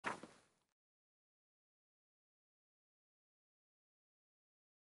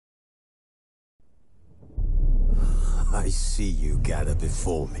see you gather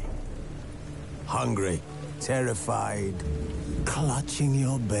before me. Hungry, terrified, clutching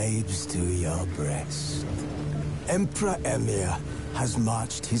your babes to your breast. Emperor Emir has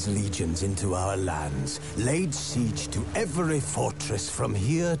marched his legions into our lands, laid siege to every fortress from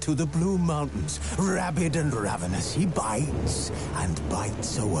here to the Blue Mountains. Rabid and ravenous, he bites and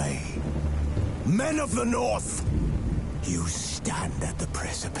bites away. Men of the North, you stand at the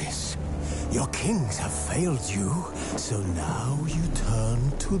precipice. Your kings have failed you, so now you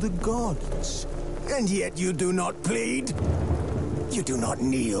turn to the gods. And yet you do not plead. You do not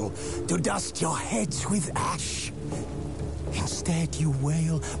kneel to dust your heads with ash. Instead you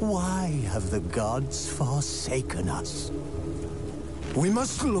wail, why have the gods forsaken us? We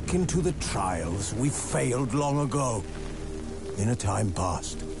must look into the trials we failed long ago. In a time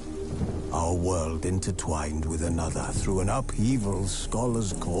past, our world intertwined with another through an upheaval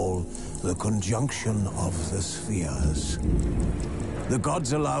scholars call the conjunction of the spheres. The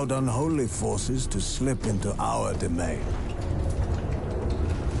gods allowed unholy forces to slip into our domain.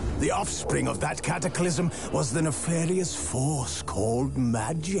 The offspring of that cataclysm was the nefarious force called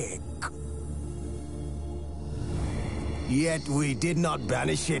magic. Yet we did not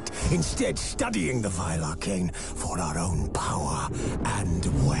banish it, instead studying the vile arcane for our own power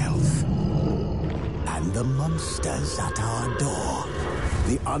and wealth. And the monsters at our door,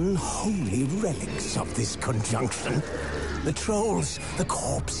 the unholy relics of this conjunction. The trolls, the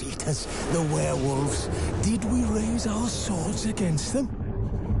corpse-eaters, the werewolves. Did we raise our swords against them?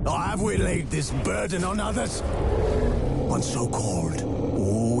 Or have we laid this burden on others? On so-called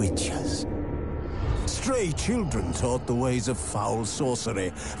witches. Stray children taught the ways of foul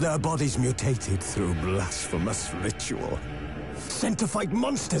sorcery, their bodies mutated through blasphemous ritual. Sent to fight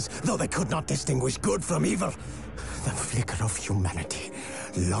monsters, though they could not distinguish good from evil. The flicker of humanity,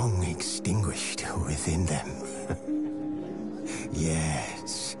 long extinguished within them.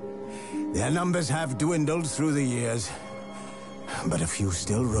 Yes, their numbers have dwindled through the years, but a few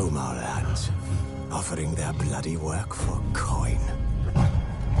still roam our lands, offering their bloody work for coin.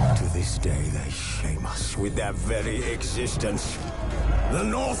 To this day, they shame us with their very existence. The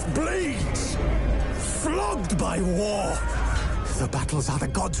North bleeds, flogged by war. The battles are the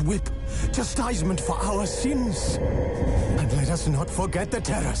gods' whip, chastisement for our sins. And let us not forget the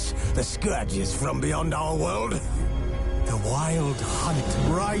terrors, the scourges from beyond our world. The wild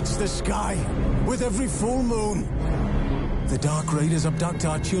hunt rides the sky with every full moon. The Dark Raiders abduct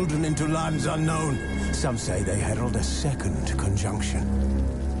our children into lands unknown. Some say they herald a second conjunction.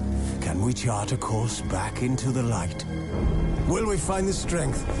 Can we chart a course back into the light? Will we find the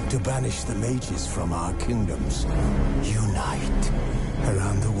strength to banish the mages from our kingdoms? Unite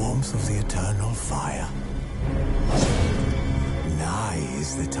around the warmth of the eternal fire. Nigh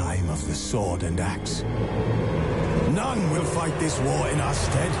is the time of the sword and axe. None will fight this war in our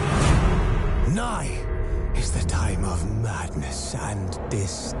stead. Nigh is the time of madness and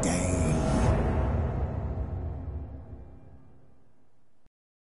disdain.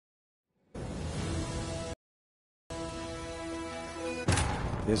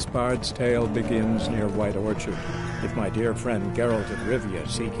 This bard's tale begins near White Orchard, with my dear friend Geralt of Rivia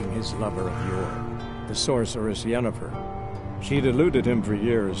seeking his lover of yore, the sorceress Yennefer. She'd eluded him for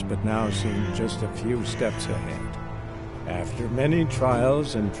years, but now seemed just a few steps ahead. After many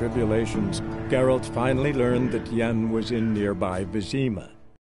trials and tribulations, Geralt finally learned that Yen was in nearby Vizima.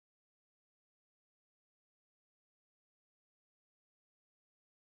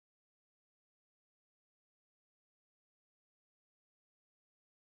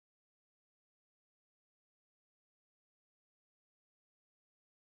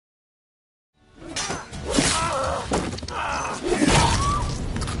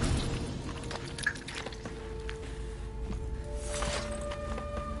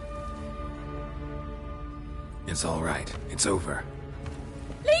 It's all right. It's over.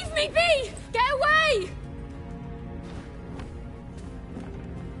 Leave me be! Get away!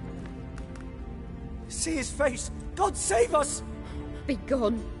 See his face! God save us! Be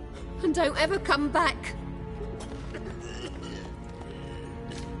gone, and don't ever come back.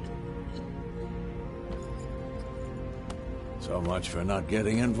 So much for not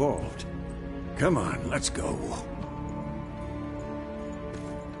getting involved. Come on, let's go.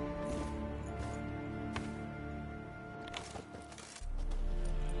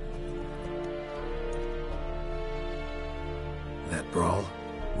 That brawl,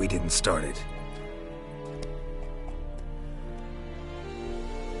 we didn't start it.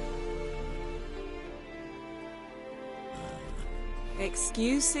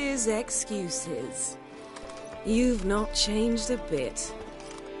 Excuses, excuses. You've not changed a bit.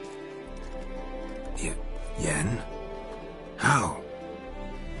 Yen? How?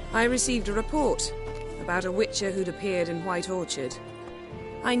 I received a report about a witcher who'd appeared in White Orchard.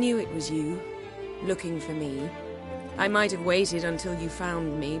 I knew it was you, looking for me. I might have waited until you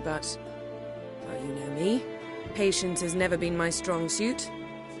found me, but... well, you know me. Patience has never been my strong suit.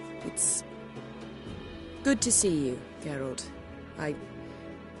 It's... good to see you, Geralt.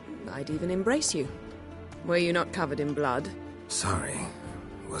 I'd even embrace you. Were you not covered in blood? Sorry.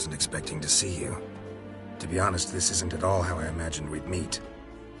 Wasn't expecting to see you. To be honest, this isn't at all how I imagined we'd meet.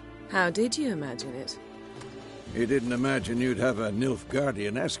 How did you imagine it? He didn't imagine you'd have a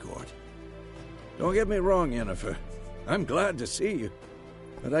Nilfgaardian escort. Don't get me wrong, Yennefer. I'm glad to see you.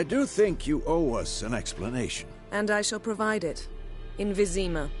 But I do think you owe us an explanation. And I shall provide it. In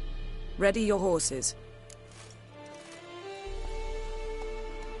Vizima. Ready your horses.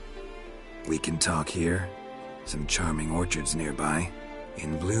 We can talk here. Some charming orchards nearby.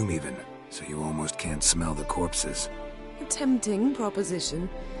 In bloom even, so you almost can't smell the corpses. A tempting proposition.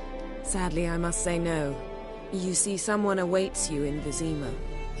 Sadly, I must say no. You see, someone awaits you in Vizima.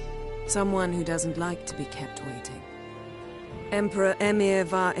 Someone who doesn't like to be kept waiting. Emperor Emir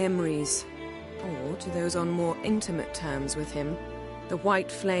var Emrys. Or, to those on more intimate terms with him, the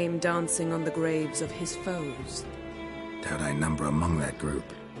white flame dancing on the graves of his foes. Doubt I number among that group.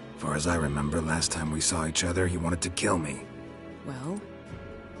 Far as I remember, last time we saw each other, he wanted to kill me. Well,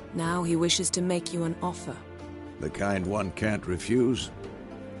 now he wishes to make you an offer. The kind one can't refuse?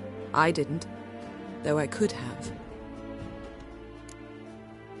 I didn't, though I could have.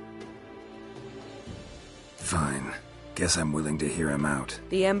 Fine. Guess I'm willing to hear him out.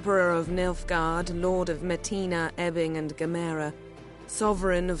 The Emperor of Nilfgaard, Lord of Metina, Ebbing and Gamera,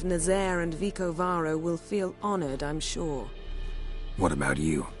 Sovereign of Nazaire and Vicovaro will feel honored, I'm sure. What about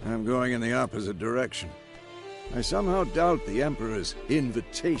you? I'm going in the opposite direction. I somehow doubt the Emperor's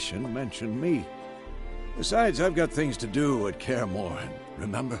invitation mentioned me. Besides, I've got things to do at Kaer Morhen,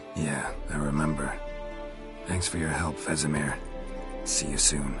 remember? Yeah, I remember. Thanks for your help, Vesemir. See you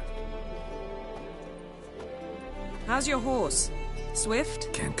soon. How's your horse?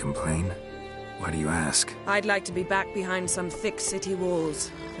 Swift? Can't complain. Why do you ask? I'd like to be back behind some thick city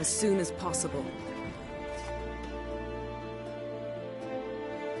walls as soon as possible.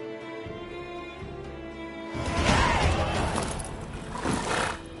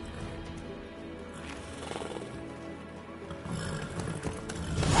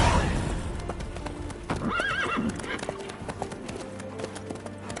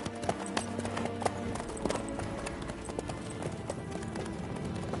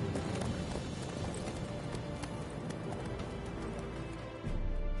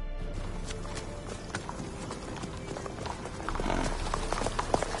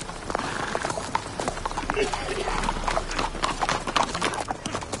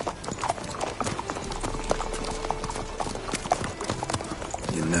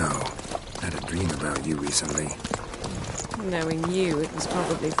 You know, I had a dream about you recently. Knowing you, it was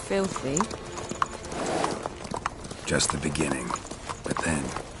probably filthy. Just the beginning. But then...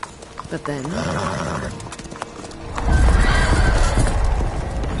 But then...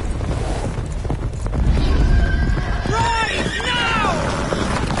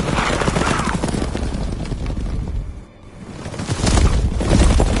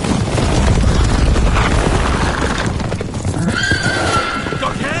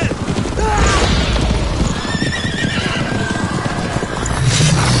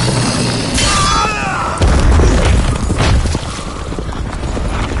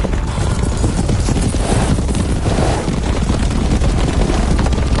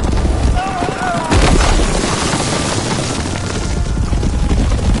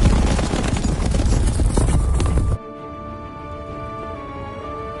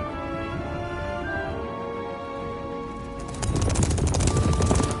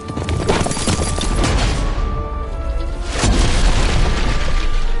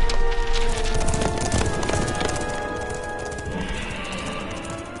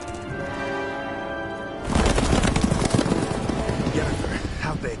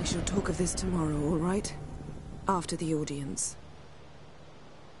 We shall talk of this tomorrow, all right? After the audience.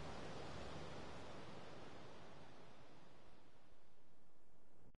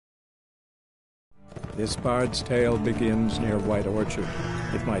 This bard's tale begins near White Orchard,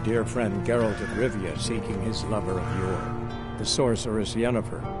 with my dear friend Geralt of Rivia seeking his lover of yore, the sorceress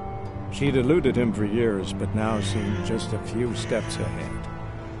Yennefer. She'd eluded him for years, but now seemed just a few steps ahead.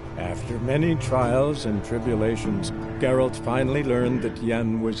 After many trials and tribulations, Geralt finally learned that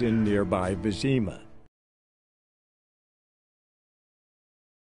Yen was in nearby Vizima.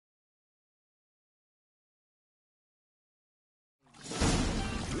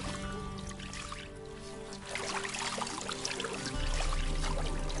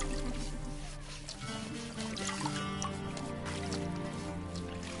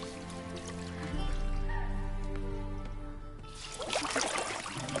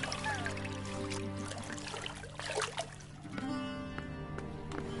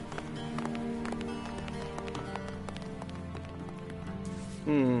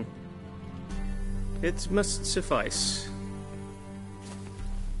 It must suffice.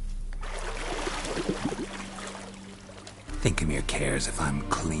 Thinkamere cares if I'm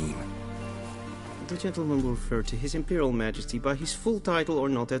clean. The gentleman will refer to His Imperial Majesty by his full title or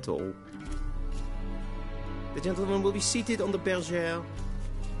not at all. The gentleman will be seated on the bergère.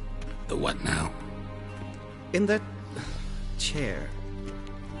 The what now? In that chair.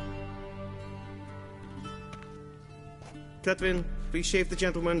 Cletwin, please shave the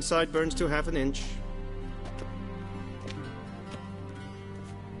gentleman's sideburns to ½ inch.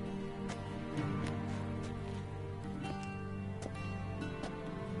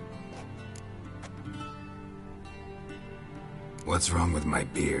 What's wrong with my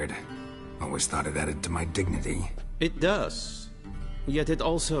beard? Always thought it added to my dignity. It does. Yet it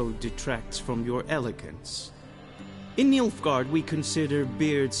also detracts from your elegance. In Nilfgaard, we consider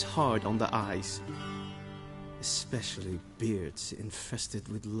beards hard on the eyes. Especially beards infested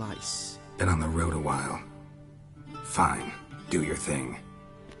with lice. Been on the road a while. Fine. Do your thing.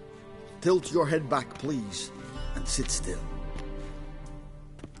 Tilt your head back, please, and sit still.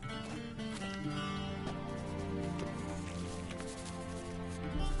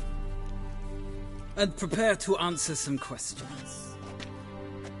 And prepare to answer some questions.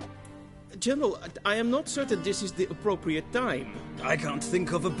 General, I am not certain this is the appropriate time. I can't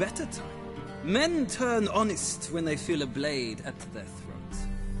think of a better time. Men turn honest when they feel a blade at their throat.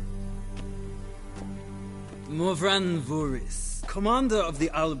 Morvran Voris, commander of the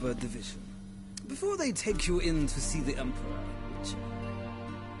Alba Division. Before they take you in to see the Emperor,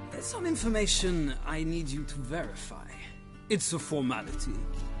 there's some information I need you to verify. It's a formality,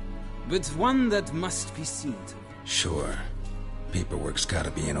 but one that must be seen to. Sure. Paperwork's gotta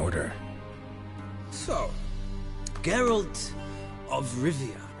be in order. So, Geralt of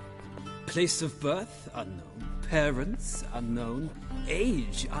Rivia. Place of birth, unknown. Parents, unknown.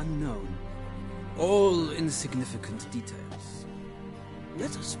 Age, unknown. All insignificant details.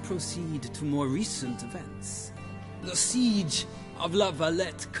 Let us proceed to more recent events. The siege of La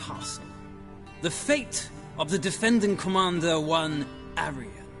Valette Castle. The fate of the defending commander, one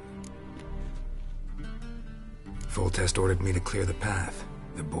Arian. Foltest ordered me to clear the path.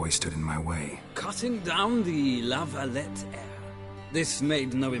 The boy stood in my way. Cutting down the La Valette heir. This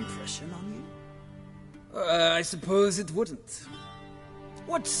made no impression on you? I suppose it wouldn't.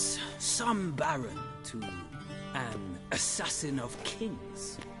 What's some baron to an assassin of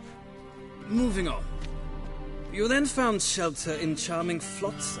kings? Moving on. You then found shelter in charming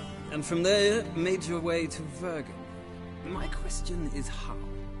Flotsam, and from there made your way to Vergen. My question is how?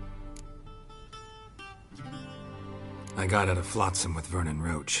 I got out of Flotsam with Vernon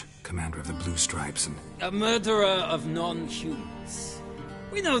Roach, commander of the Blue Stripes, and... A murderer of non-humans.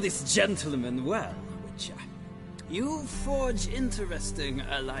 We know this gentleman well, Witcher. You forge interesting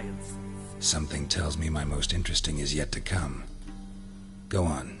alliances. Something tells me my most interesting is yet to come. Go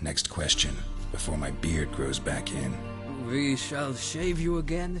on, next question, before my beard grows back in. We shall shave you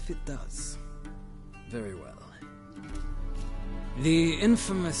again if it does. Very well. The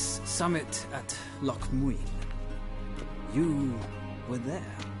infamous summit at Loch Muin. You were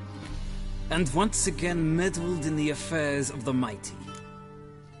there. And once again meddled in the affairs of the mighty.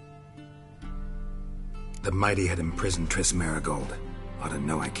 The mighty had imprisoned Triss Marigold. Ought to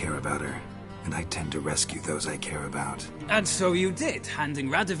know I care about her. And I tend to rescue those I care about. And so you did, handing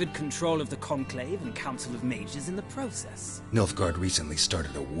Radovid control of the Conclave and Council of Mages in the process. Nilfgaard recently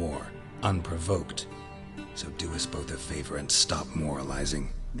started a war, unprovoked. So do us both a favor and stop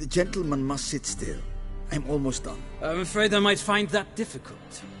moralizing. The gentleman must sit still. I'm almost done. I'm afraid I might find that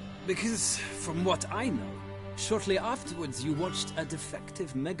difficult. Because, from what I know, shortly afterwards you watched a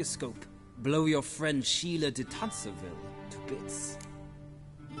defective megascope blow your friend Sheila de Tanserville to bits.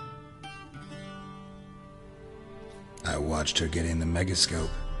 I watched her get in the megascope,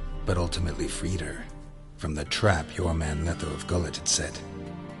 but ultimately freed her from the trap your man Letho of Gullet had set.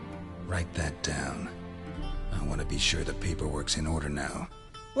 Write that down. I want to be sure the paperwork's in order now.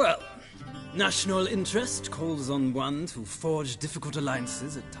 Well, national interest calls on one to forge difficult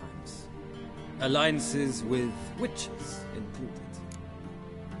alliances at times. Alliances with witches included.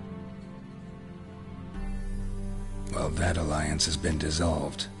 Well, that alliance has been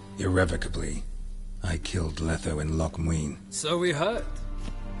dissolved, irrevocably. I killed Letho in Loch Muin. So we heard.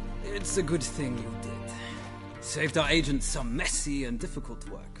 It's a good thing you did. Saved our agent some messy and difficult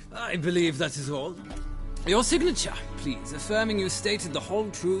work. I believe that is all. Your signature, please, affirming you stated the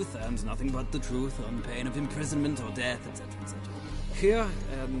whole truth and nothing but the truth on pain of imprisonment or death, etc., etc. Here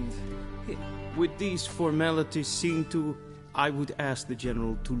and here. With these formalities seen to, I would ask the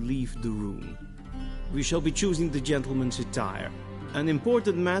General to leave the room. We shall be choosing the gentleman's attire. An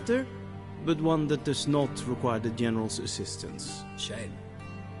important matter, but one that does not require the General's assistance. Shame.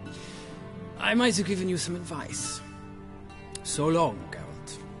 I might have given you some advice. So long,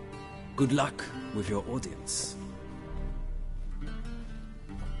 Geralt. Good luck with your audience.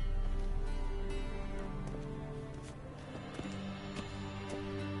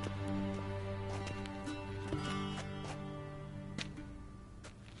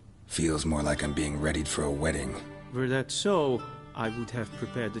 Feels more like I'm being readied for a wedding. Were that so, I would have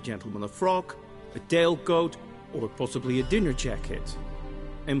prepared the gentleman a frock, a tailcoat, or possibly a dinner jacket.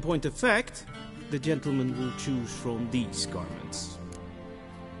 In point of fact, the gentleman will choose from these garments.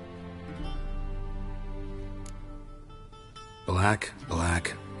 Black,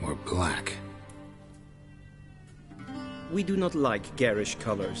 black, or black? We do not like garish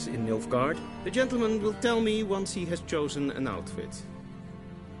colors in Nilfgaard. The gentleman will tell me once he has chosen an outfit.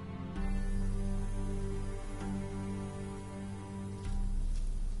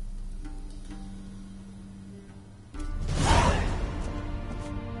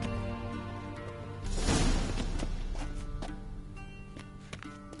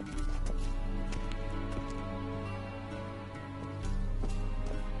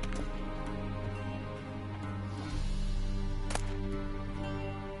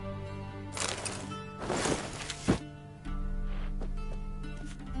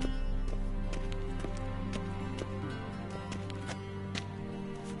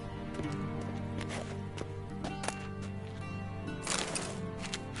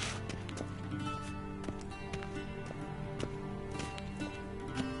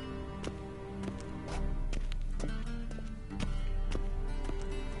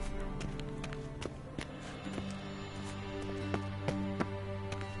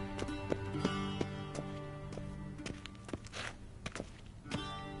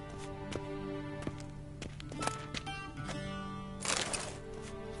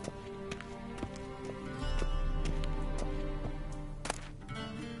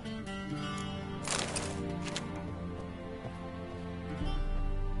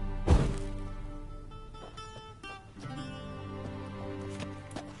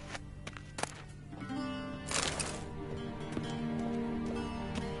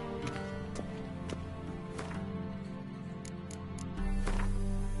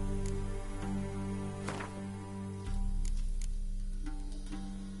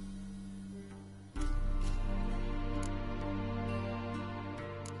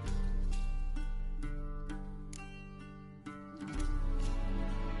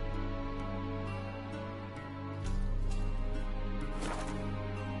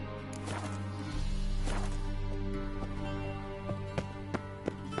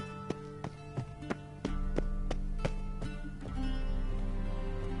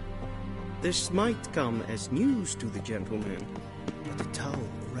 This might come as news to the gentleman, but a towel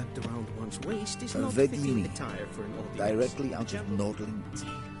wrapped around one's waist is not fitting attire for an audience. Directly out of Nordling Tales.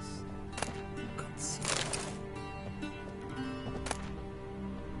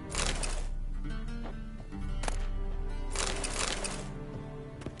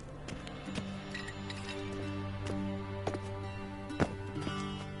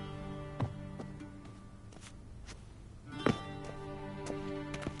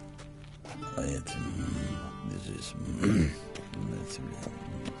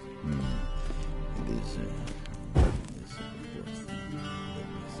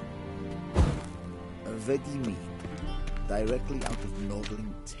 Vedimi, directly out of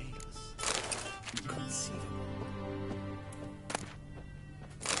Nordling Tales. Inconceivable.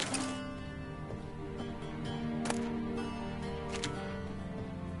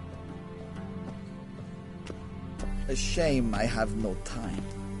 A shame I have no time.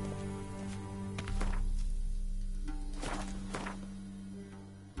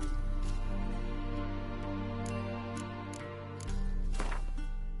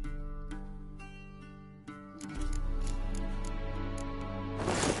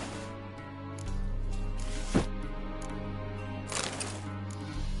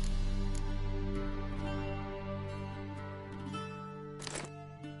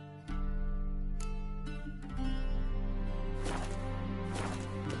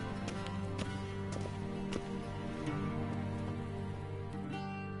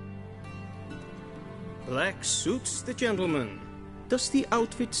 Black suits the gentleman. Does the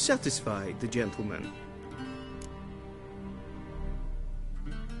outfit satisfy the gentleman?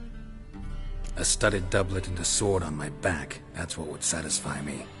 A studded doublet and a sword on my back, that's what would satisfy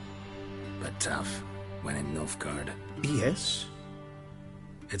me. But tough, when in Nilfgaard. Yes?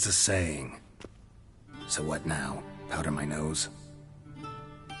 It's a saying. So what now? Powder my nose?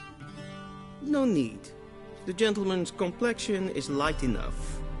 No need. The gentleman's complexion is light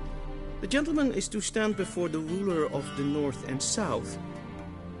enough. The gentleman is to stand before the ruler of the North and South.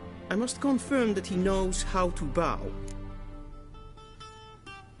 I must confirm that he knows how to bow.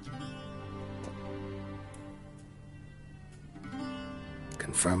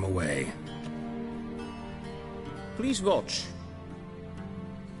 Confirm away. Please watch.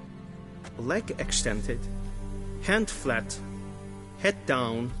 Leg extended, hand flat, head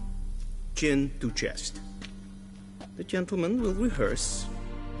down, chin to chest. The gentleman will rehearse.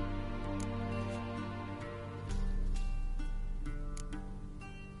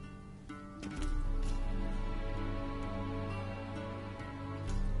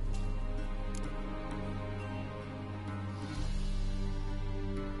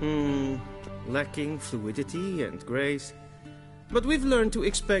 Lacking fluidity and grace. But we've learned to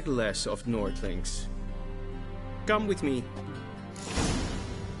expect less of Nordlings. Come with me.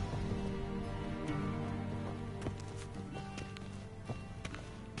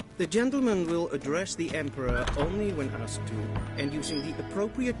 The gentleman will address the Emperor only when asked to, and using the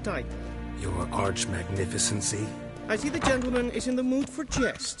appropriate title. Your Arch-Magnificency? I see the gentleman is in the mood for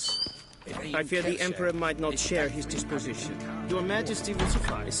jests. I fear the Emperor might not share his disposition. Your Majesty will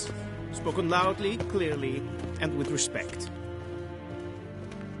suffice. Spoken loudly, clearly, and with respect.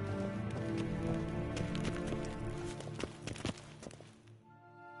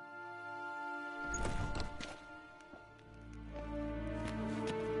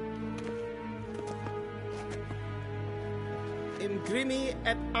 Imgrimi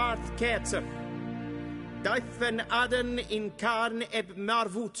et art ketzer. Daifen aden in karn eb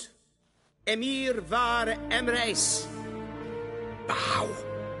marvut. Emir var emreis. Bow.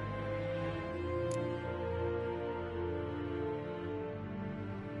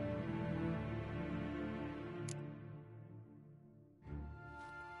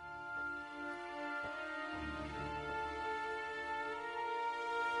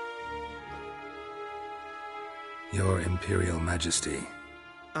 Your Imperial Majesty.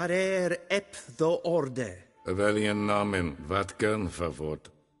 Arer ep the orde. Velian namen, vatgen favort.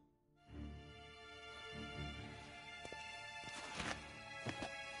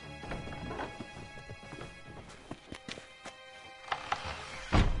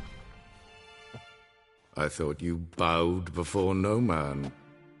 I thought you bowed before no man.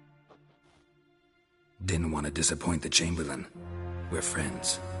 Didn't want to disappoint the Chamberlain. We're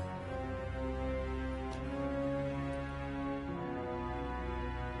friends.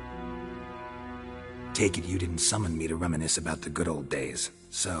 Take it you didn't summon me to reminisce about the good old days,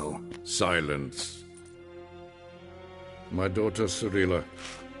 so... Silence. My daughter Cyrilla,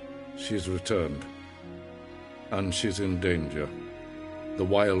 she's returned. And she's in danger. The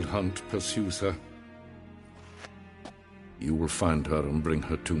Wild Hunt pursues her. You will find her and bring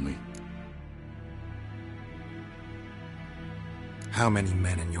her to me. How many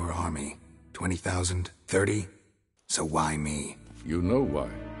men in your army? 20,000? 30? So why me? You know why.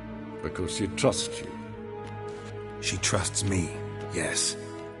 Because she trusts you. She trusts me, yes.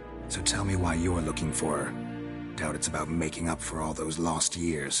 So tell me why you're looking for her. Doubt it's about making up for all those lost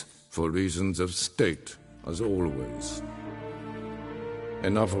years. For reasons of state, as always.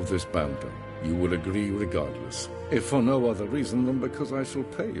 Enough of this banter. You will agree regardless. If for no other reason than because I shall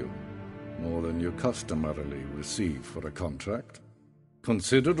pay you. More than you customarily receive for a contract.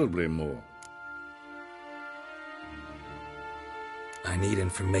 Considerably more. I need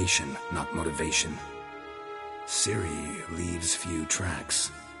information, not motivation. Ciri leaves few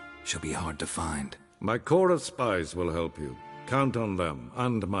tracks. She'll be hard to find. My corps of spies will help you. Count on them,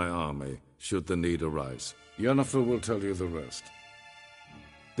 and my army, should the need arise. Yennefer will tell you the rest.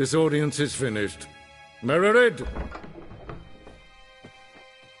 This audience is finished. Mererid!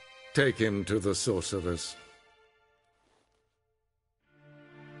 Take him to the sorceress.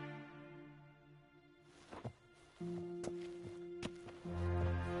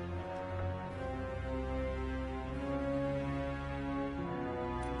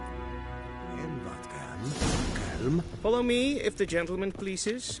 Follow me, if the gentleman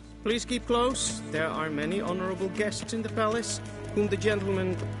pleases. Please keep close. There are many honorable guests in the palace, whom the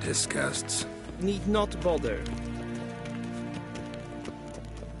gentleman... disgusts. ...need not bother.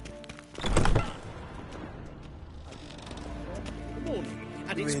 Morning,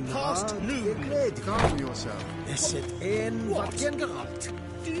 and it's past noon. Calm yourself. Is it in Vatgengeralt?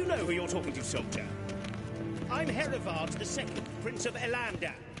 Do you know who you're talking to, soldier? I'm Herivard II, Prince of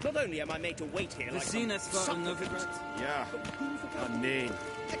Elander. Not only am I made to wait here like some supplicant... Ja, nee.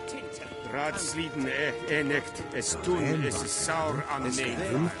 Raadsliden echt, es tun, es is saur aan nee.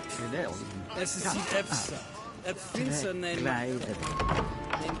 Es is niet Epsa. Ep Vincent en...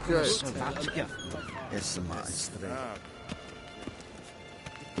 Good. Essa maestra.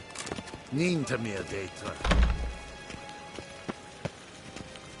 Niente mia data.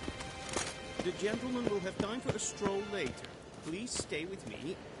 The gentleman will have time for a stroll later. Please stay with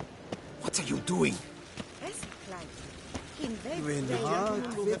me. What are you doing? Gwyn The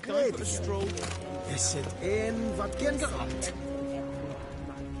gentleman will have time for a stroll. Is het een wat geen gehad?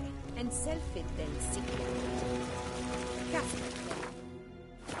 En selfie den sikre. Kaffe.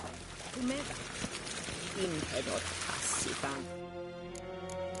 Kumera. Inhedot passivan.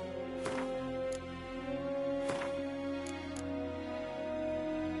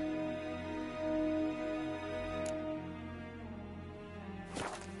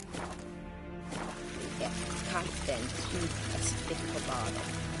 Katten yhdessä pikkuvaadon.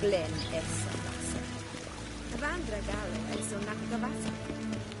 Glenn Esselassa. Vandra galle ei sun nakkavassa.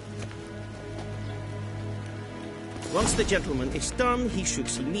 Once the gentleman is done, he should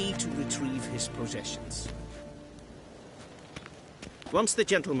see me to retrieve his possessions. Once the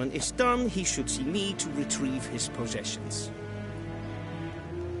gentleman is done, he should see me to retrieve his possessions.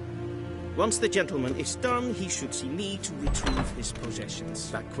 Once the gentleman is done, he should see me to retrieve his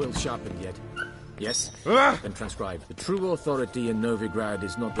possessions. That quill sharpened yet? Yes? Then transcribe. The true authority in Novigrad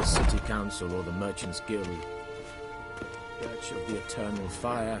is not the city council or the merchants' guild. Church of the eternal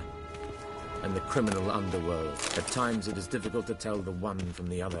fire and the criminal underworld. At times it is difficult to tell the one from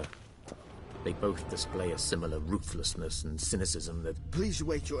the other. They both display a similar ruthlessness and cynicism that... Please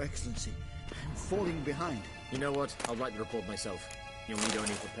wait, Your Excellency. I'm falling behind. You know what? I'll write the report myself. You'll need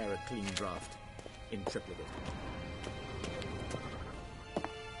only prepare a clean draft. In triplicate.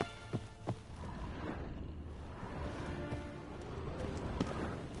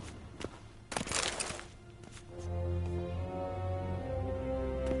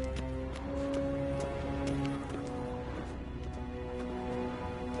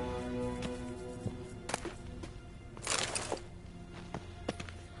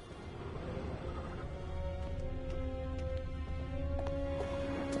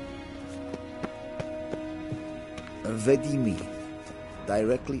 Vedimi,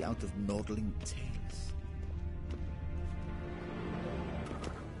 directly out of Nordling Tales.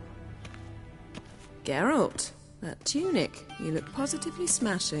 Geralt, that tunic. You look positively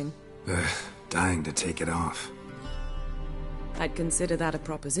smashing. Dying to take it off. I'd consider that a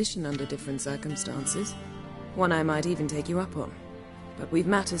proposition under different circumstances. One I might even take you up on. But we've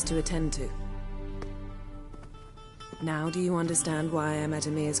matters to attend to. Now do you understand why I'm at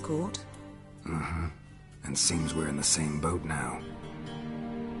Emir's court? Mm-hmm. And seems we're in the same boat now.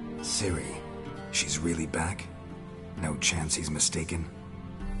 Ciri, she's really back? No chance he's mistaken?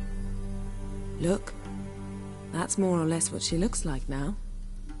 Look, that's more or less what she looks like now.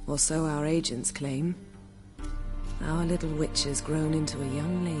 Or so our agents claim. Our little witch has grown into a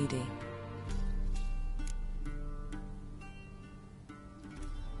young lady.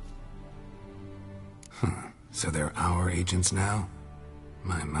 Huh. So they're our agents now?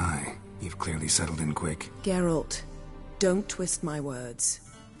 My. You've clearly settled in quick. Geralt, don't twist my words.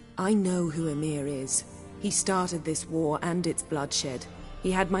 I know who Emir is. He started this war and its bloodshed.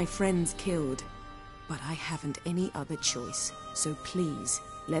 He had my friends killed. But I haven't any other choice. So please,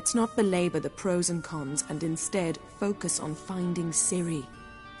 let's not belabor the pros and cons and instead focus on finding Ciri.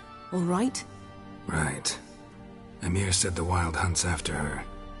 All right? Right. Emir said the Wild Hunt's after her.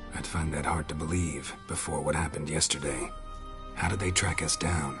 I'd find that hard to believe before what happened yesterday. How did they track us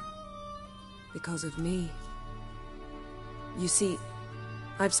down? Because of me. You see,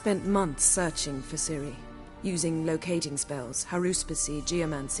 I've spent months searching for Ciri, using locating spells, haruspicy,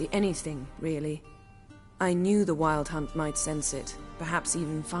 geomancy, anything, really. I knew the Wild Hunt might sense it, perhaps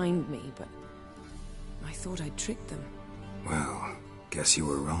even find me, but I thought I'd tricked them. Well, guess you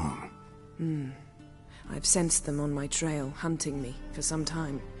were wrong. I've sensed them on my trail, hunting me, for some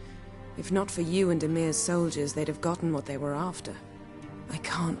time. If not for you and Emir's soldiers, they'd have gotten what they were after. I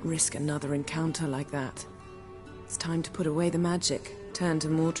can't risk another encounter like that. It's time to put away the magic, turn to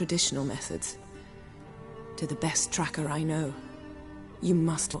more traditional methods. To the best tracker I know. You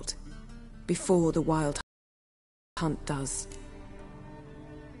must not, before the Wild Hunt does.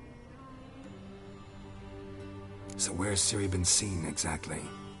 So where's Ciri been seen exactly?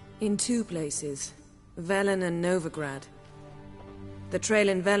 In two places, Velen and Novigrad. The trail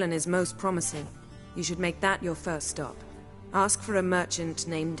in Velen is most promising. You should make that your first stop. Ask for a merchant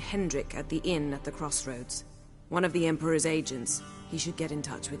named Hendrik at the inn at the crossroads. One of the Emperor's agents. He should get in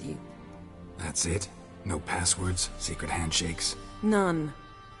touch with you. That's it? No passwords? Secret handshakes? None.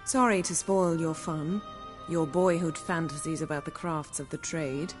 Sorry to spoil your fun. Your boyhood fantasies about the crafts of the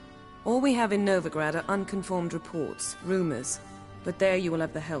trade. All we have in Novigrad are unconformed reports, rumors. But there you will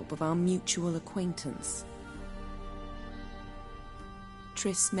have the help of our mutual acquaintance,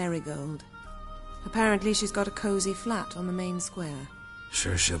 Triss Merigold. Apparently she's got a cozy flat on the main square.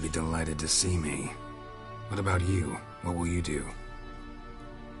 Sure she'll be delighted to see me. What about you? What will you do?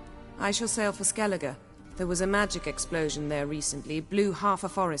 I shall sail for Skellige. There was a magic explosion there recently, blew half a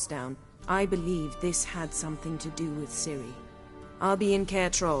forest down. I believe this had something to do with Ciri. I'll be in Caer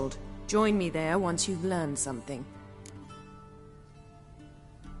Trold. Join me there once you've learned something.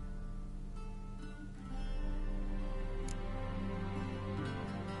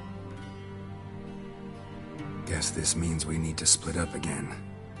 Guess this means we need to split up again.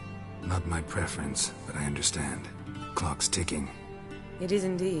 Not my preference, but I understand. Clock's ticking. It is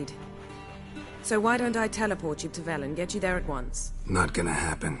indeed. So why don't I teleport you to Vel and get you there at once? Not gonna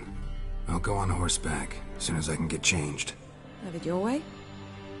happen. I'll go on horseback, as soon as I can get changed. Have it your way?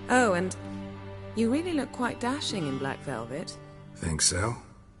 Oh, and you really look quite dashing in black velvet. Think so?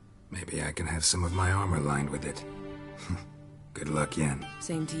 Maybe I can have some of my armor lined with it. Good luck, Yen.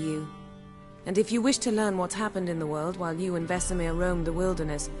 Same to you. And if you wish to learn what's happened in the world while you and Vesemir roamed the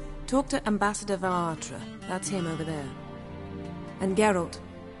wilderness, talk to Ambassador Valatra. That's him over there. And Geralt,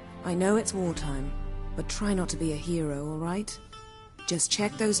 I know it's wartime, but try not to be a hero, all right? Just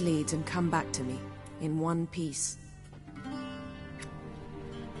check those leads and come back to me, in one piece.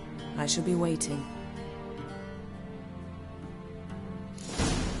 I shall be waiting.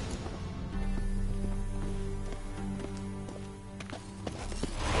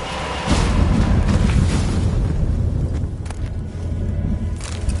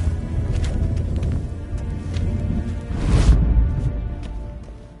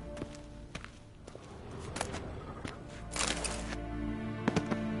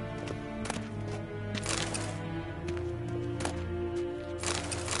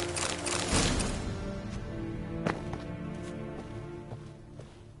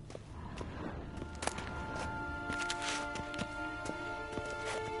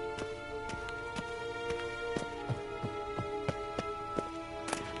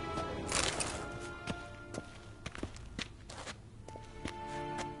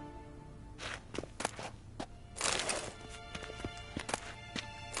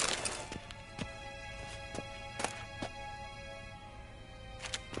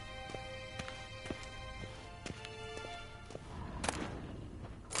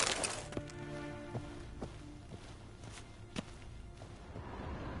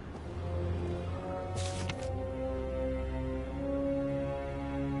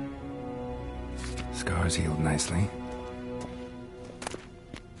 Scars healed nicely.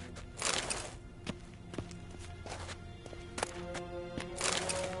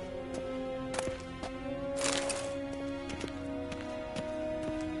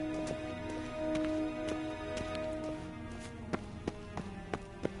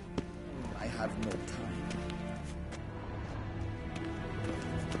 I have no time.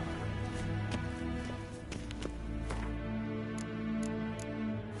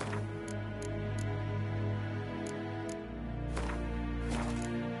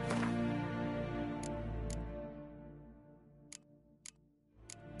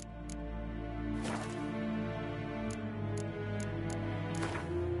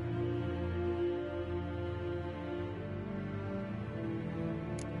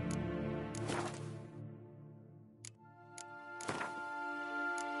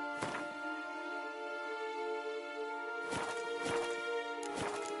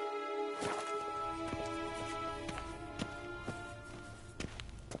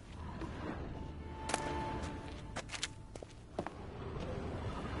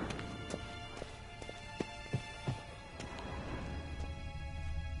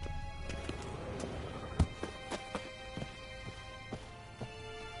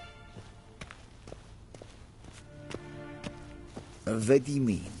 What do you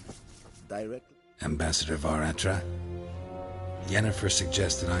mean? Directly? Ambassador Varatra? Yennefer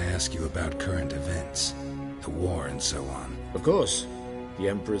suggested I ask you about current events, the war and so on. Of course. The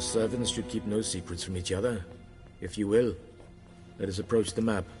Emperor's servants should keep no secrets from each other. If you will, let us approach the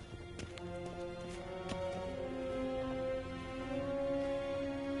map.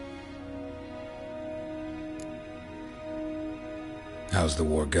 How's the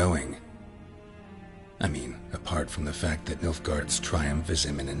war going? I mean, apart from the fact that Nilfgaard's triumph is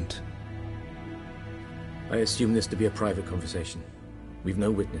imminent. I assume this to be a private conversation. We've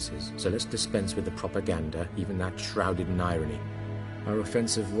no witnesses, so let's dispense with the propaganda, even that shrouded in irony. Our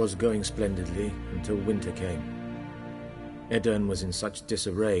offensive was going splendidly until winter came. Edirn was in such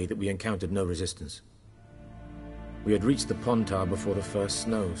disarray that we encountered no resistance. We had reached the Pontar before the first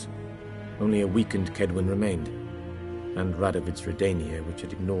snows. Only a weakened Kedwin remained. and Radovid's Redania, which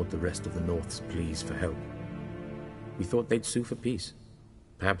had ignored the rest of the North's pleas for help. We thought they'd sue for peace,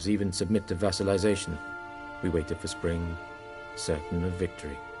 perhaps even submit to vassalization. We waited for spring, certain of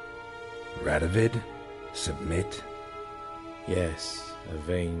victory. Radovid? Submit? Yes, a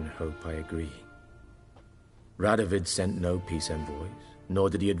vain hope, I agree. Radovid sent no peace envoys, nor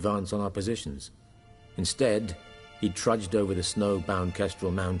did he advance on our positions. Instead, he trudged over the snow-bound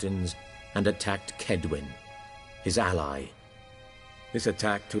Kestrel Mountains and attacked Kedwen, his ally. This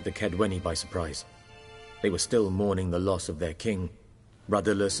attack took the Kedweni by surprise. They were still mourning the loss of their king.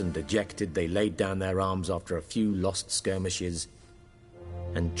 Rudderless and dejected, they laid down their arms after a few lost skirmishes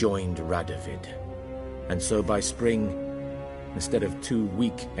and joined Radovid. And so by spring, instead of 2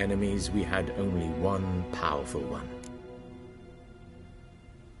 weak enemies, we had only one powerful one.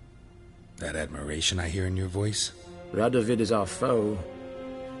 That admiration I hear in your voice? Radovid is our foe,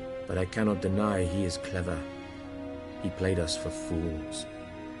 but I cannot deny he is clever. He played us for fools,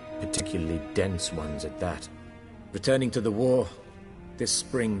 particularly dense ones at that. Returning to the war, this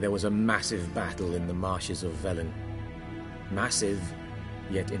spring there was a massive battle in the marshes of Velen. Massive,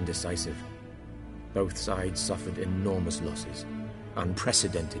 yet indecisive. Both sides suffered enormous losses,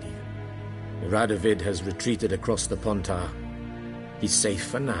 unprecedented even. Radovid has retreated across the Pontar. He's safe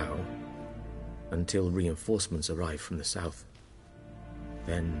for now, until reinforcements arrive from the south.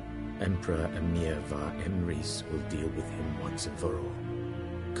 Then Emperor Emir var Emrys will deal with him once and for all.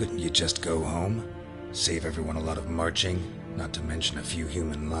 Couldn't you just go home? Save everyone a lot of marching, not to mention a few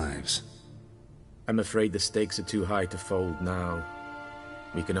human lives. I'm afraid the stakes are too high to fold now.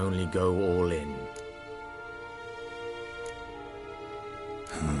 We can only go all in.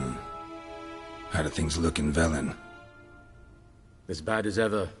 How do things look in Velen? As bad as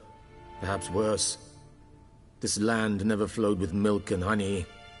ever, perhaps worse. This land never flowed with milk and honey,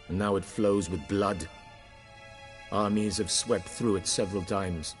 and now it flows with blood. Armies have swept through it several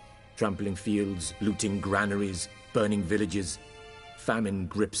times, trampling fields, looting granaries, burning villages. Famine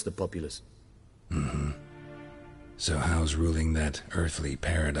grips the populace. So how's ruling that earthly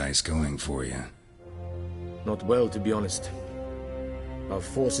paradise going for you? Not well, to be honest. Our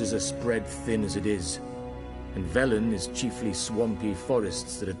forces are spread thin as it is, and Velen is chiefly swampy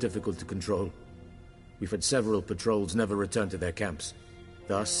forests that are difficult to control. We've had several patrols never return to their camps.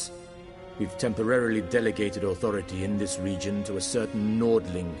 Thus, we've temporarily delegated authority in this region to a certain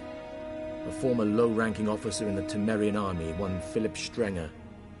Nordling, a former low-ranking officer in the Temerian army, one Philip Strenger,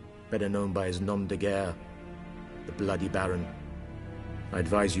 better known by his nom de guerre, the Bloody Baron. I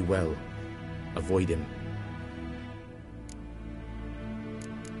advise you well. Avoid him.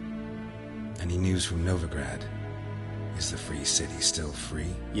 Any news from Novigrad? Is the free city still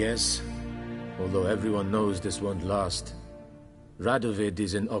free? Yes, although everyone knows this won't last. Radovid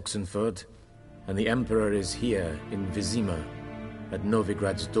is in Oxenford, and the Emperor is here in Vizima, at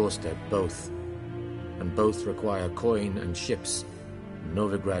Novigrad's doorstep, both. And both require coin and ships.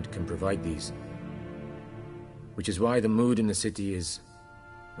 Novigrad can provide these. Which is why the mood in the city is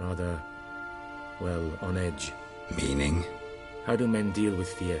rather, well, on edge. Meaning? How do men deal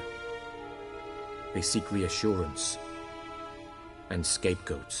with fear? They seek reassurance and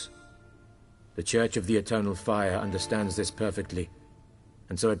scapegoats. The Church of the Eternal Fire understands this perfectly,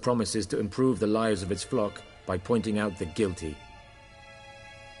 and so it promises to improve the lives of its flock by pointing out the guilty.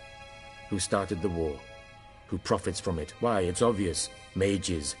 Who started the war? Who profits from it? Why, it's obvious.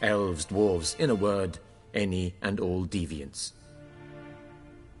 Mages, elves, dwarves, in a word, any and all deviants.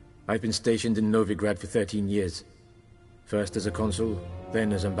 I've been stationed in Novigrad for 13 years. First as a consul,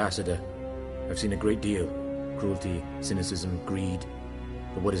 then as ambassador. I've seen a great deal. Cruelty, cynicism, greed.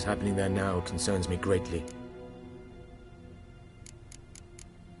 But what is happening there now concerns me greatly.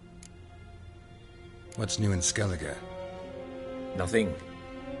 What's new in Skellige? Nothing.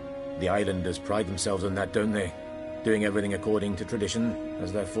 The islanders pride themselves on that, don't they? Doing everything according to tradition,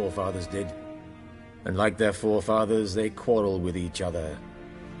 as their forefathers did. And like their forefathers, they quarrel with each other,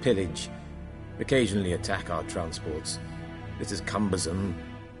 pillage, occasionally attack our transports. This is cumbersome,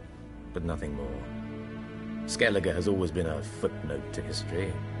 but nothing more. Skellige has always been a footnote to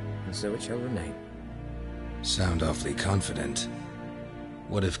history, and so it shall remain. Sound awfully confident.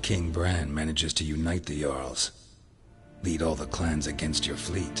 What if King Bran manages to unite the Jarls? Lead all the clans against your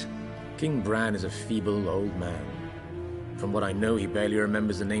fleet? King Bran is a feeble old man. From what I know, he barely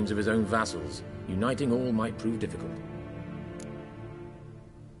remembers the names of his own vassals. Uniting all might prove difficult.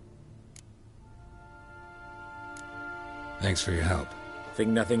 Thanks for your help. Think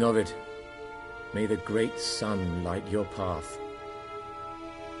nothing of it. May the great sun light your path.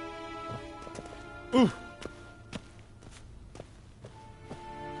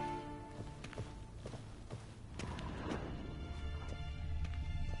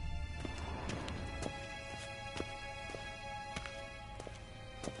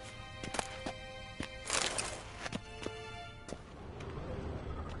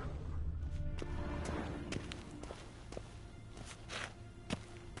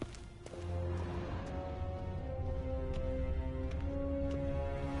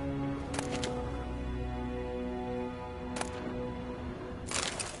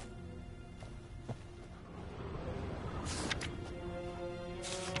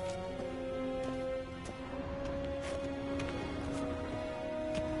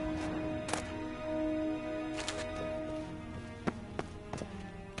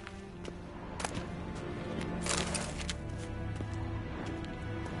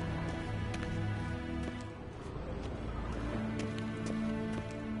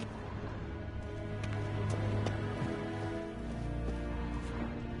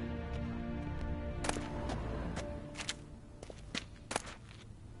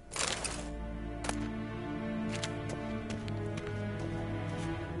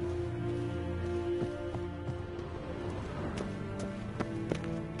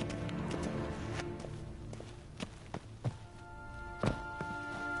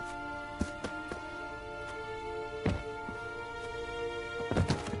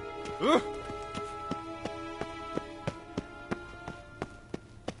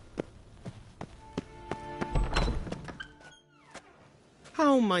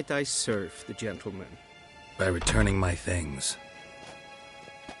 How might I serve the gentleman? By returning my things.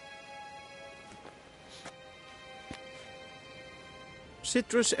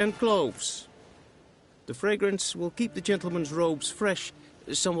 Citrus and cloves. The fragrance will keep the gentleman's robes fresh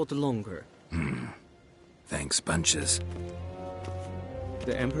somewhat longer. Thanks, bunches.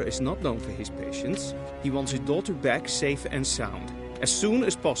 The Emperor is not known for his patience. He wants his daughter back safe and sound, as soon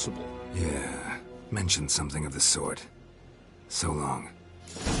as possible. Yeah, mentioned something of the sort. So long.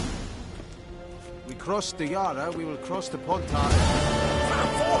 We crossed the Yara, we will cross the Pontar.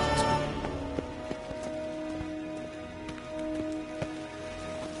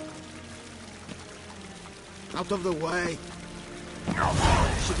 Out of the way.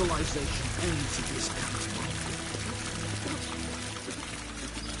 Civilization ends at this country.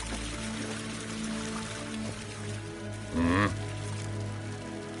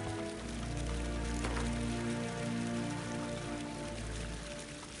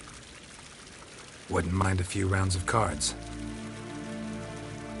 Wouldn't mind a few rounds of cards.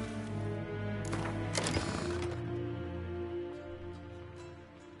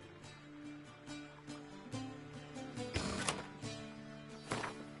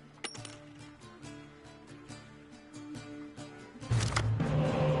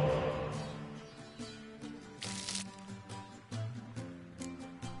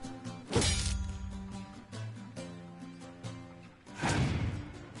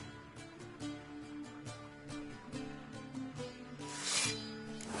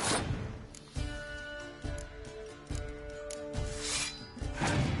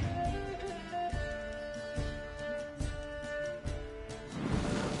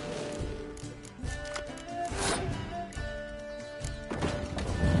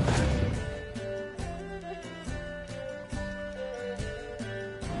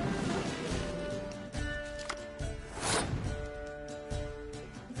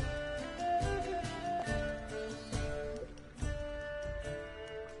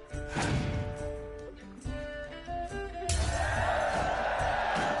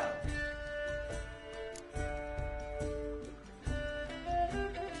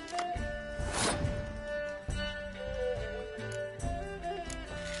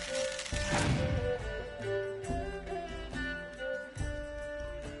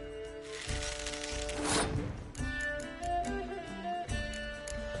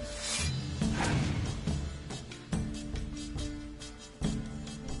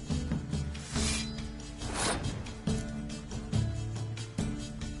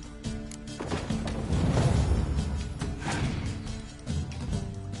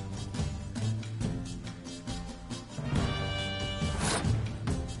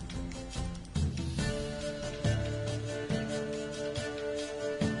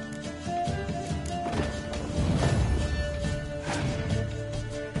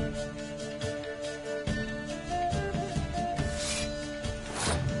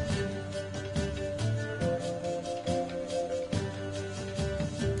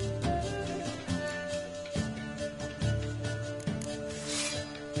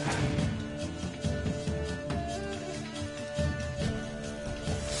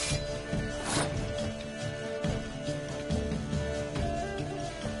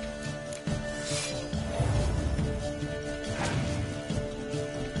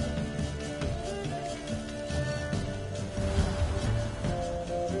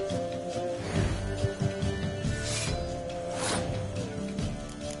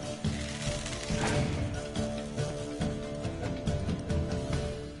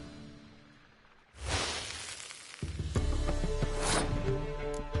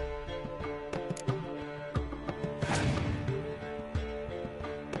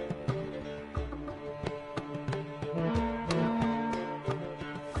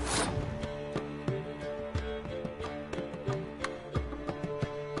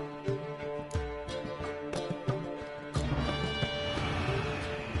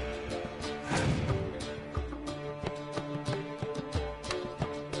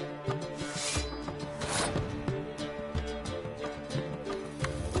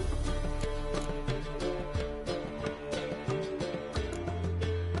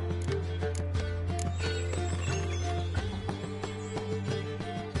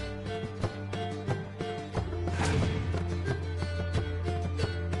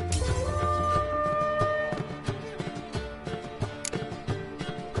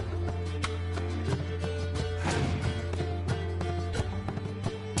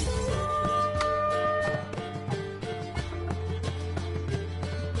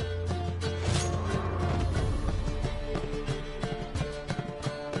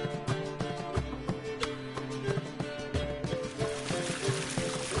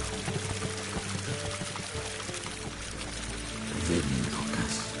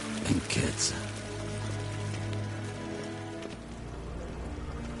 and kids.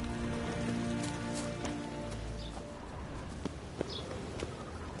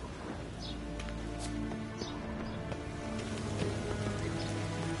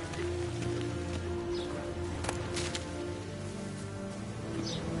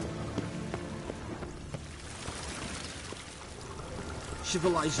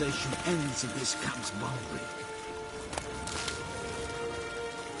 Civilization ends at this camp's boundary.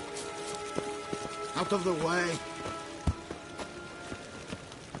 Out of the way.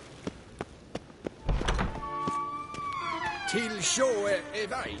 Till sjå är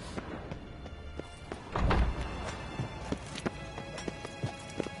väg.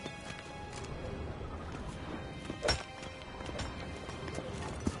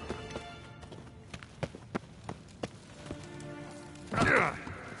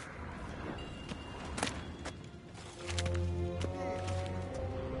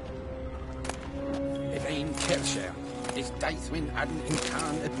 Evain Kelshire is Daithwin Adden in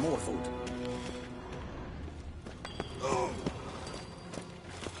Khan at Morford.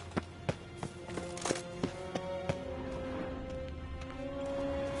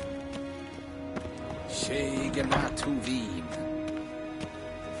 Shegenatuvin.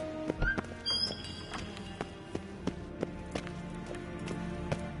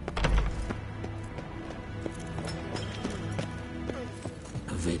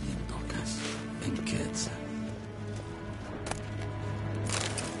 Avelian Dokas and kids.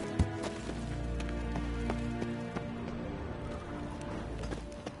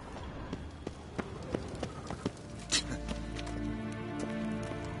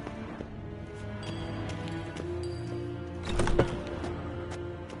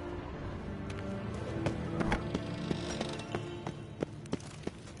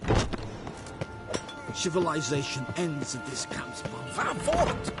 Civilization ends at this camp's boundary.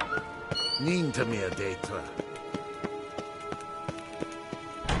 Varfort! Ninta mer detra.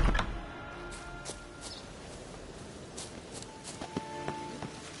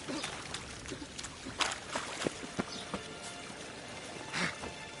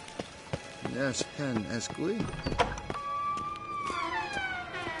 Yes, hen esquin.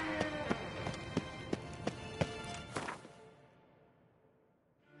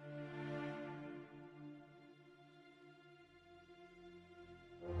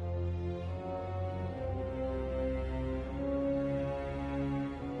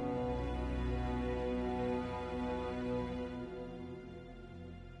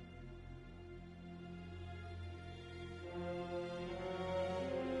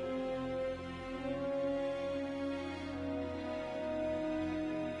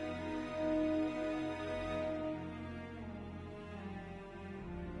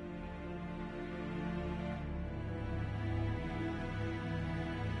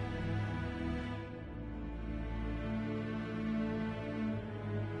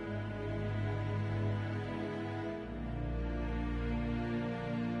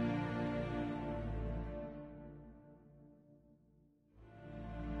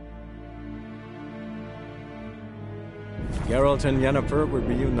 Geralt and Yennefer were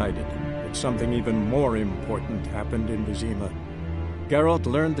reunited, but something even more important happened in Vizima. Geralt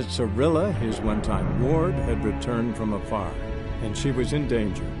learned that Cirilla, his one-time ward, had returned from afar, and she was in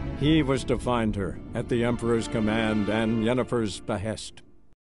danger. He was to find her, at the Emperor's command and Yennefer's behest.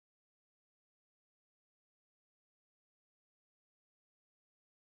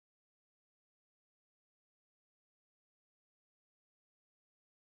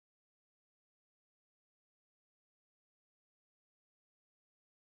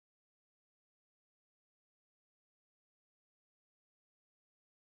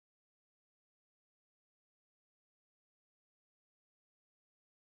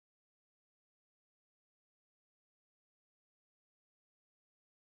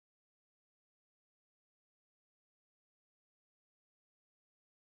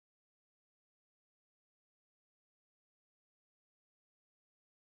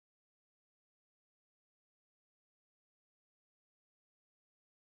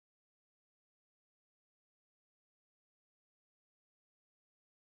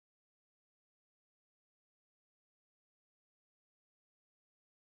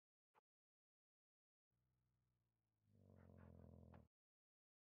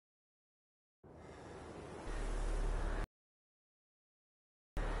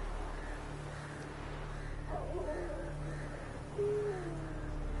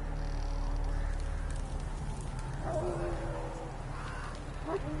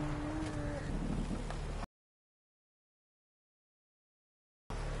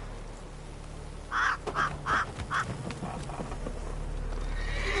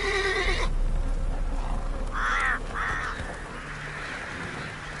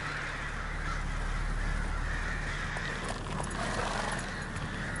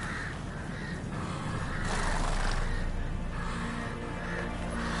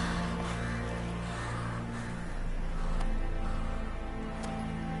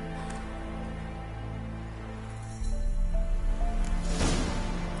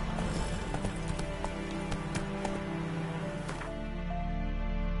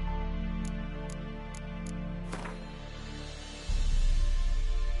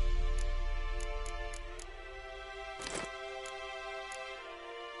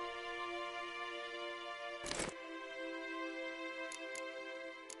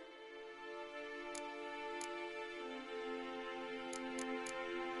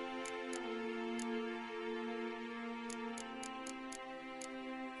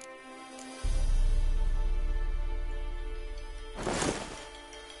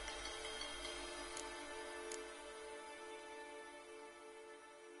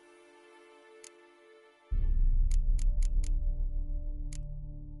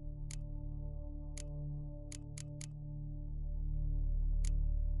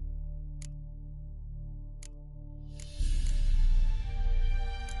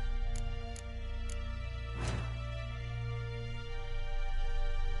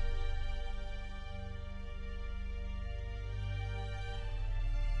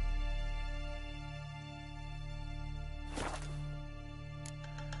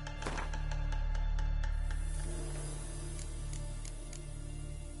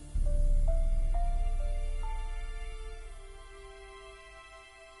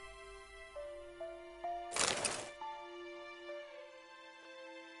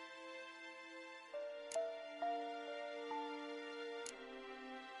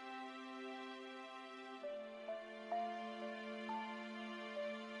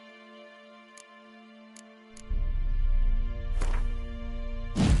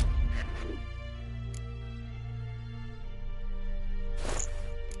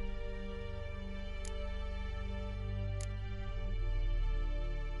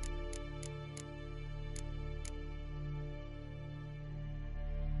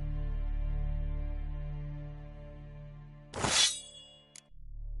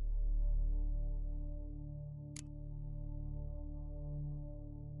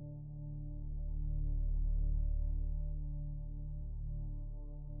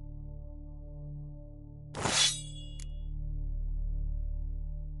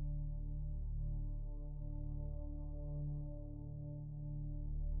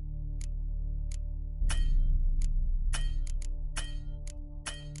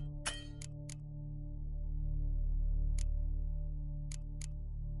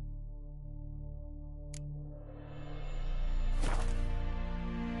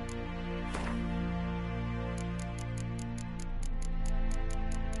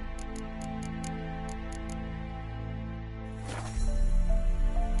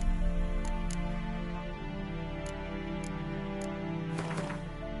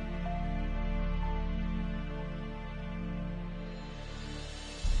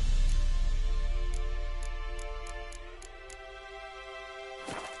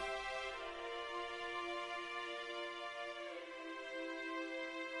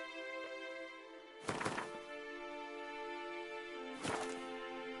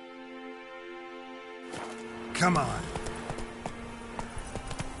 Come on.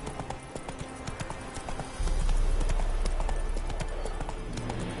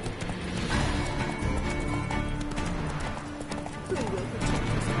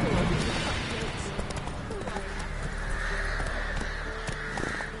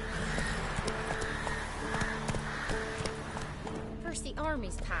 First the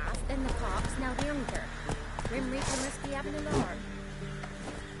armies passed, then the cops, now the Unger. Grim Reaper must be having a lark.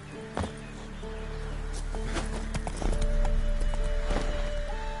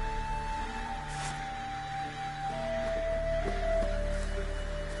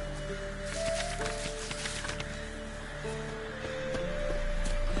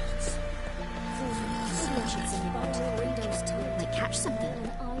 Might catch something.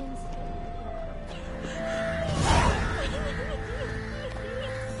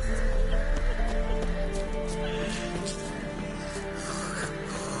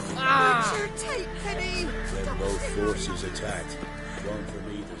 Richard, take pity! When both forces attacked, one from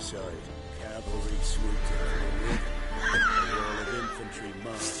either side, cavalry swooped into the wood, a wall of infantry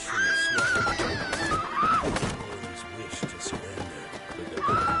marched from the swamp. The boys wished to surrender, but the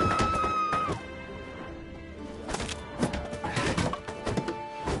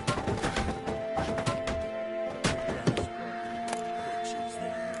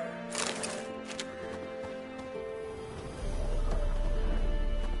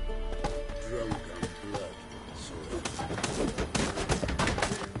drunk on blood,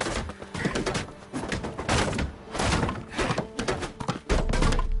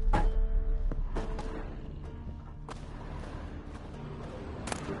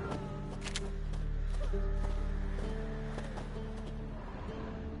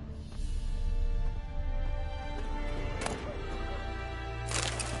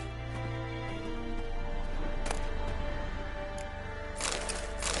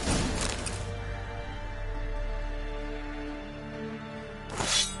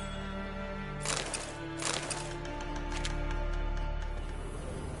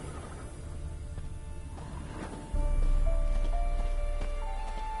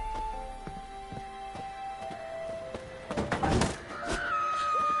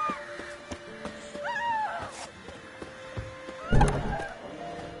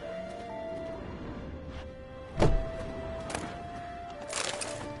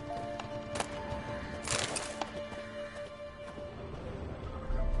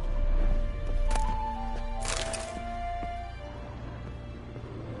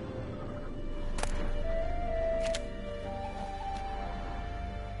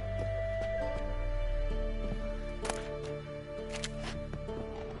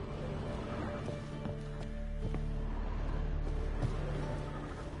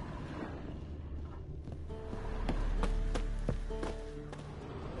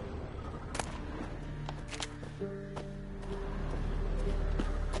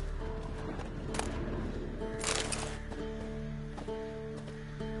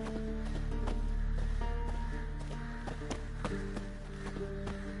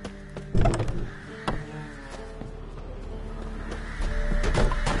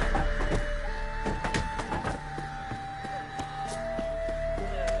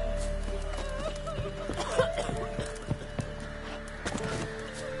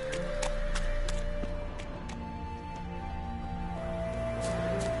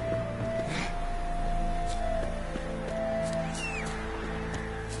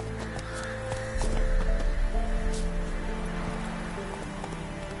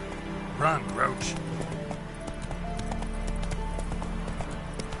 Run, Roach.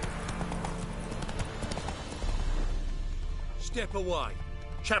 step away.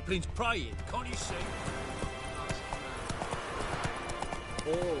 Chaplain's praying, can't you see?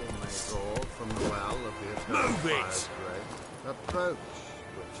 All may draw from the well of the eternal Move it! fire's grave. Approach,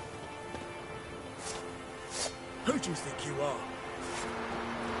 Richard. Who do you think you are?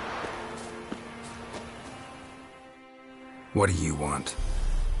 What do you want?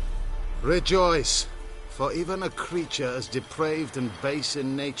 Rejoice, for even a creature as depraved and base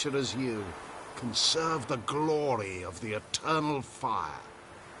in nature as you can serve the glory of the eternal fire.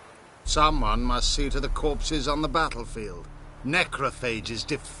 Someone must see to the corpses on the battlefield. Necrophages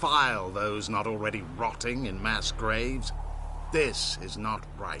defile those not already rotting in mass graves. This is not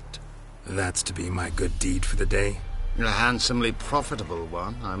right. That's to be my good deed for the day? A handsomely profitable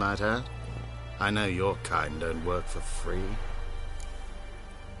one, I might add. I know your kind don't work for free.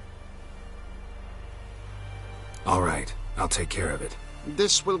 All right, I'll take care of it.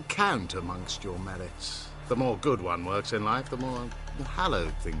 This will count amongst your merits. The more good one works in life, the more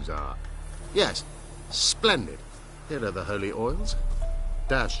hallowed things are. Yes, splendid. Here are the holy oils.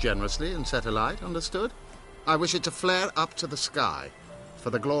 Dash generously and set alight, understood? I wish it to flare up to the sky, for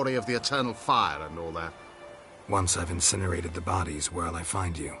the glory of the eternal fire and all that. Once I've incinerated the bodies, where'll I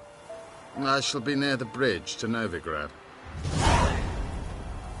find you? I shall be near the bridge to Novigrad.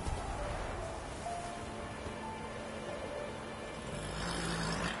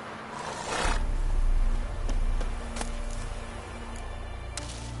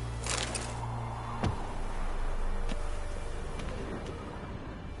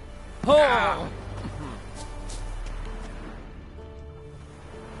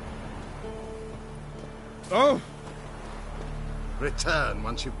 Oh! Return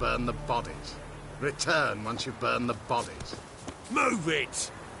once you burn the bodies. Return once you burn the bodies. Move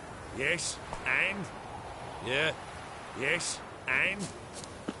it! Yes, and? Yeah, yes, and?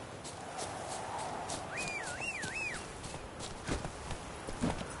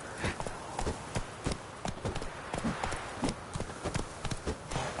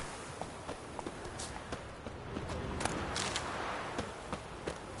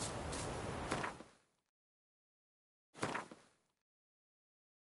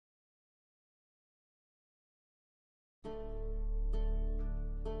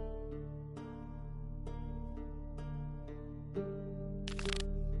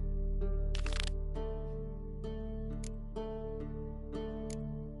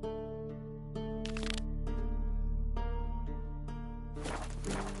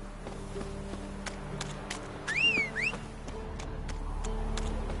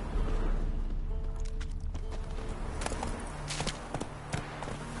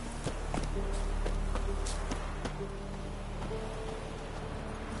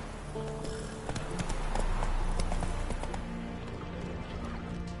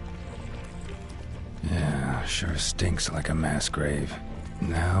 Sure stinks like a mass grave.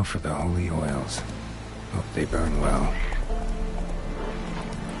 Now for the holy oils. Hope they burn well.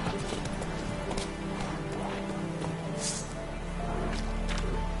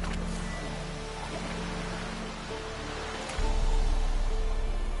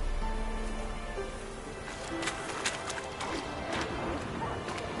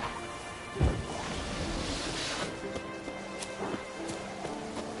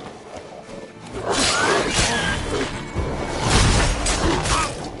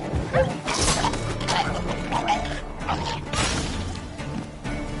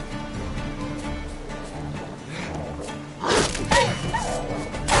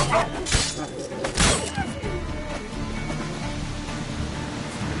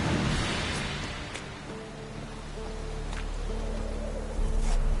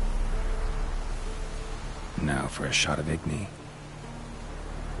 Now for a shot of Igni.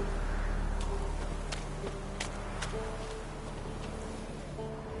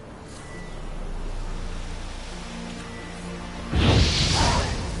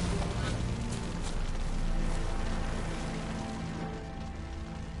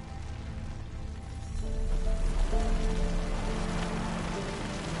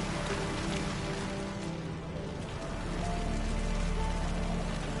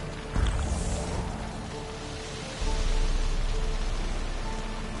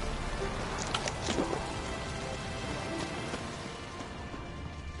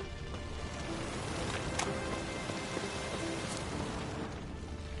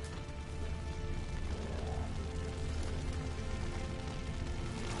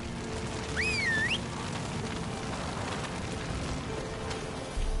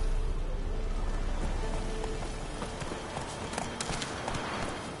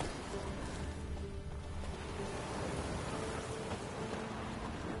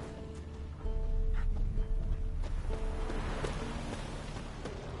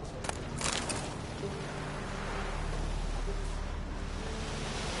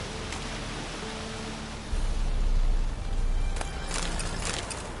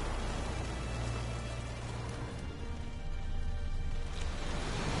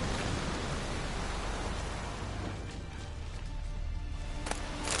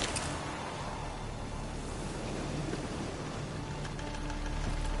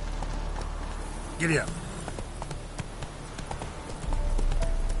 Giddy up.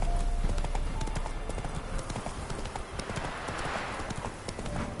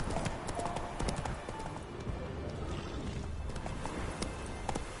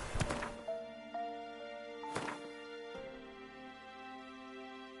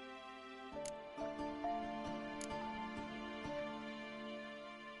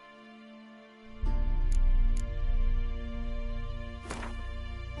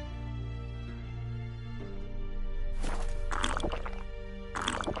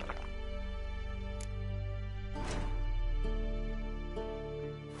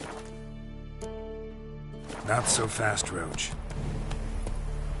 Not so fast, Roach.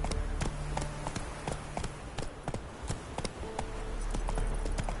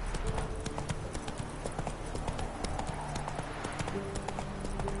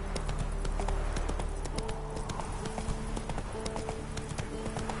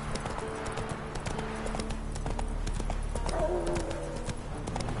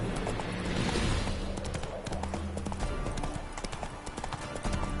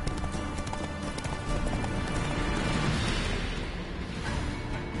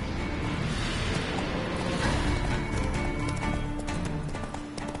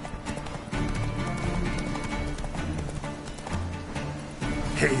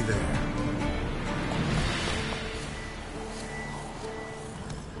 Hey there.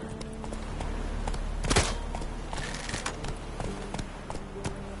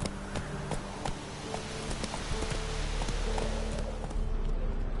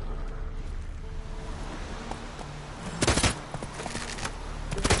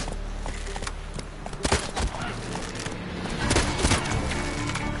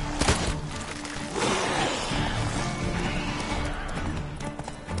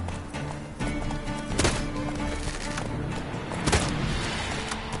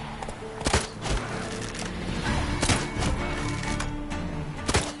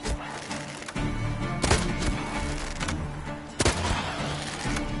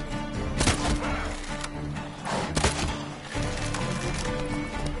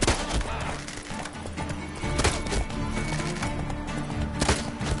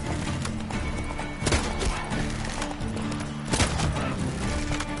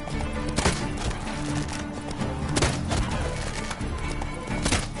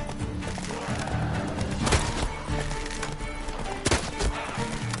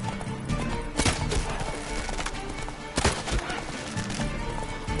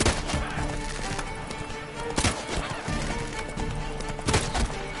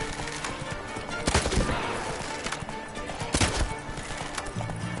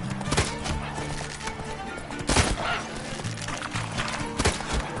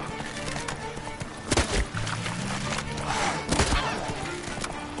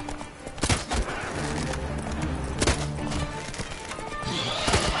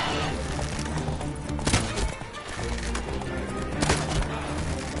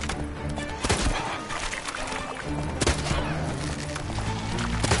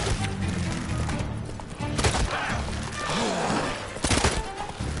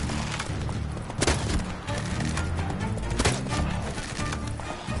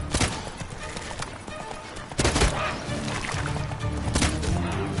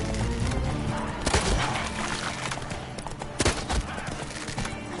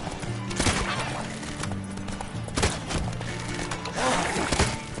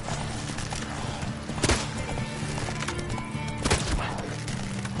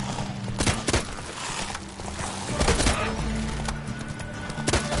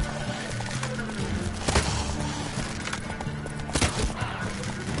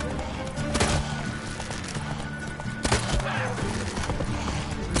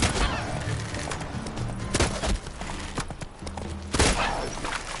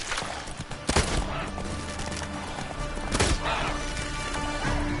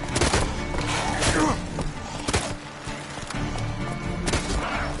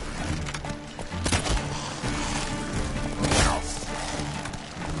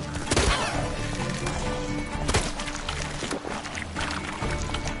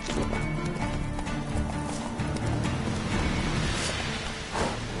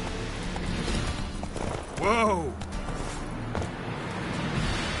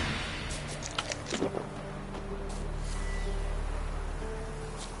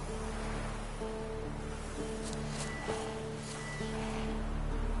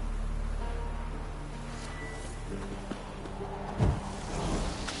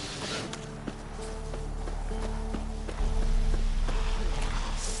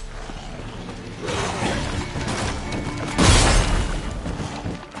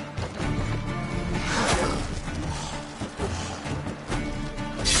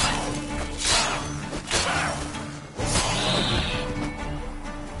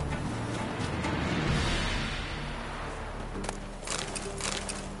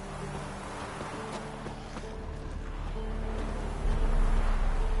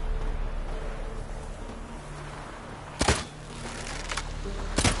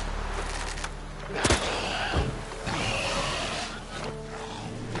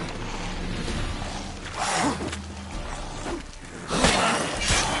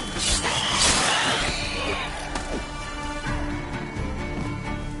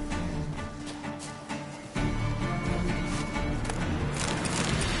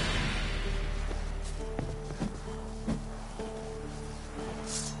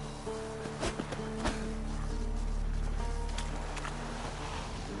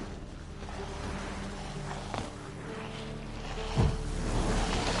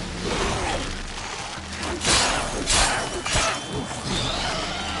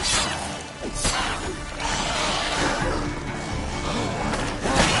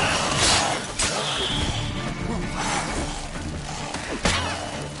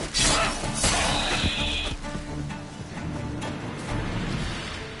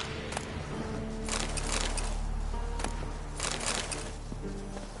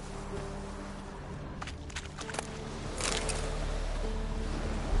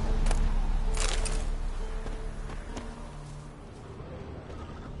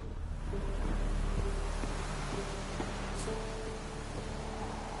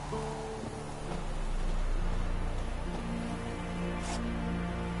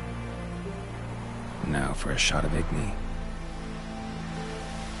 now for a shot of Igni.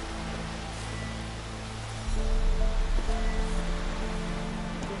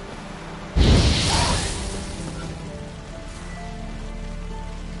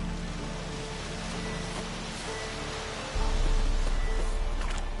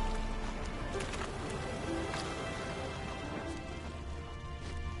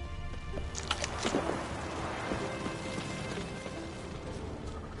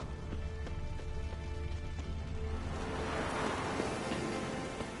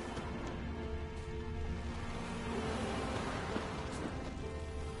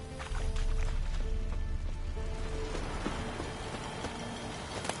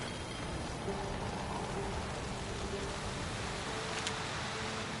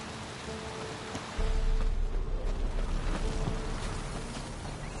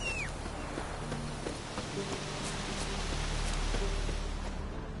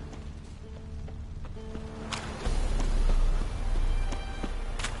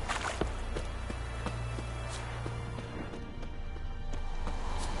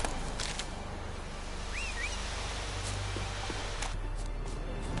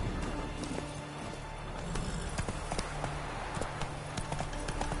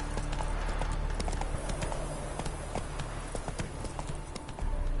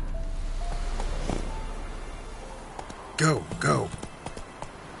 Go, go.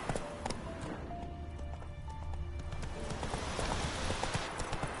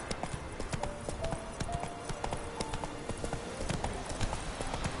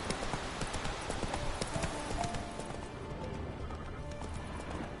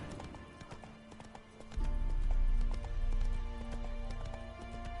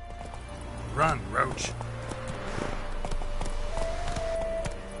 Run, Roach.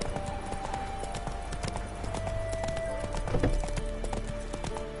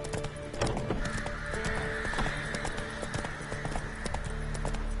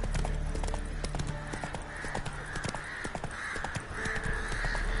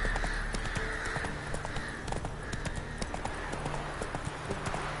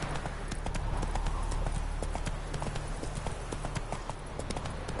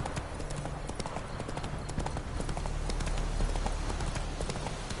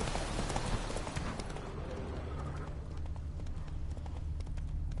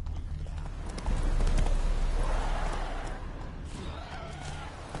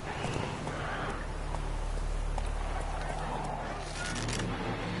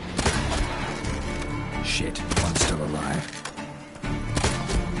 Shit, one's still alive.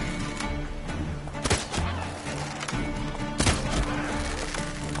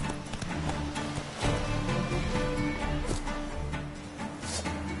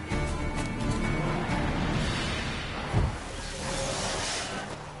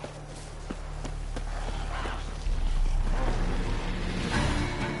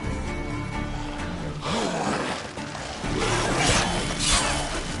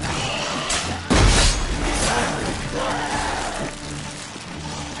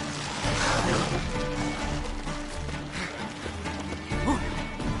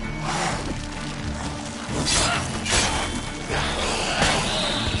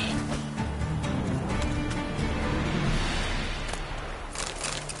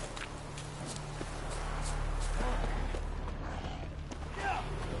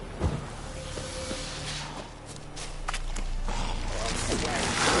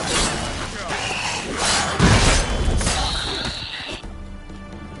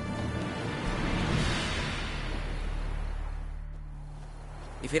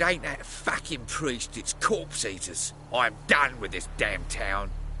 If it ain't that fucking priest, it's corpse eaters. I'm done with this damn town.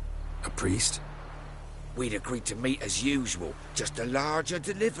 A priest? We'd agreed to meet as usual, just a larger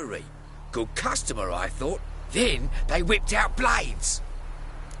delivery. Good customer, I thought. Then they whipped out blades.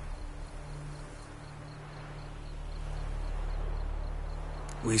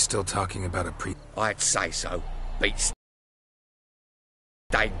 We still talking about a priest? I'd say so. Beats.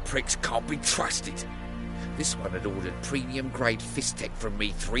 Dang pricks can't be trusted. This one had ordered premium-grade fist tech from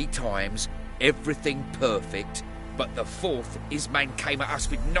me 3 times, everything perfect, but the 4th, his man came at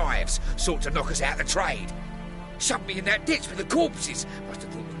us with knives, sought to knock us out of the trade. Shoved me in that ditch with the corpses. Must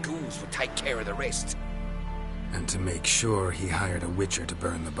have thought the ghouls would take care of the rest. And to make sure, he hired a witcher to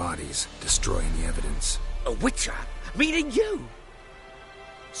burn the bodies, destroying the evidence. A witcher? Meaning you?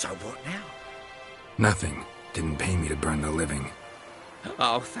 So what now? Nothing. Didn't pay me to burn the living.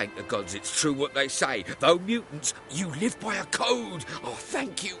 Oh, thank the gods it's true what they say. Though mutants, you live by a code. Oh,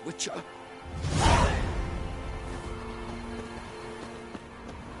 thank you, Witcher.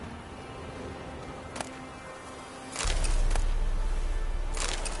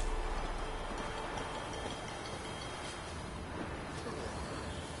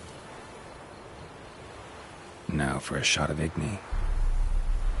 Now for a shot of Igni.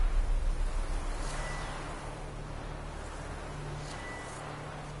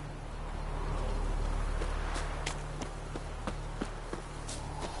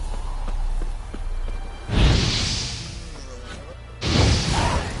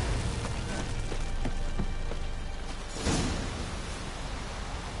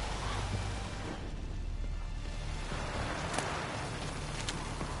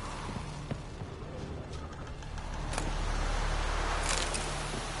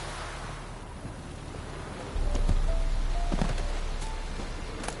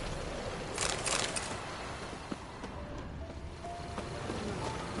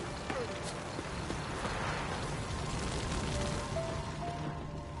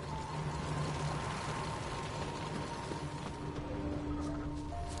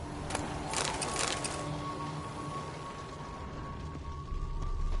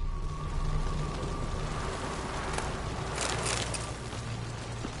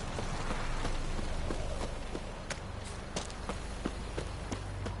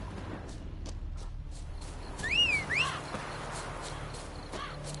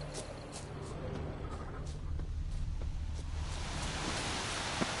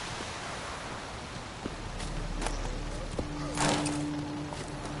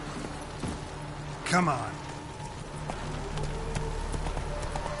 Come on.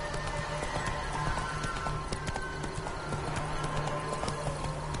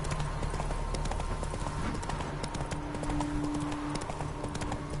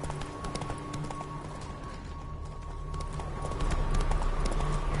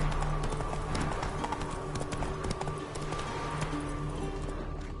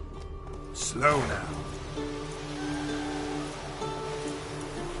 Slow now.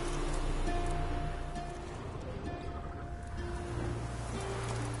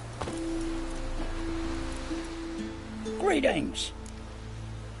 Greetings.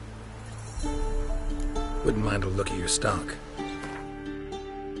 Wouldn't mind a look at your stock.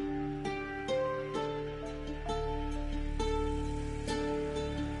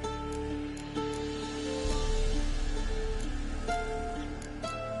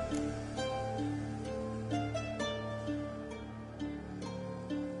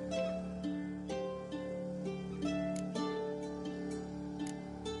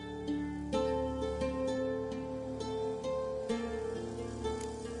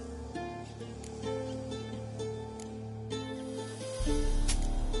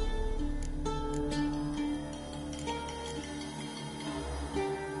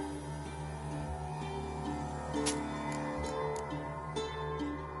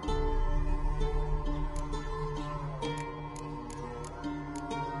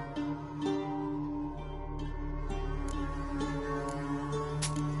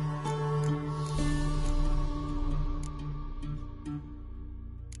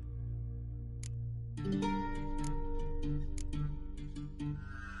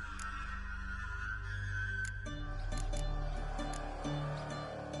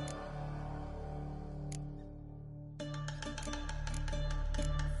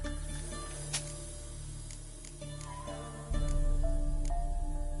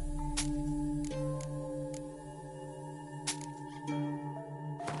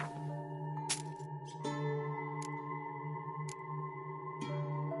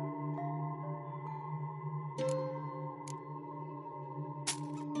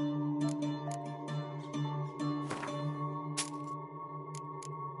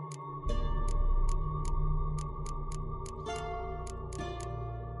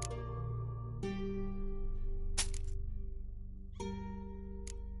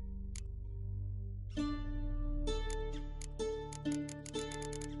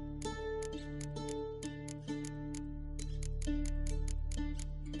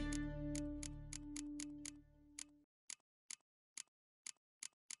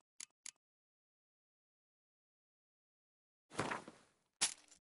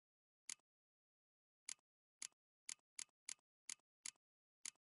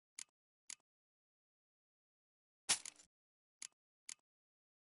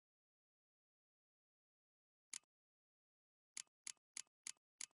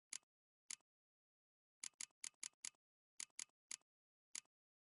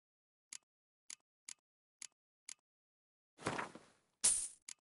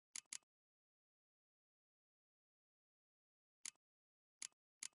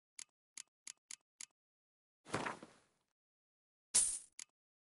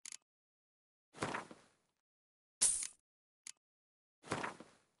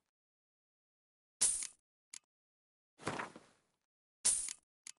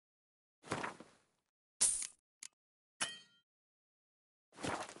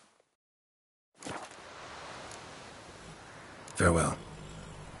 Farewell.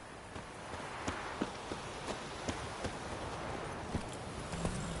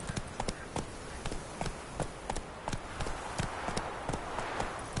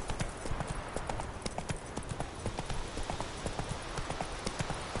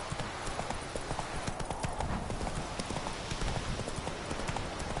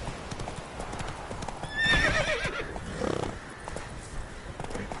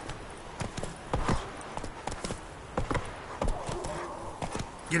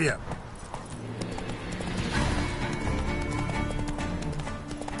 Giddy up.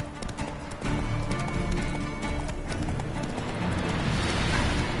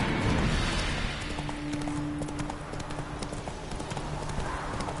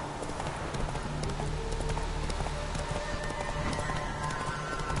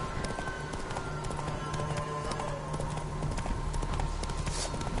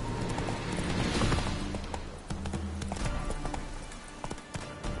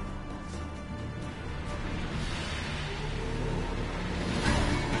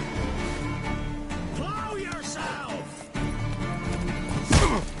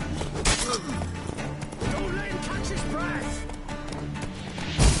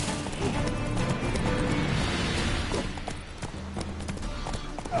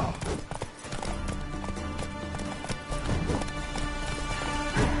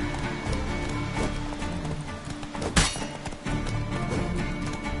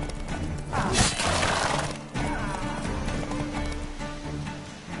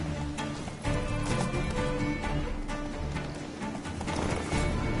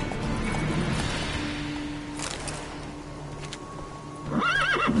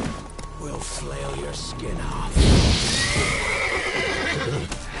 Flail your skin off.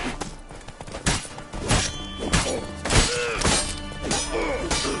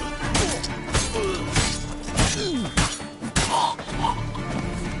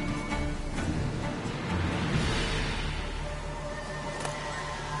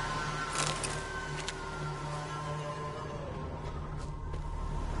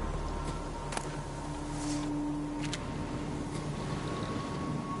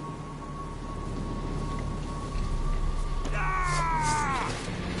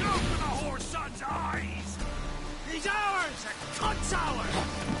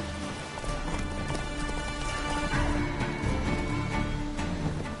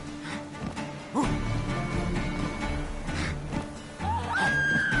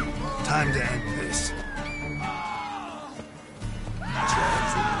 Time to end this. It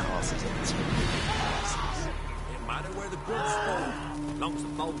matter where the goods fall, long as the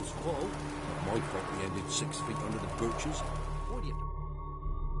bowl's full. My property ended 6 feet under the birches. What do you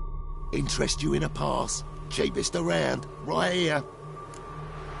do? Interest you in a pass? Cheapest around, right here.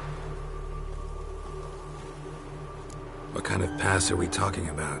 What kind of pass are we talking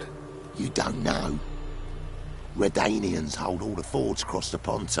about? You don't know. Redanians hold all the fords across the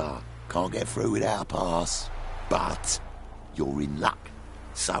Pontar. Can't get through without a pass. But you're in luck.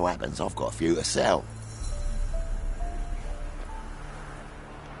 So happens I've got a few to sell.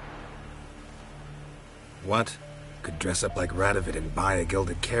 What? Could dress up like Radovid and buy a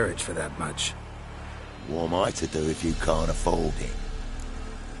gilded carriage for that much. What am I to do if you can't afford it?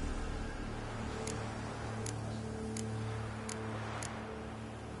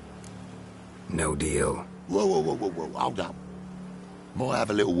 No deal. Whoa, hold up. Might have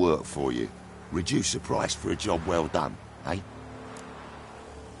a little work for you. Reduce the price for a job well done, eh?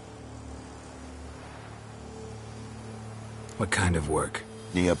 What kind of work?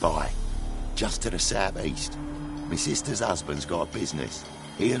 Nearby. Just to the southeast. My sister's husband's got a business.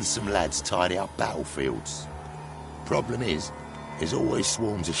 He and some lads tidy up battlefields. Problem is, there's always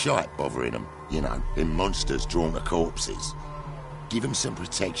swarms of shite bothering them. You know, them monsters drawn to corpses. Give them some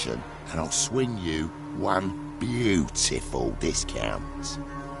protection, and I'll swing you one beautiful discount.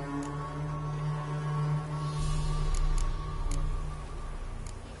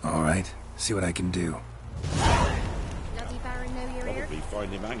 All right, see what I can do. Bloody Baron know you're here? Probably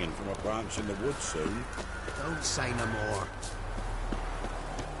find him hanging from a branch in the woods soon. Don't say no more.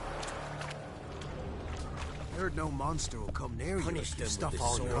 Heard no monster will come near you if you stuff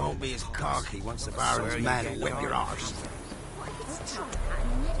all your own. Won't be as cocky once the Baron's man will whip your arse.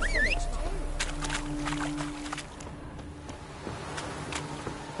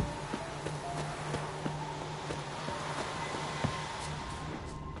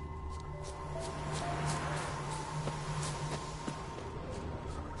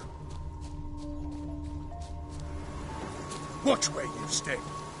 Watch where you step.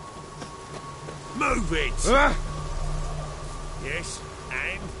 Move it! Yes,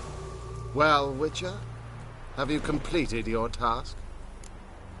 and? Well, Witcher, Have you completed your task?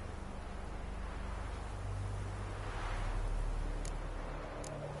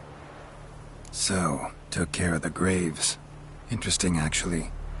 So, took care of the graves. Interesting,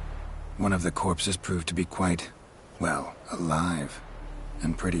 actually. One of the corpses proved to be quite, well, alive.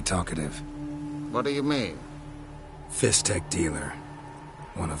 And pretty talkative. What do you mean? Fist tech dealer.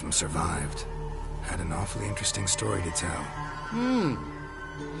 One of them survived. Had an awfully interesting story to tell.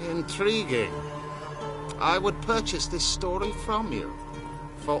 Intriguing. I would purchase this story from you.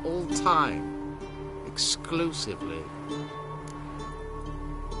 For all time. Exclusively.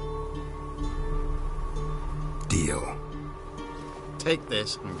 Deal. Take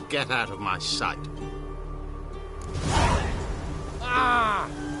this and get out of my sight. Ah!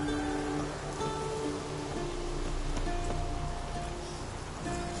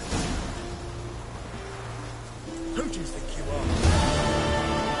 Who do you think you are?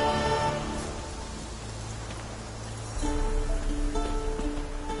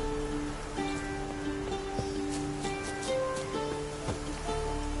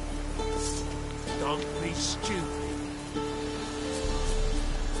 Don't be stupid.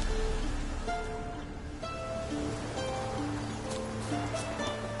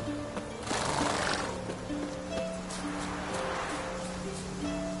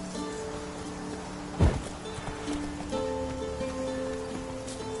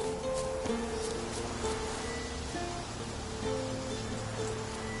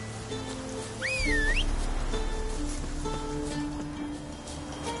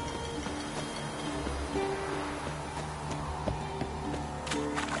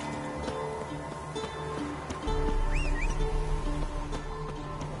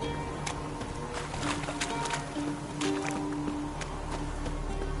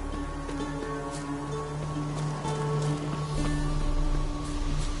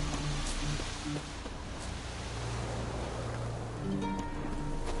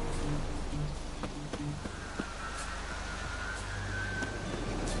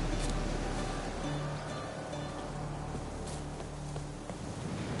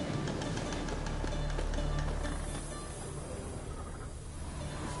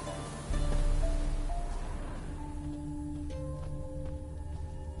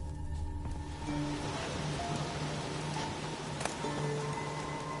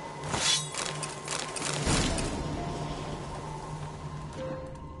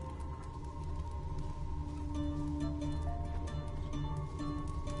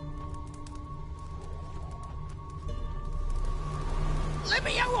 Let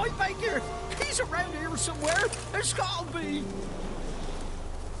me out, I beg you! He's around here somewhere! There's gotta be!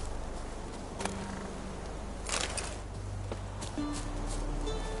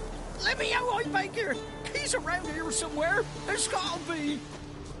 Let me out, I beg you! He's around here somewhere! There's gotta be!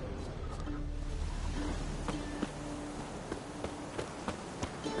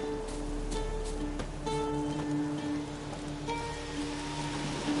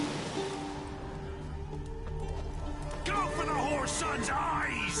 Go for the whore's son's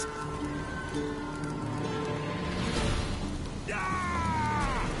eyes!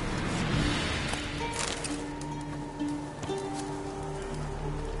 Ah!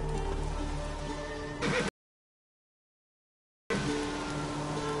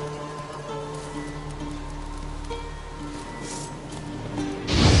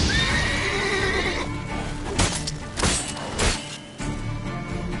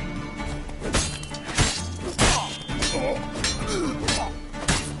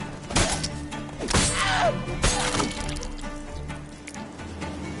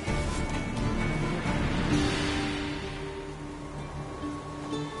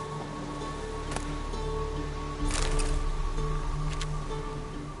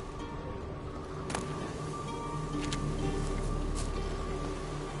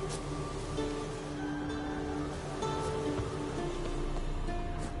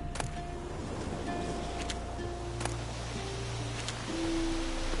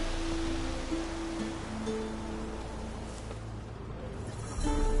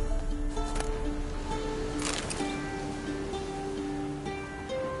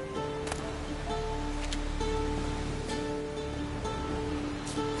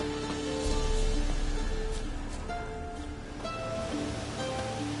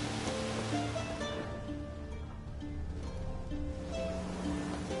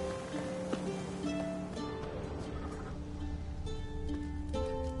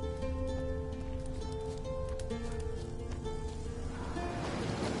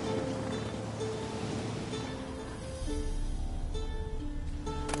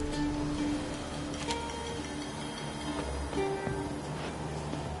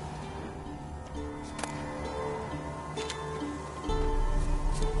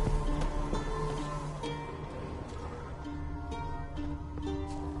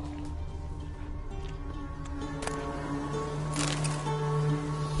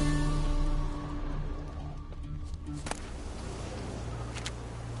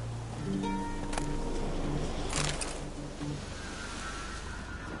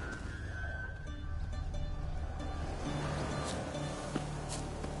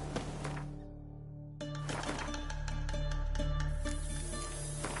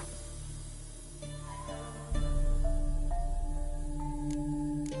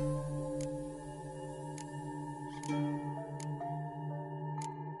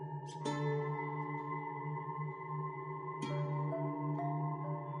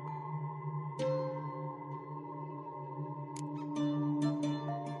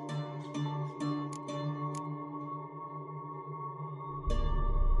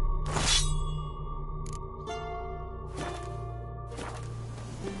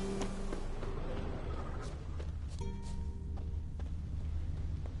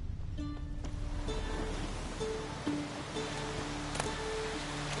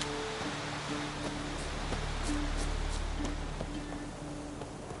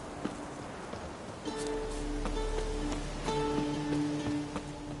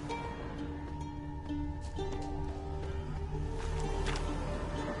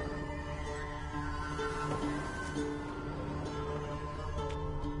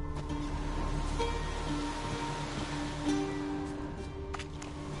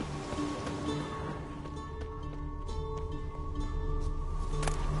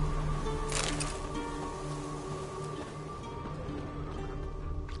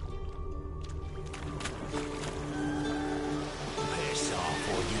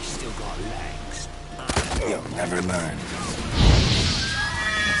 still got legs. You'll never learn.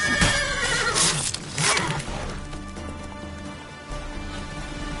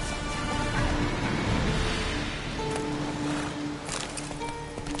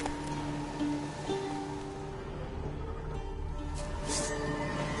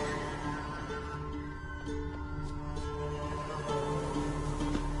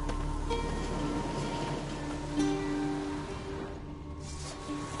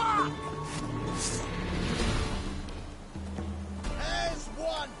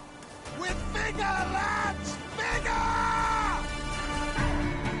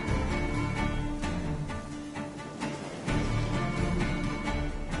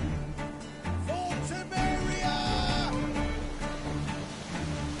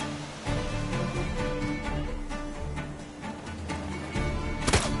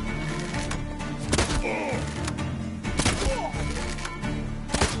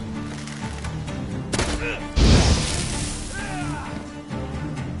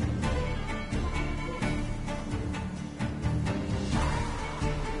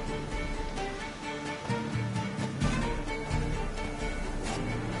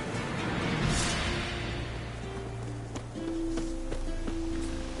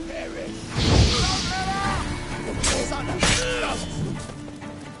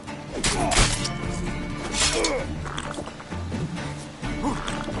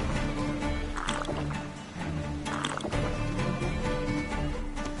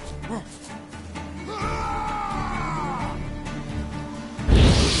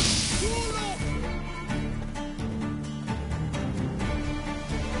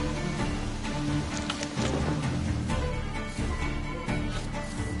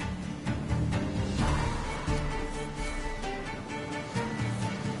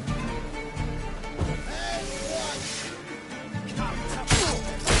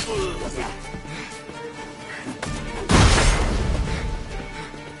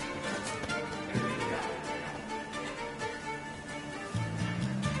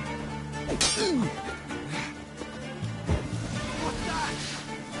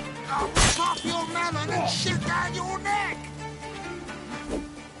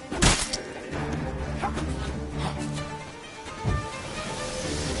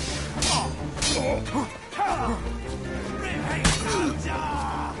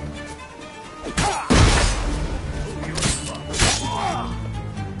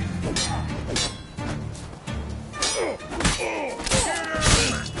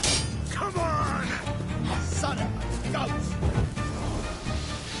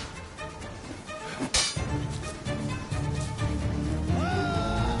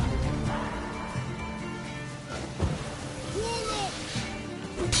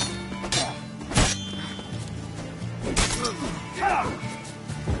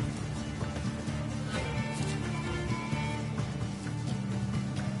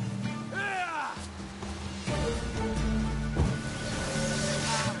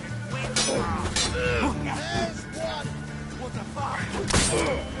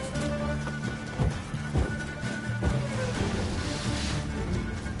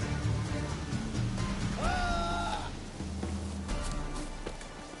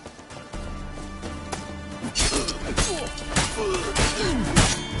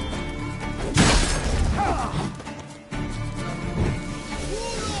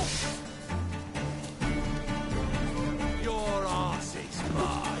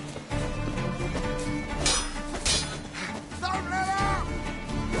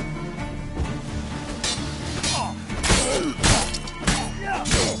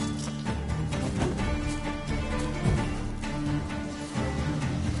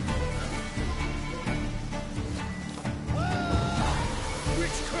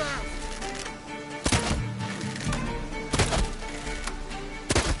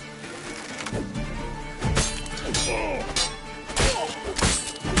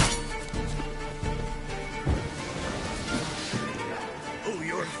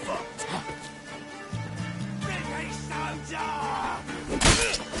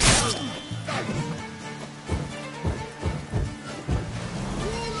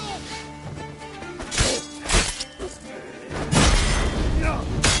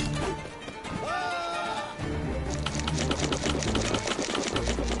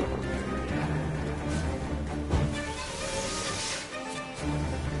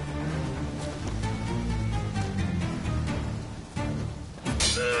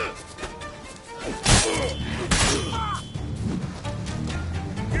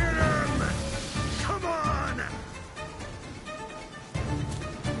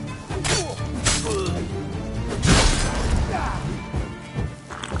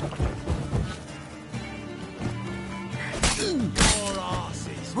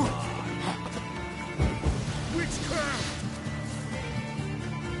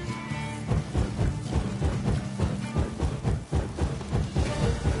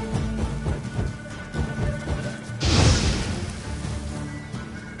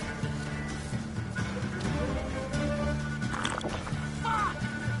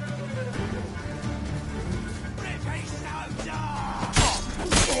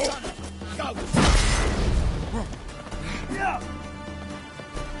 out!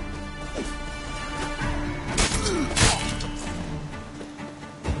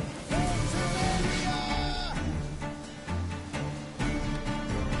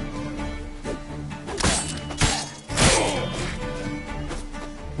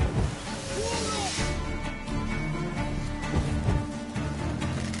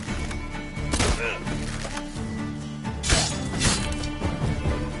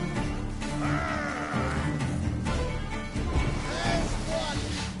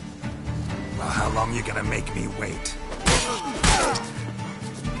 Well, how long you gonna make me wait?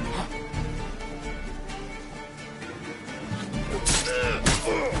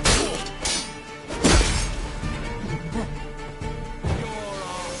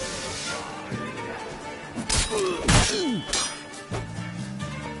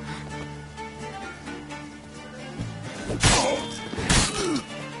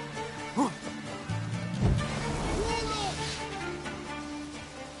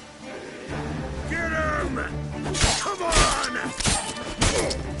 Get him! Come on!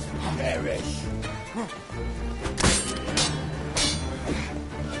 Perish!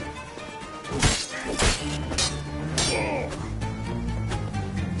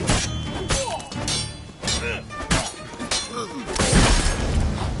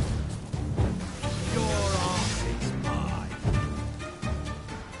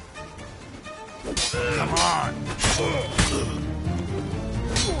 Come on!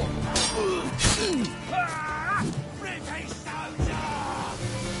 British soldier!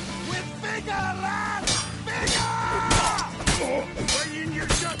 With vigor, lad! Vigor! Right in your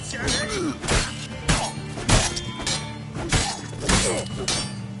guts, Eric!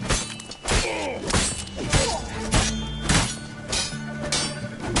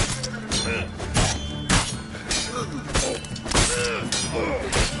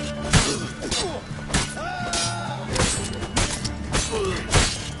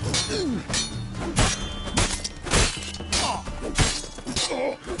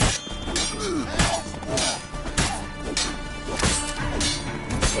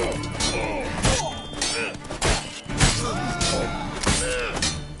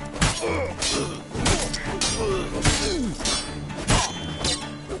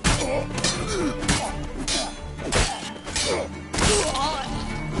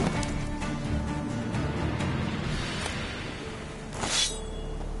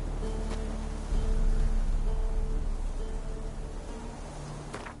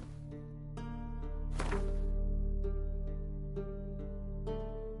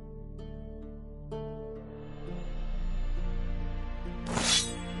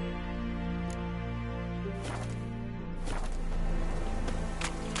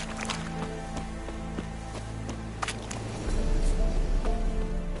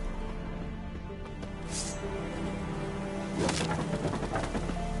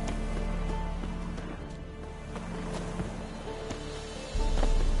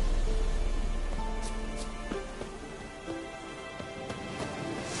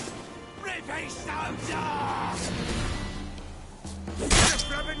 British soldier! Just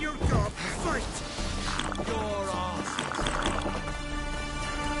grabbing your gob, fight! Your ass!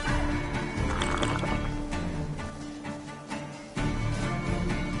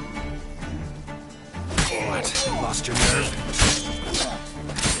 What? Lost your nerve?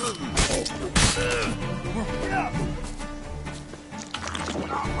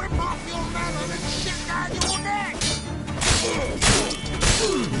 I'll whip off your melon and shit down your neck!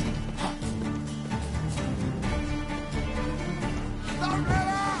 Don't let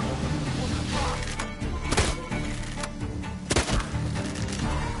up!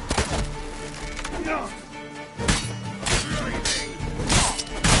 No!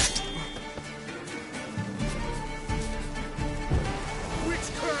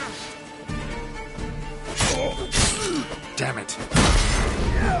 Witchcraft! Damn it.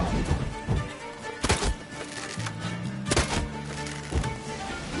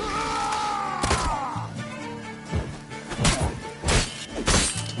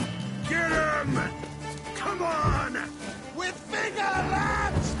 Get him! Come on! With vigor,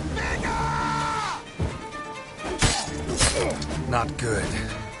 lads! Vigor! Not good.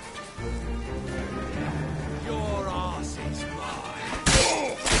 Your ass is mine.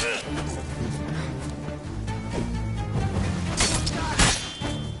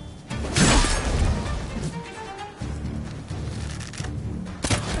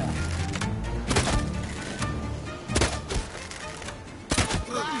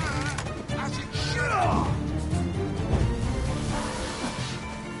 As it should.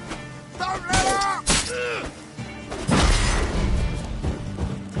 Don't let up!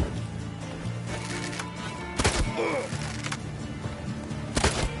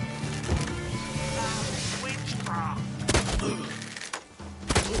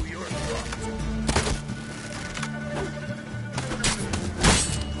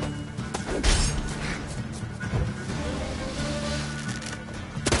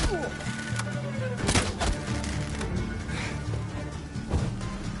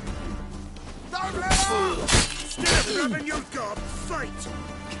 fight!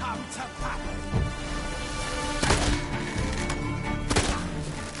 Come to Papa!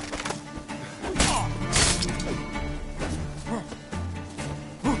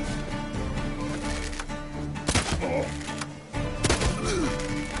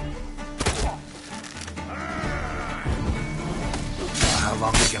 How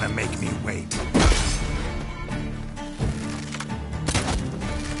long are you gonna make me wait?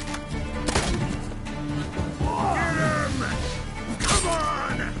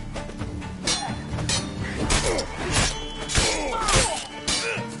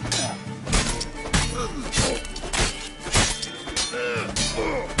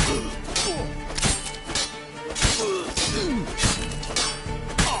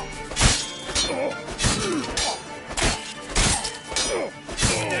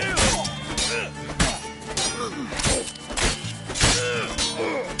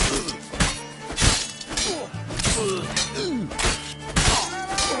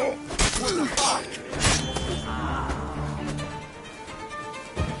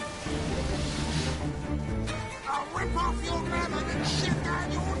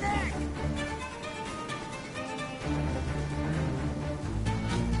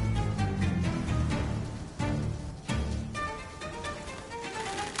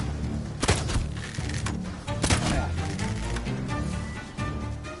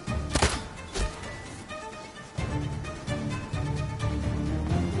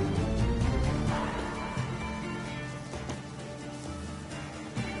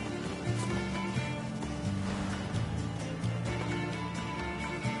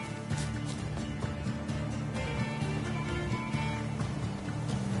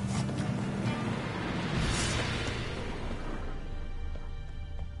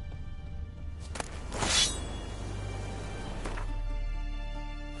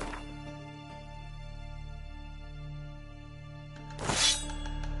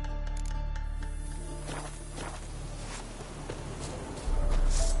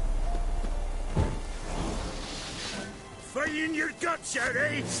 In your guts, out,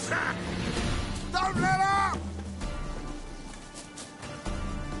 eh? Don't let up!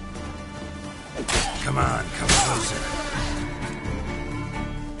 Come on, come closer.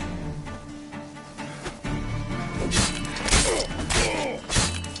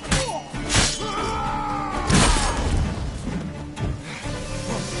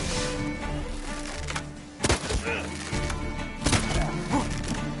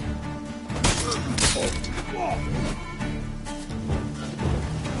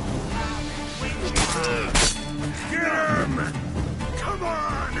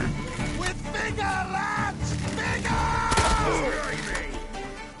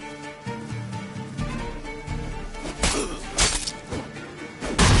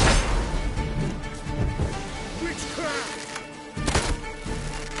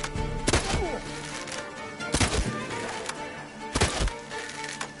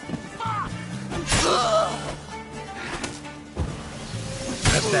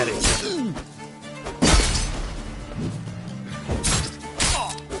 Pathetic.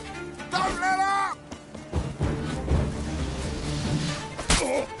 Don't let up!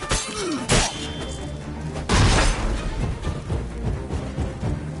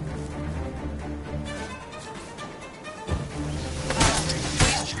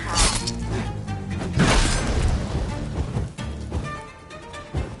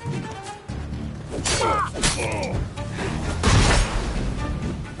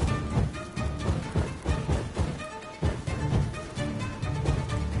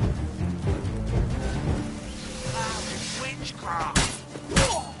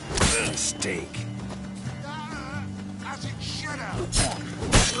 Mistake. As it should have.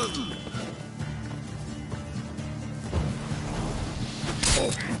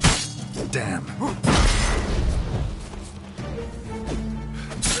 Damn.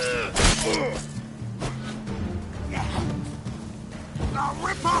 Now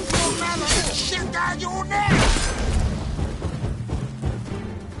rip off your melon and shit down your neck!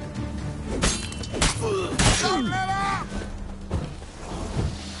 Don't let up!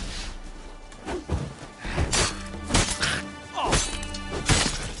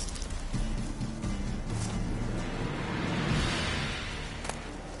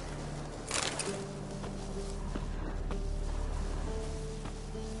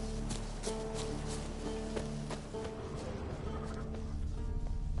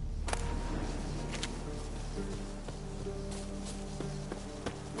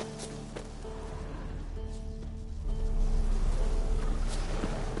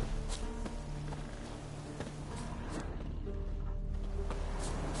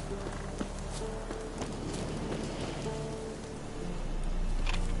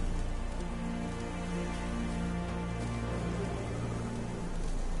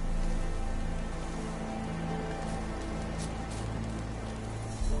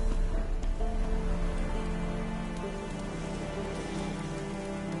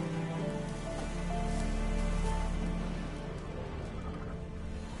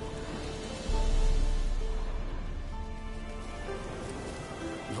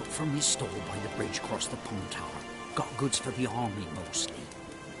 from his stall by the bridge across the pond tower. Got goods for the army, mostly.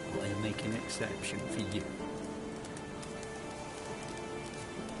 I'll make an exception for you.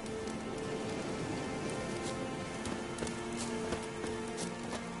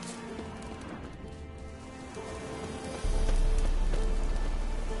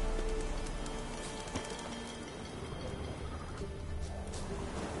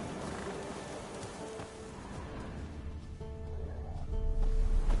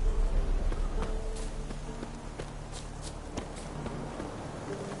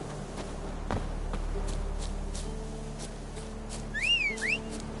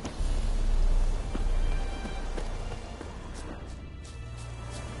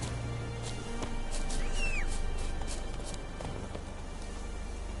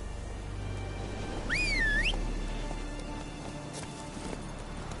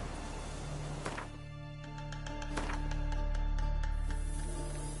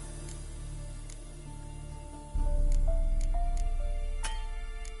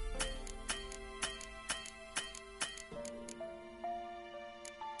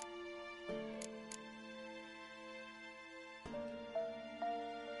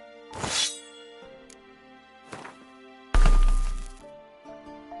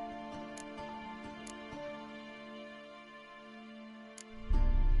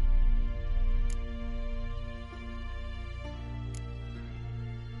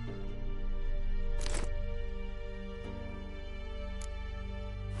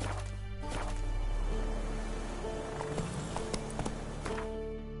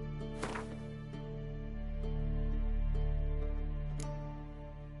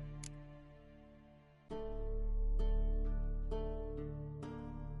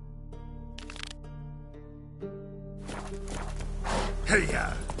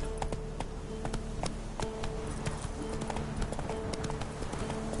 Hey-ya!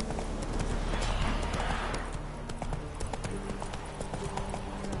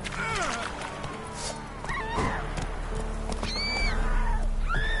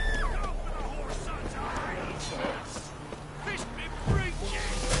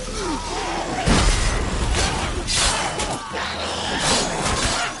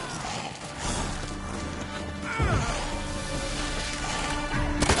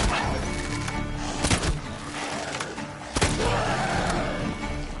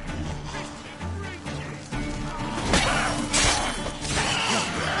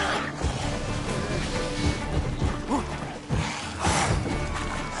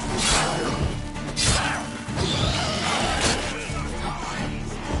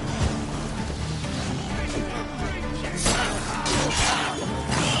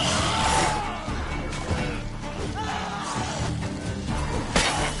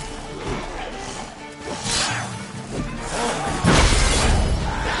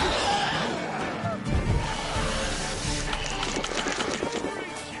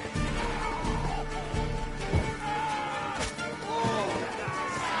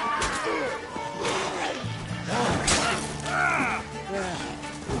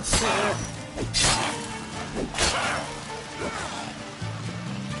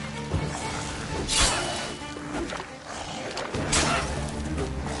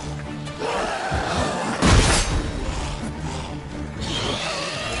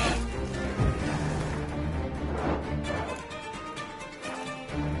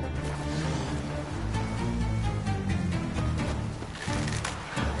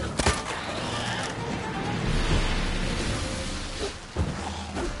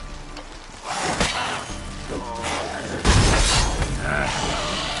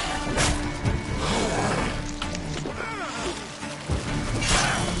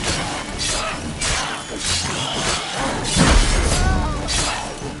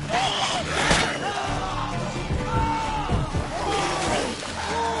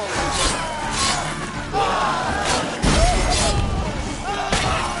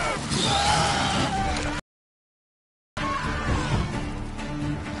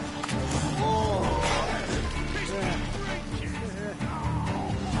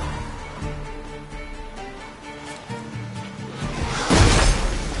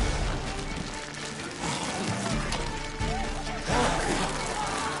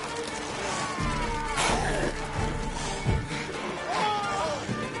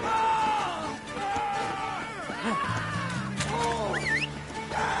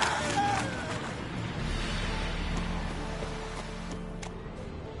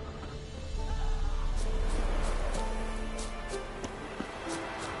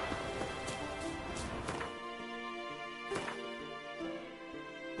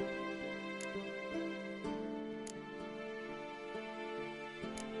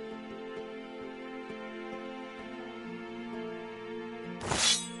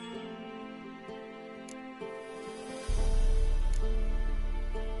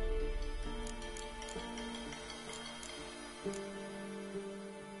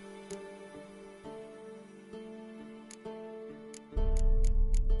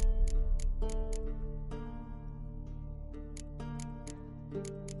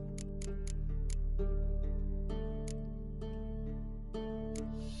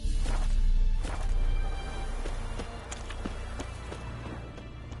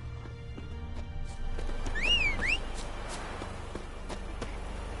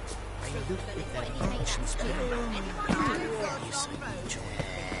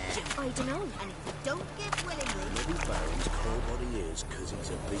 I don't know. And if you don't give willingly... Maybe Baron's called what he is because he's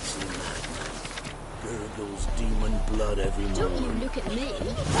a beastly madman. Gurgles demon blood every morning. Don't you look at me.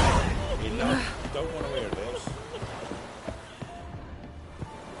 Enough. Don't want to hear this.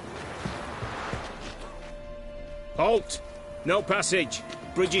 Halt! No passage.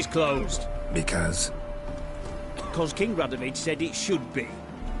 Bridge is closed. Because? Because King Radovich said it should be.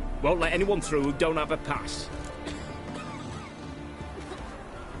 Won't let anyone through who don't have a pass.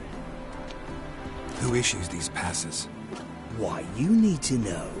 Who issues these passes? Why, you need to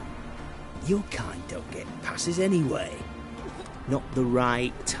know. Your kind don't get passes anyway. Not the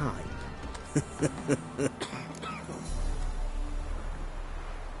right type.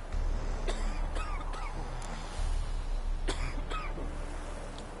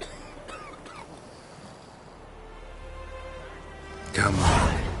 Come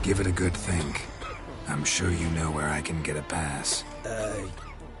on, give it a good think. I'm sure you know where I can get a pass.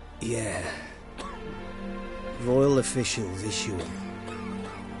 Yeah. Royal officials issue them.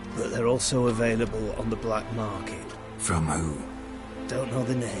 But they're also available on the black market. From who? Don't know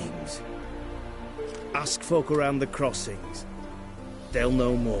the names. Ask folk around the crossings. They'll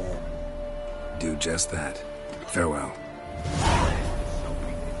know more. Do just that. Farewell.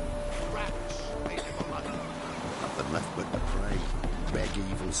 Nothing left but the prey. Beg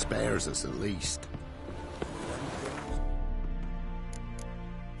evil spares us at least.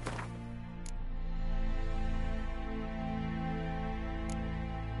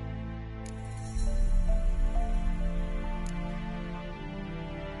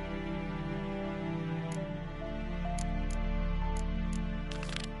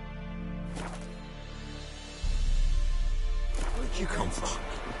 Where'd you come from?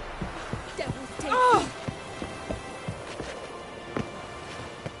 Devil's take.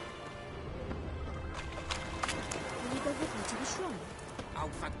 Will you go with me to the shrine? Oh,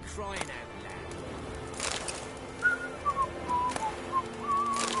 for crying out loud.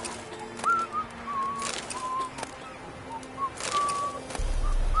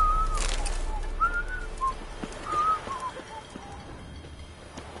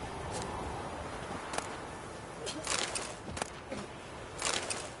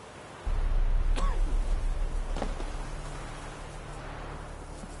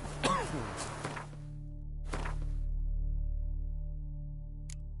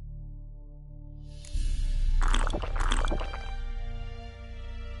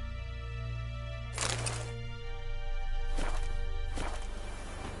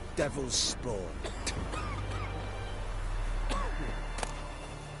 Devil's spawn.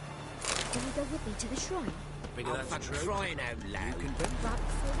 Will you go with me to the shrine? Oh, for crying out loud. I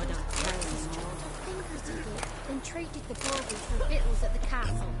don't care. Fingers to good. Then traded the bargain for victuals at the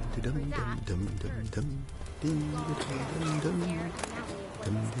castle. For that,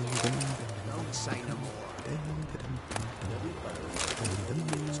 Don't say no more.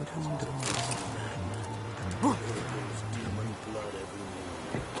 Demon blood every morning.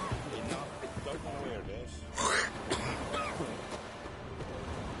 Enough. Don't want to hear this.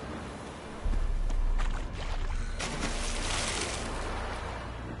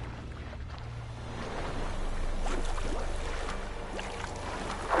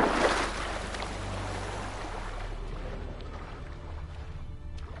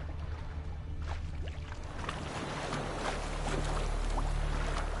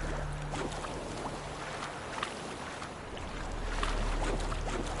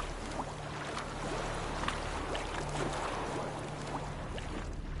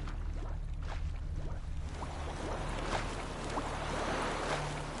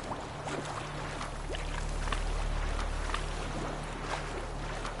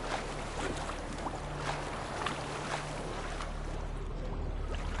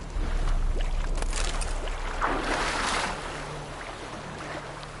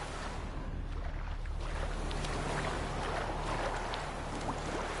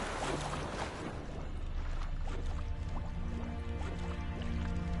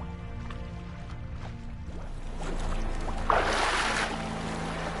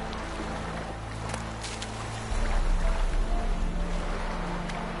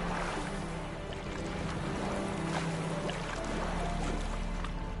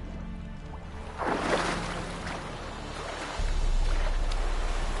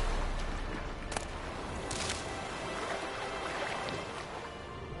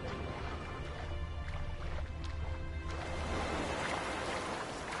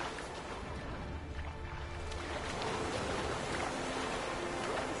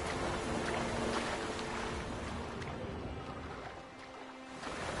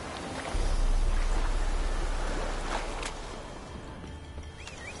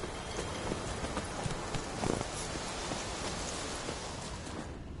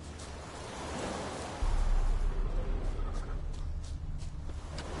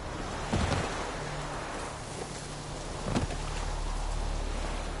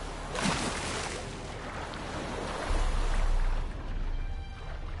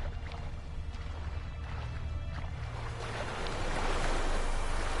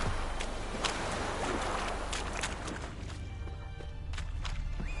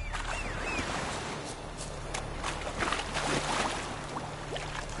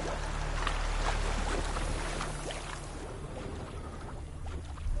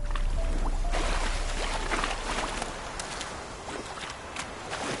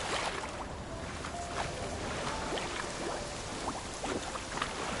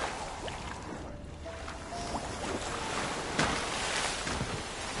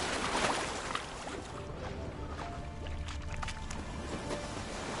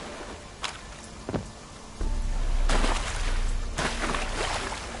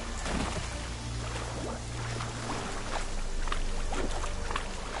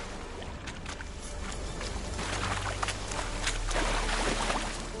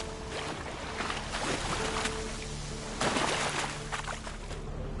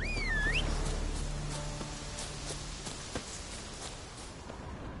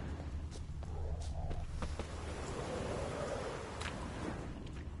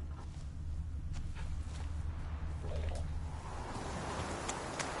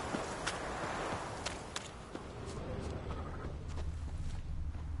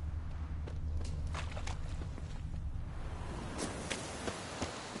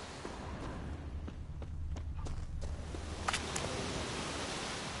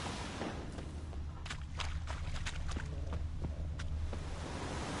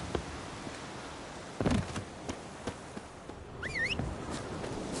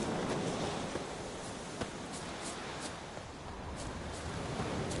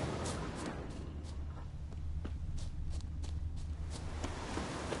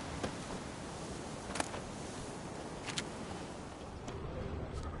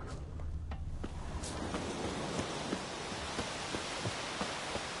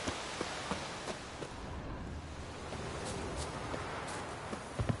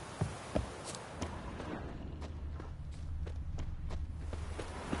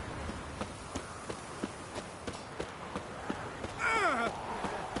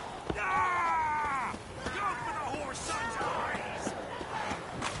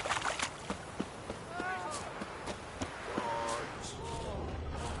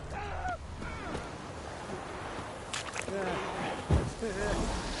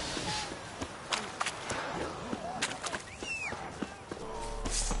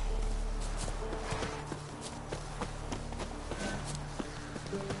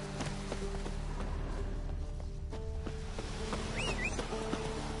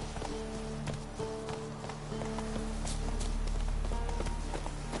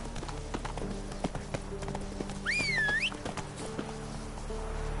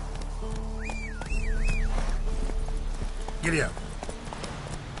 of you.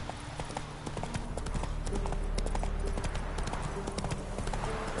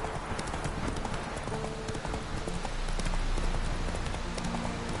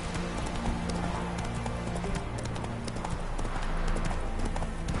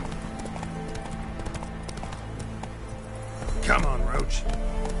 Come on, Roach.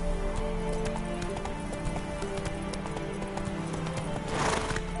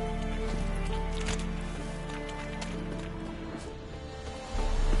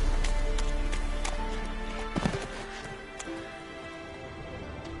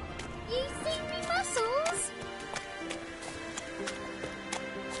 You seen me muscles?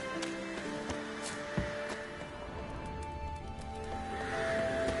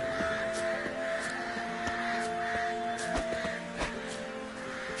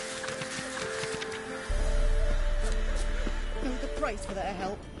 Know the price for their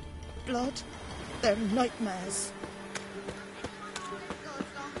help. Blood. They're nightmares.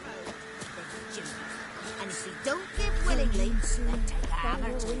 And if you don't give willingly, then take a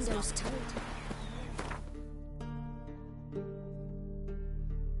hammer to his windows mouth. tight.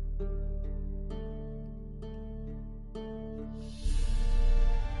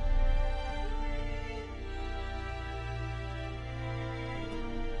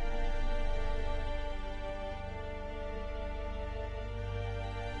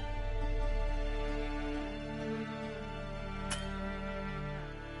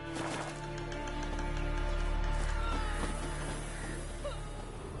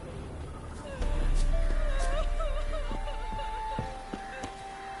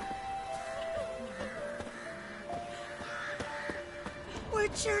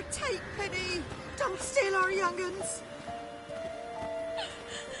 What's your take, Penny? Don't steal our young'uns.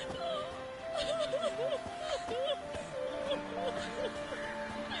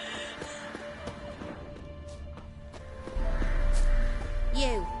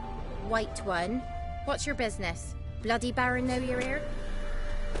 You, white one. What's your business? Bloody Baron know you're here?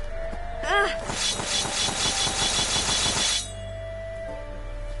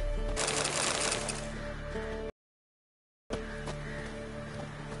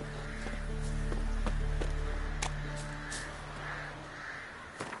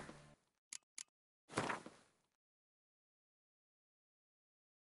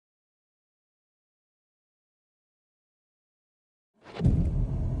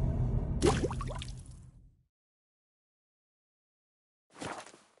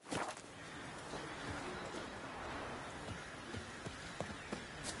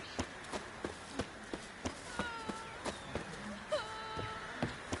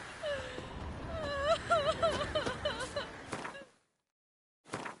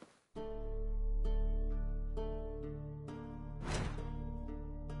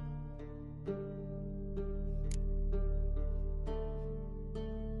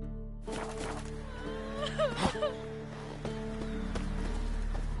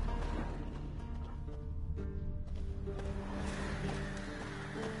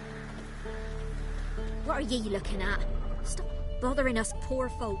 What are ye looking at? Stop bothering us poor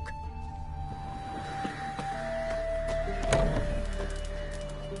folk.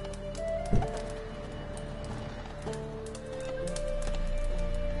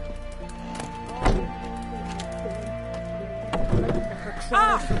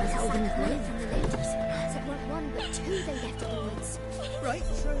 From his elven blade from the ladies. It weren't one but two they left at the woods. Right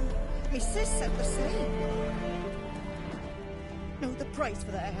true. Me sis said the same. Know the price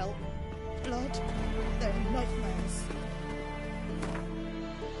for their help. Blood. They're nightmares.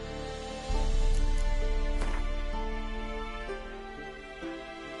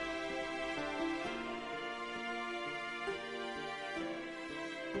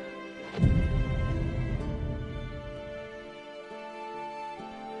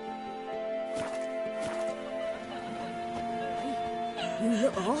 You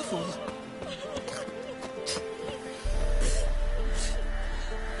look awful.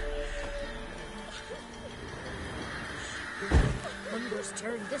 Hunger's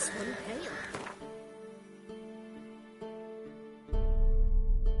turned this one pale.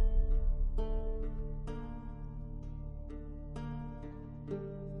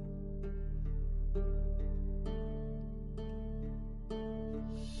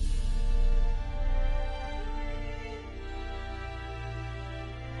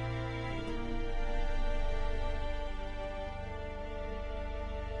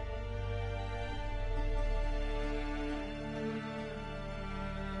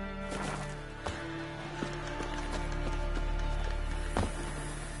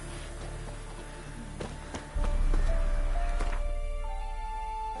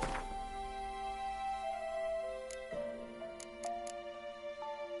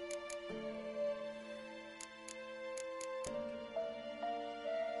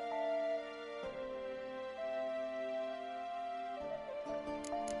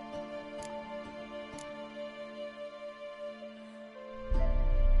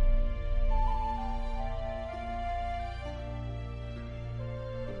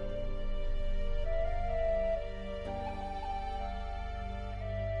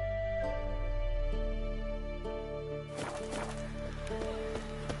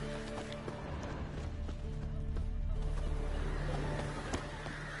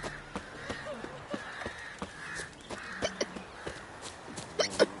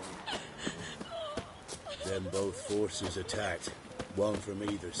 forces attacked, one from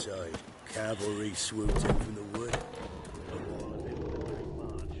either side. Cavalry swooped in from the wood.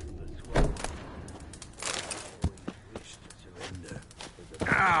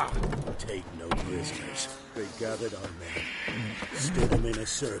 Take no prisoners. They gathered our men, stood them in a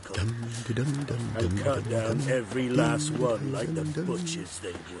circle, and cut down every last one like the butchers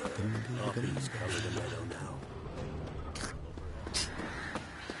they were. Poppies cover the meadow now.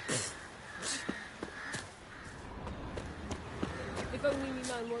 If only me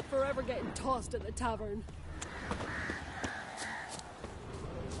man weren't forever getting tossed at the tavern.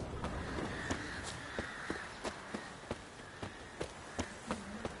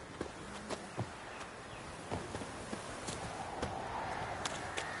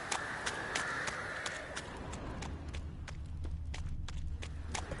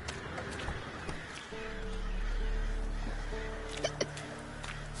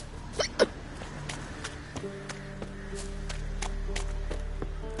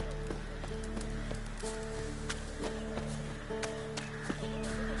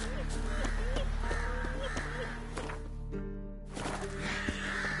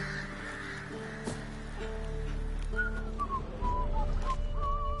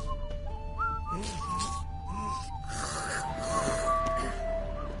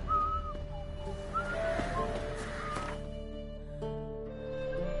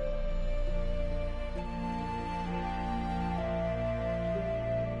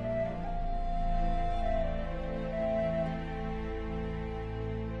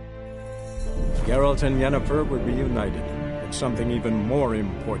 Geralt and Yennefer were reunited, but something even more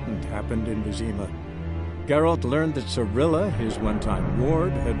important happened in Vizima. Geralt learned that Cirilla, his one-time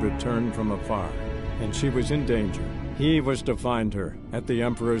ward, had returned from afar, and she was in danger. He was to find her, at the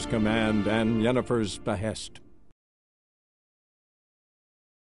Emperor's command and Yennefer's behest.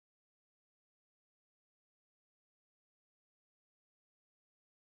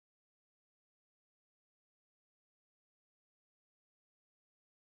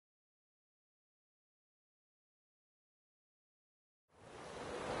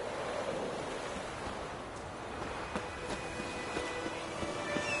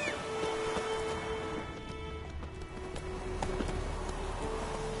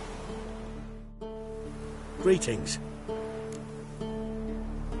 Greetings.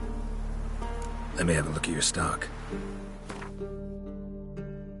 Let me have a look at your stock.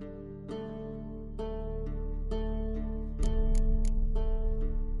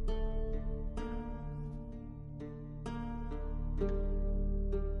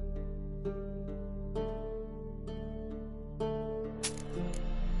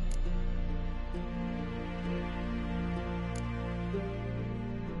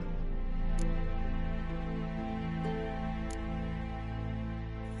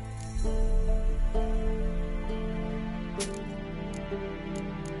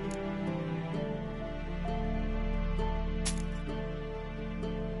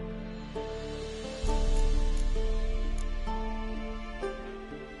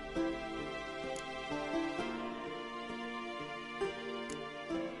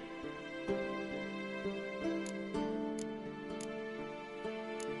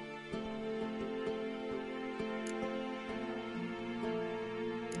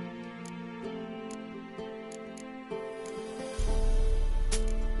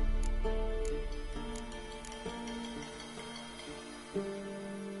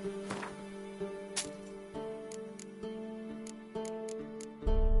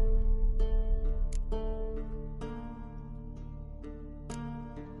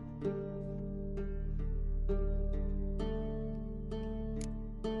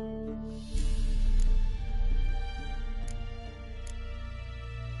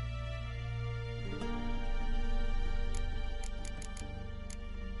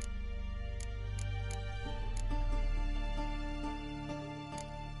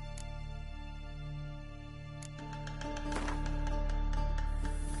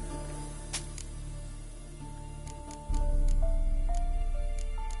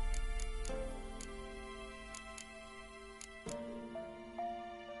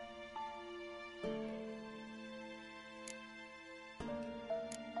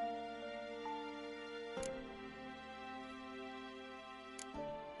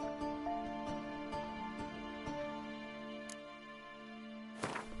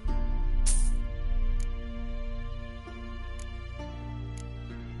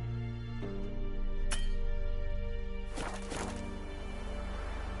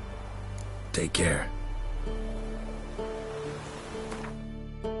 Take care.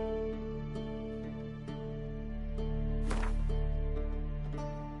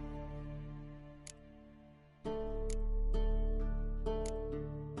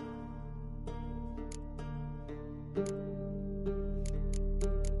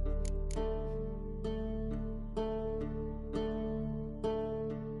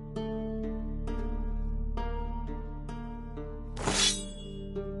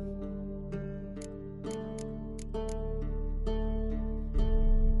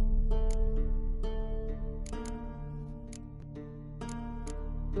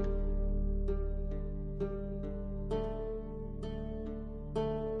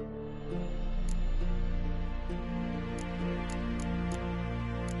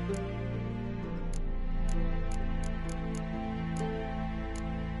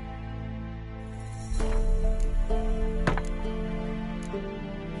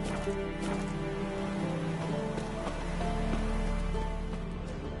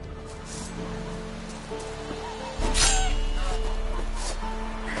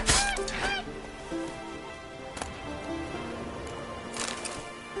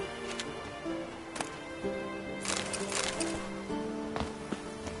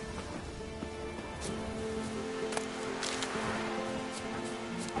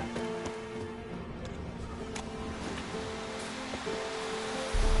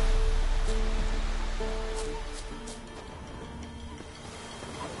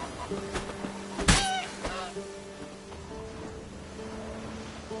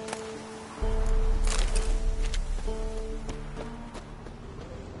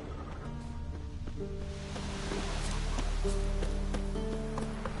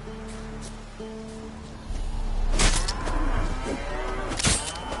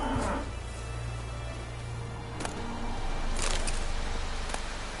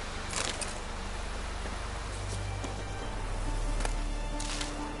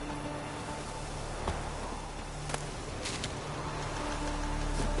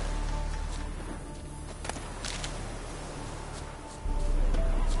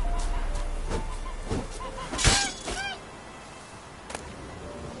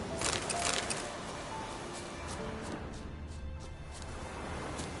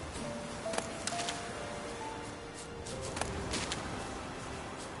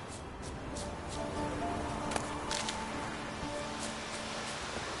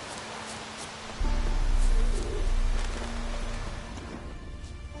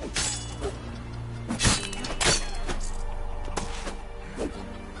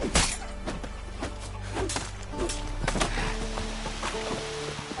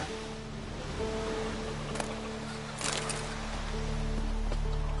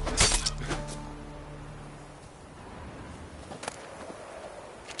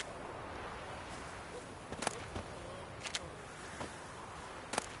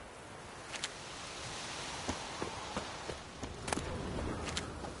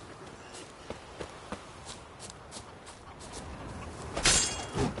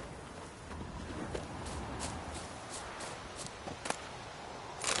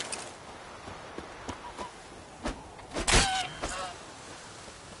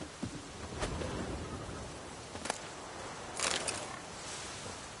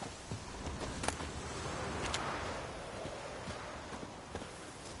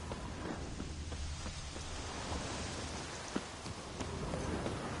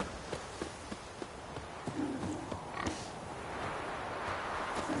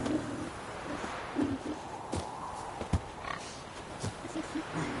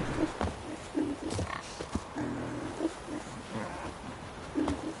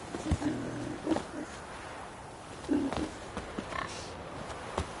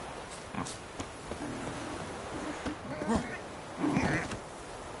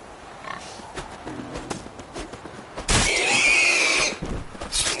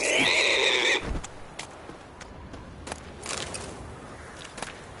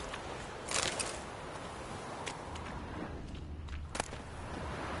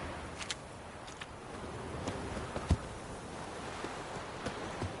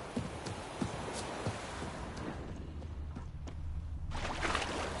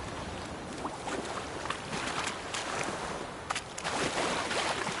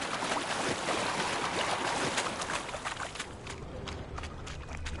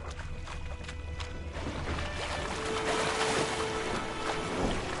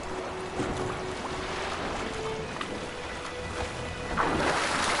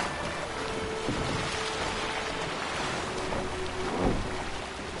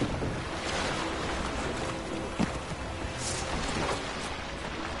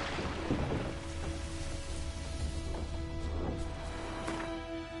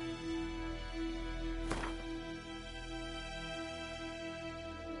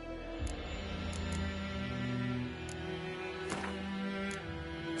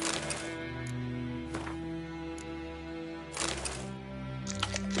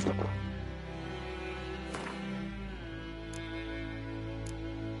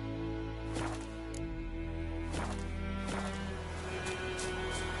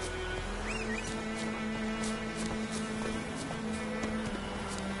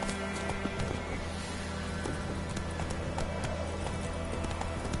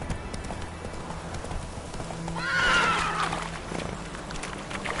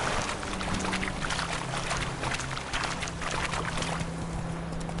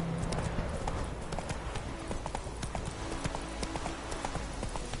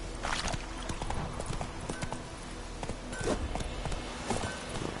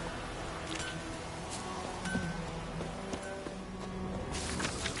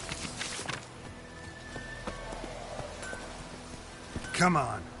 Come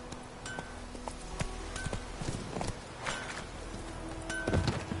on.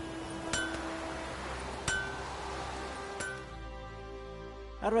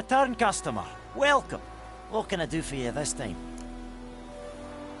 A return customer. Welcome. What can I do for you this time?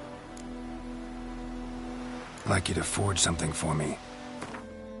 I'd like you to forge something for me.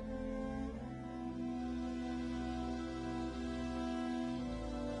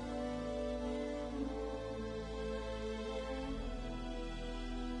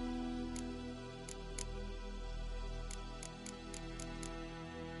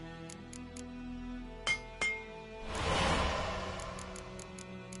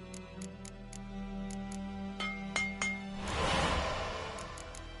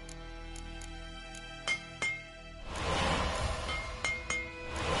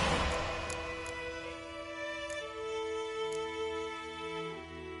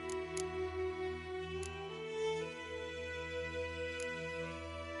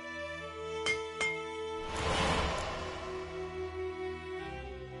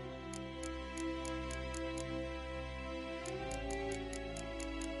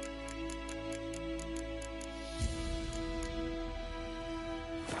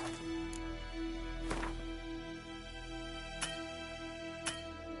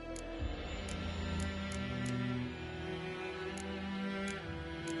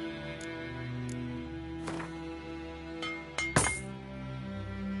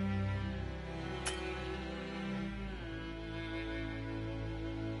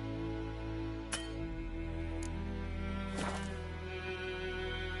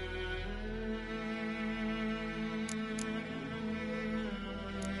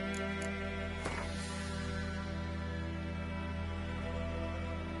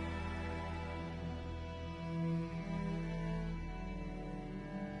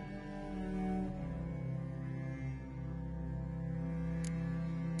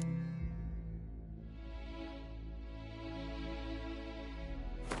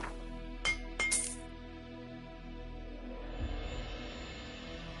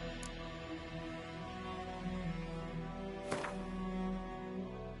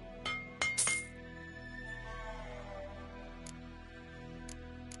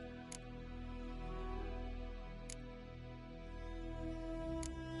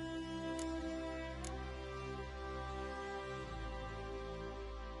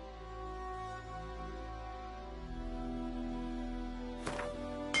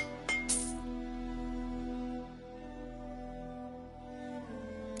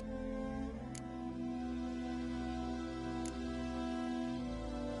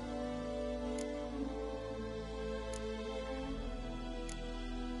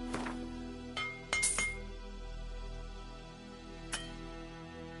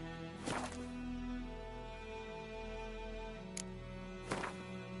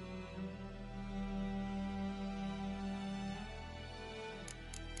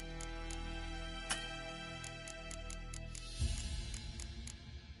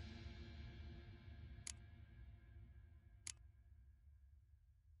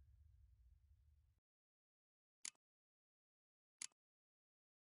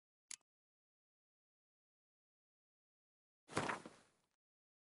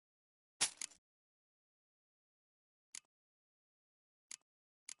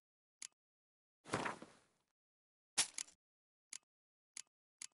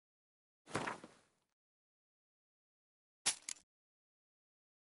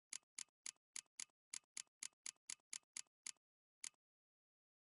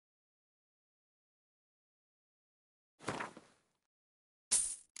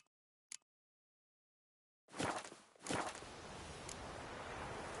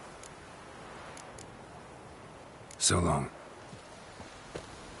 So long.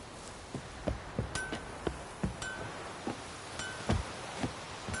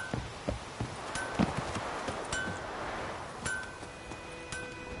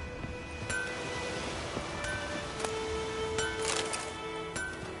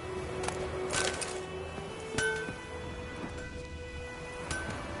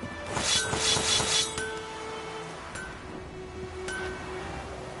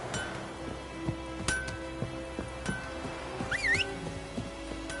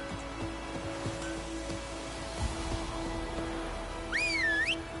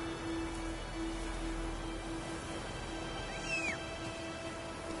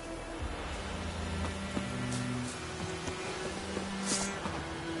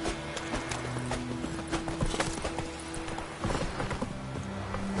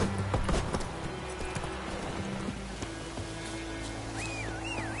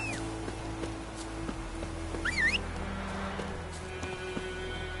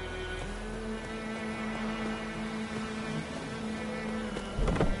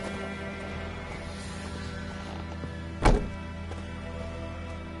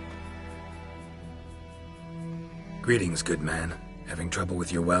 Greetings, good man. Having trouble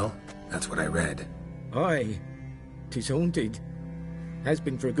with your well? That's what I read. Aye. 'Tis haunted. Has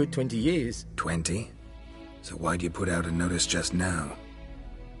been for a good 20 years. 20? So why'd you put out a notice just now?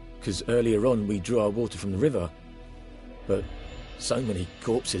 'Cause earlier on we drew our water from the river. But so many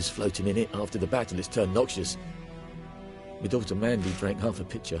corpses floating in it after the battle it's turned noxious. My daughter Mandy drank half a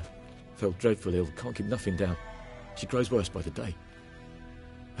pitcher. Fell dreadful ill, can't keep nothing down. She grows worse by the day.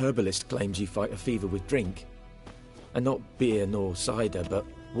 Herbalist claims you fight a fever with drink. And not beer nor cider, but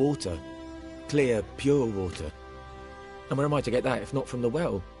water. Clear, pure water. And where am I to get that if not from the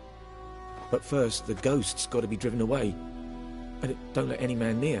well? But first, the ghost's got to be driven away. And it don't let any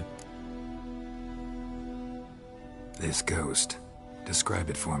man near. This ghost. Describe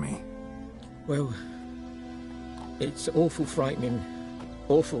it for me. Well, it's awful frightening.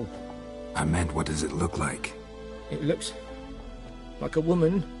 Awful. I meant, what does it look like? It looks like a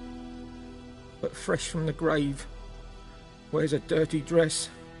woman, but fresh from the grave. Wears a dirty dress,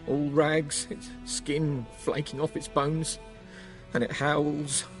 all rags, its skin flaking off its bones, and it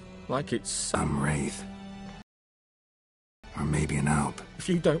howls like it's some wraith. Or maybe an alp. If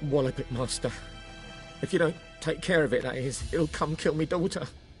you don't wallop it, Master, if you don't take care of it, that is, it'll come kill me daughter.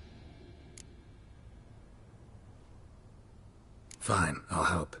 Fine, I'll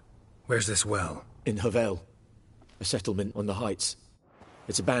help. Where's this well? In Havel, a settlement on the heights.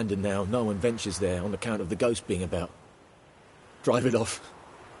 It's abandoned now, no one ventures there on account of the ghost being about. Drive it off,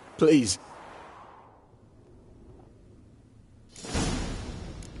 please.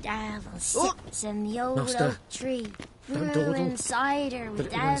 Devil sits in the old Master, oak tree, don't brewing dawdle. cider with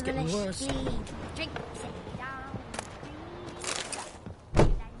But everyone's getting devilish worse. glee. Drinks it down.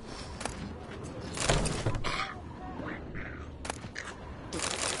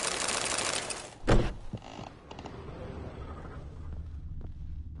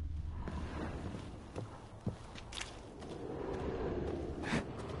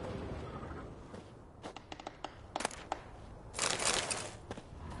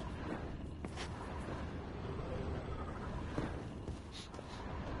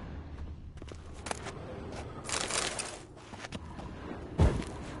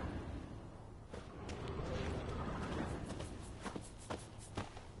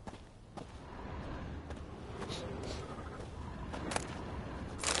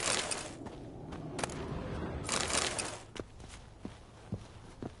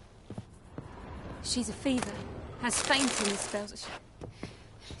 She's a fever, has fainting spells.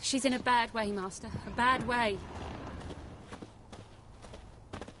 She's in a bad way, Master. A bad way.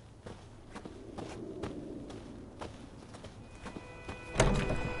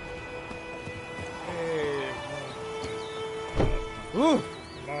 Ooh.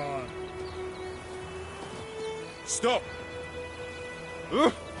 Come on. Stop.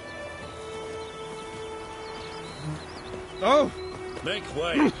 Oh. Make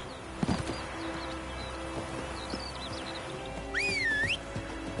way.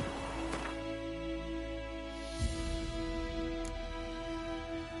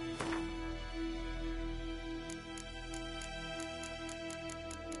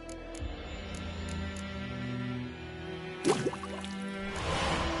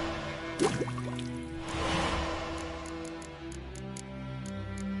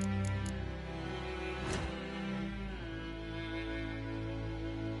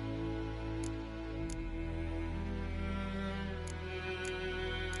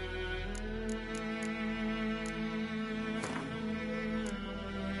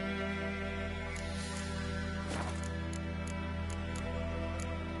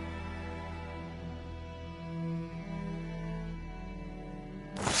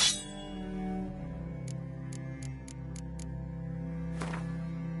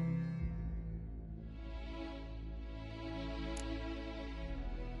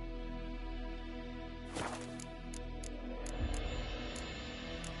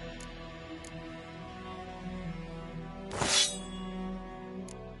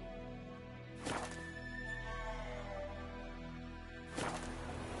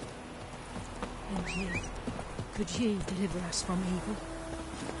 Could ye deliver us from evil?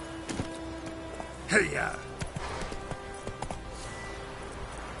 Hey-ya!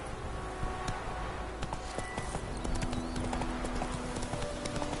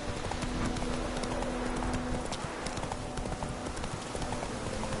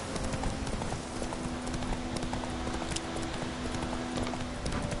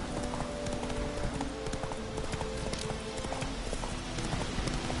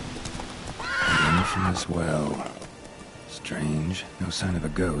 Infamous well. Strange. No sign of a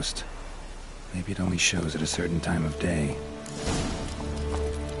ghost. Maybe it only shows at a certain time of day.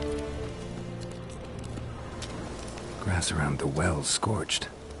 Grass around the well scorched.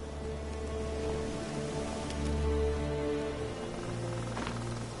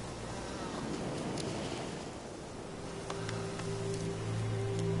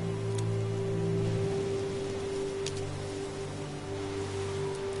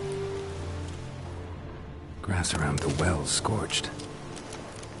 Grass around the well scorched.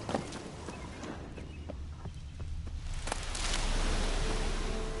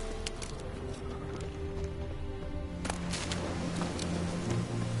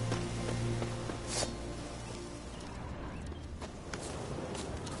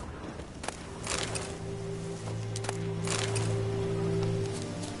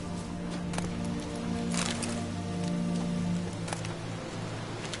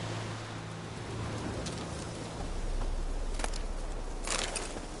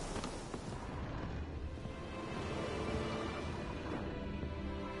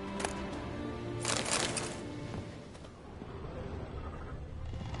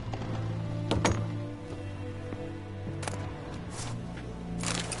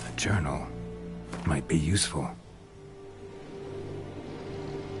 Journal might be useful.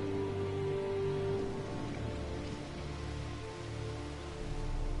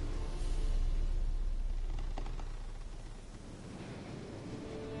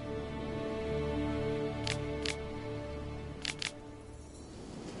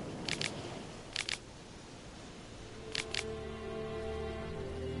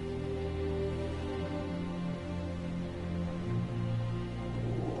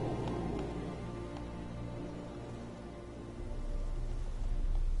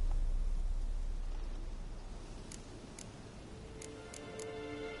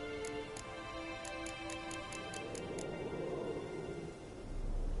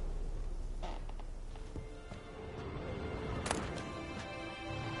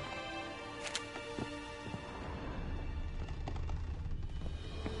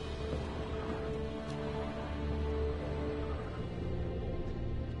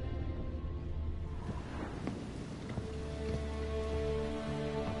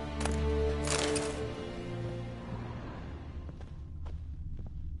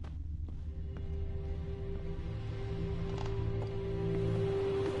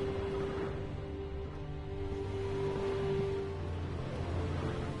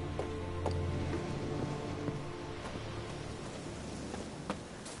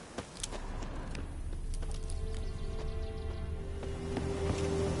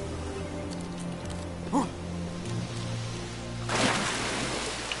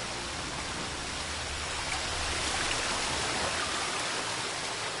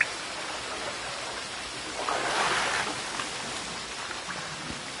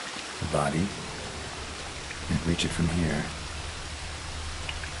 Body and reach it from here.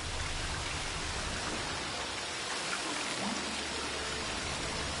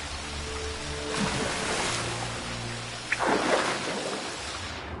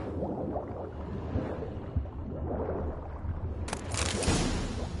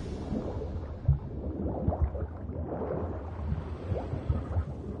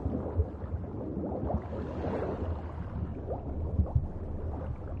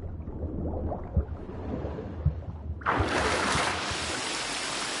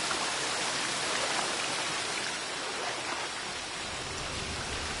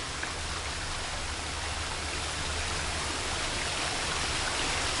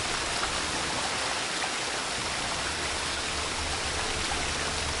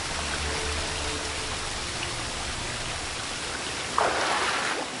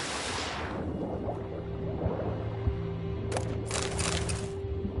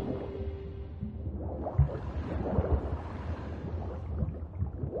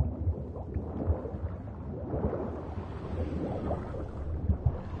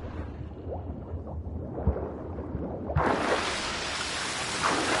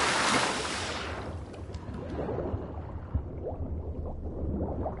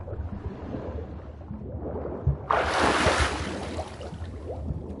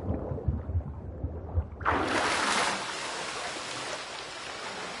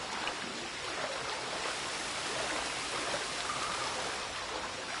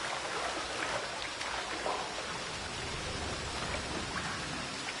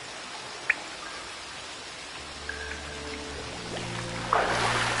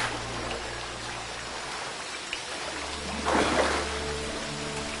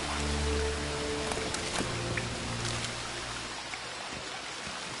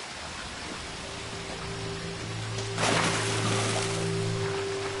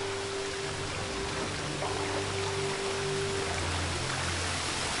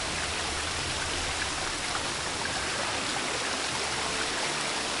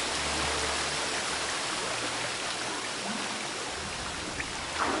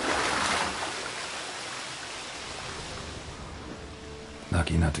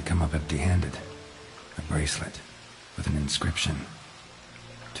 lucky not to come up empty-handed. A bracelet with an inscription.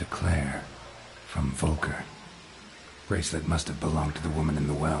 To Claire, from Volker. Bracelet must have belonged to the woman in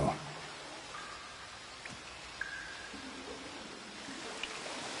the well.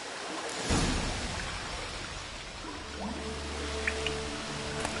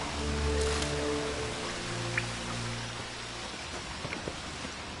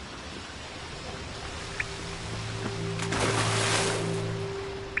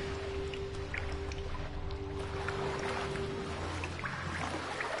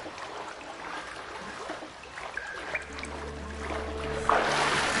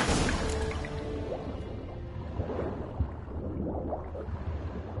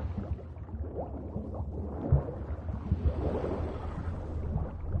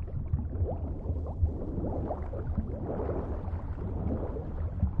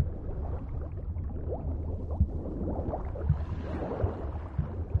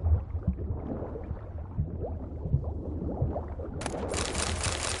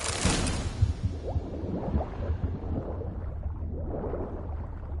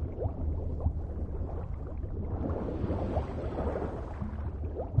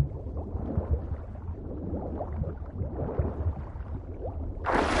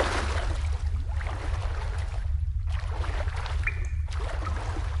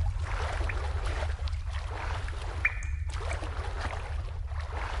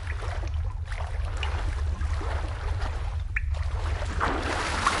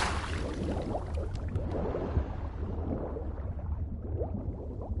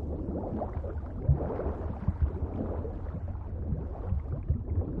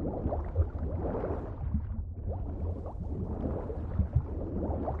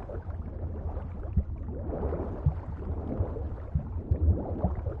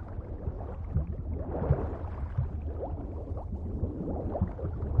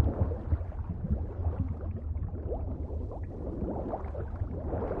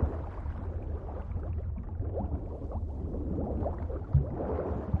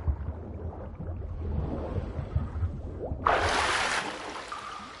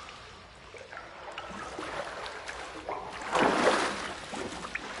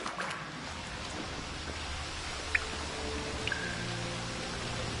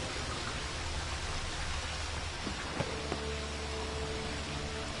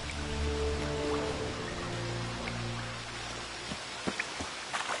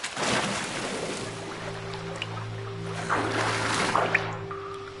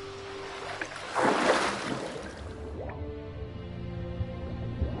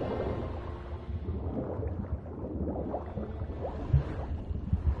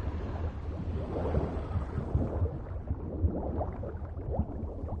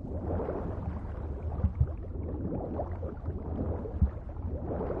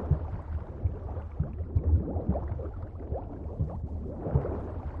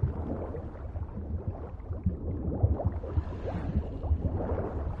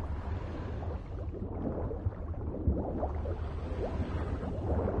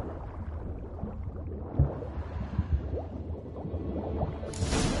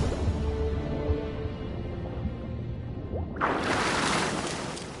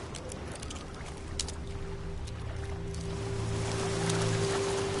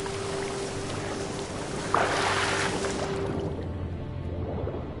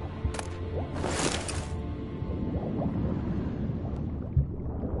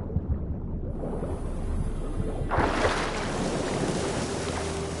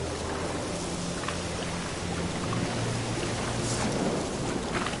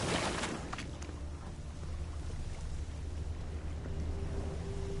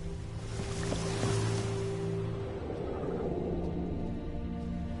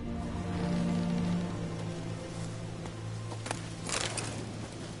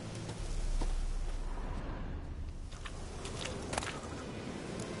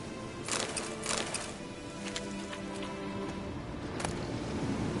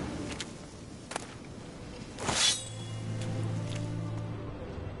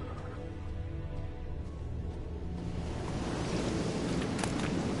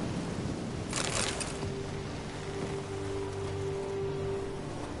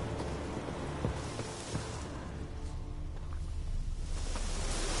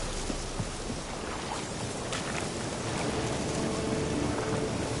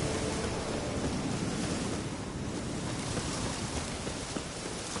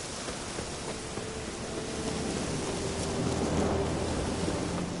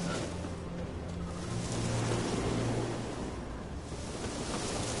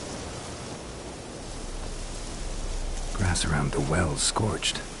 glass around the well's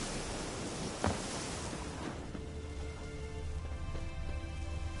scorched.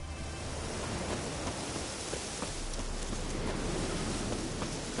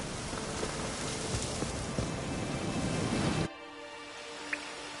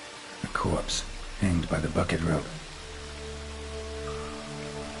 A corpse, hanged by the bucket rope.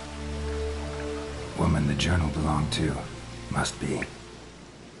 Woman the journal belonged to. Must be.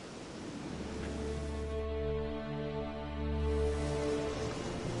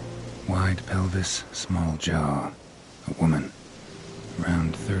 Wide pelvis, small jaw. A woman.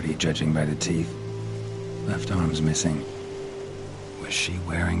 Around 30, judging by the teeth. Left arm's missing. Was she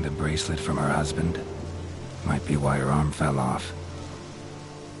wearing the bracelet from her husband? Might be why her arm fell off.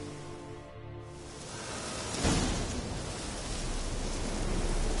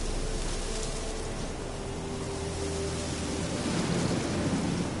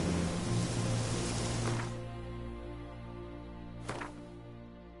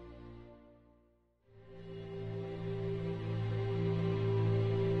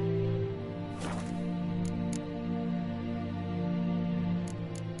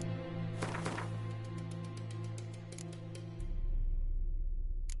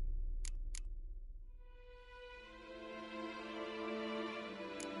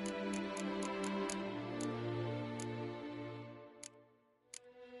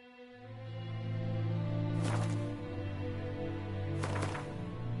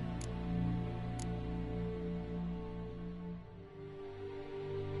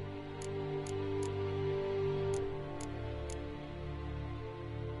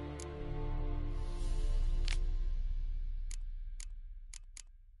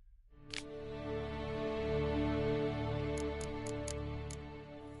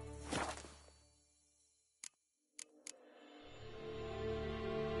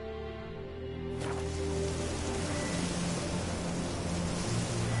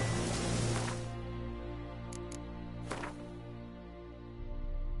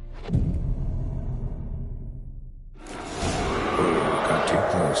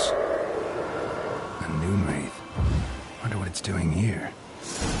 Doing here?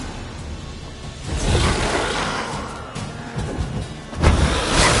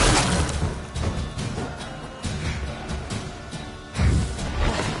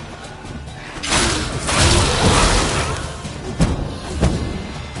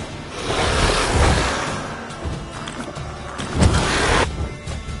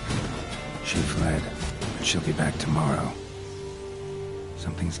 She fled, but she'll be back tomorrow.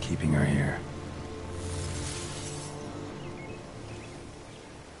 Something's keeping her here.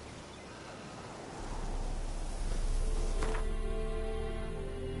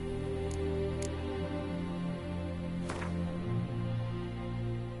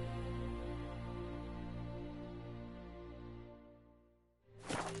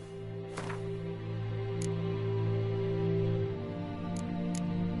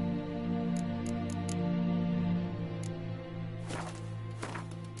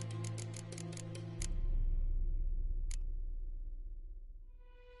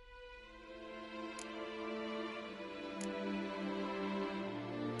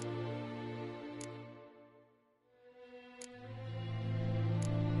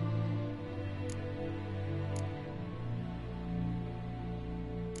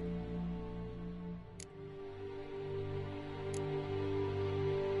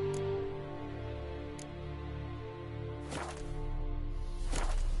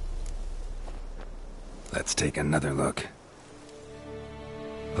 Let's take another look.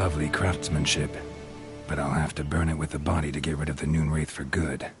 Lovely craftsmanship, but I'll have to burn it with the body to get rid of the Noon Wraith for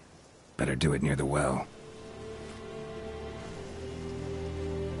good. Better do it near the well.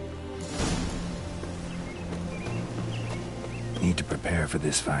 Need to prepare for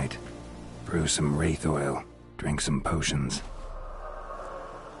this fight. Brew some Wraith oil, drink some potions.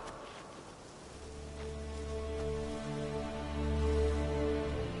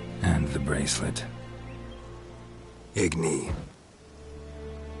 And the bracelet. Igni.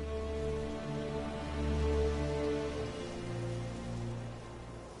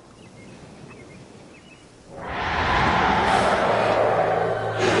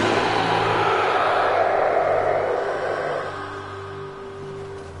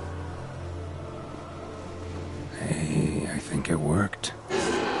 Hey, I think it worked.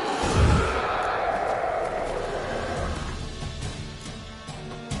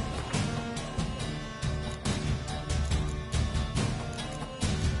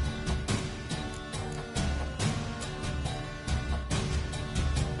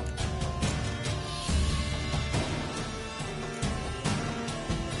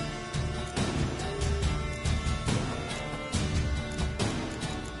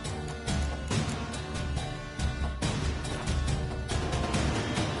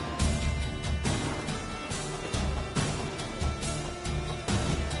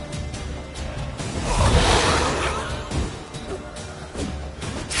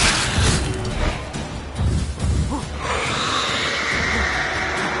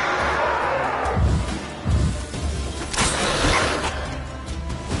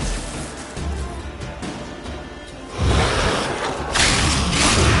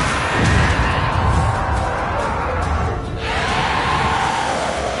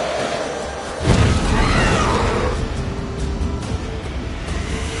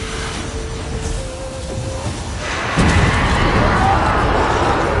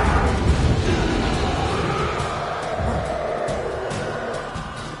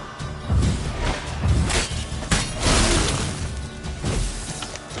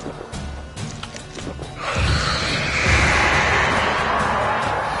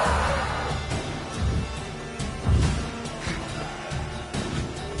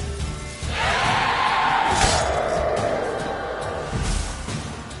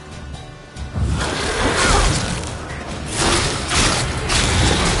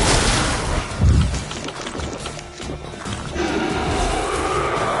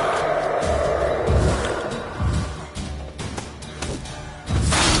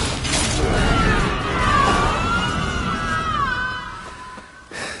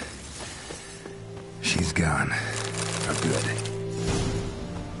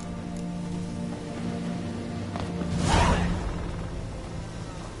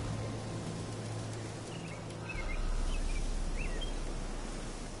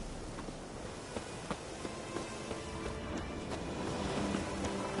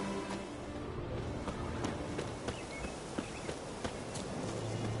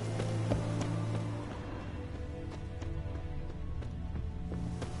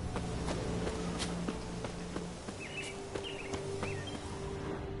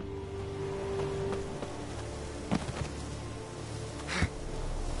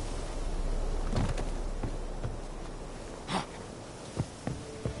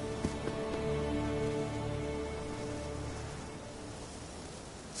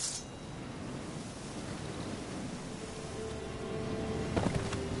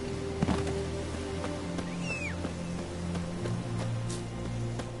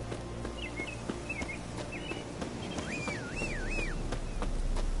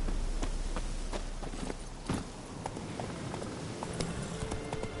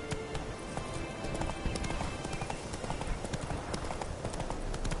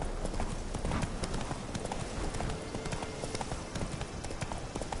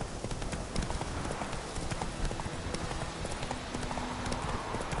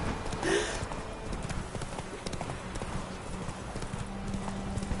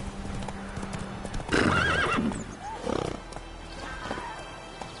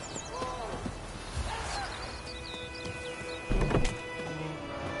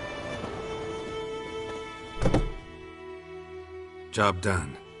 Job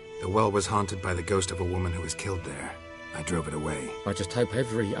done. The well was haunted by the ghost of a woman who was killed there. I drove it away. I just hope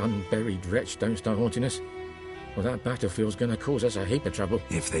every unburied wretch don't start haunting us. Well, that battlefield's gonna cause us a heap of trouble.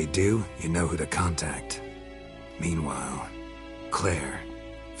 If they do, you know who to contact. Meanwhile, Claire,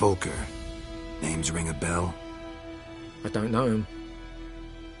 Volker, names ring a bell? I don't know him.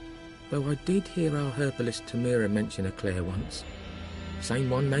 Though I did hear our herbalist Tamira mention a Claire once. Same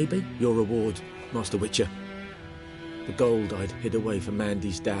one, maybe? Your reward, Master Witcher. The gold I'd hid away for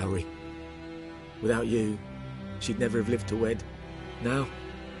Mandy's dowry. Without you, she'd never have lived to wed. Now,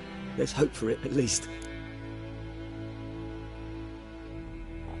 let's hope for it, at least.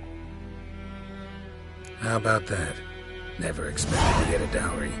 How about that? Never expected to get a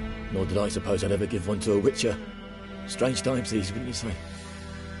dowry. Nor did I suppose I'd ever give one to a Witcher. Strange times these, wouldn't you say?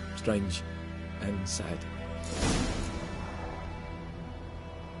 Strange and sad.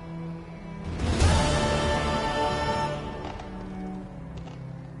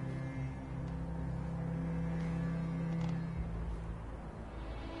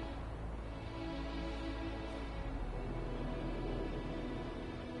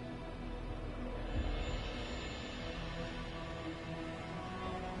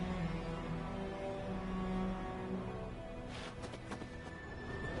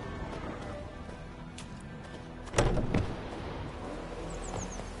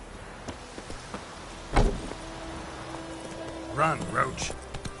 Run, Roach.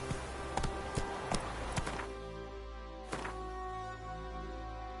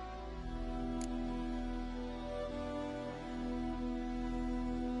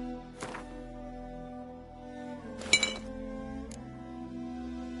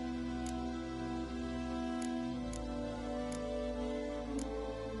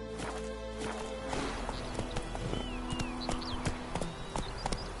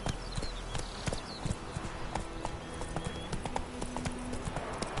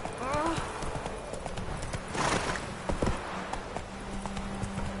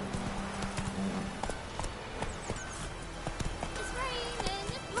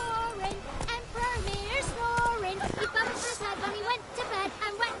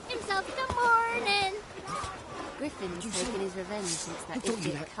 Since that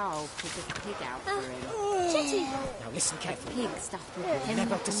idiot Carl put the pig out for him. Chitty! Now listen carefully. Pig stuffed with him.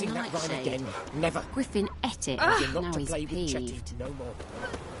 Never to sing that rhyme again. Never. Griffin ate it. You're not Now to he's play with Chetty peeved. no more.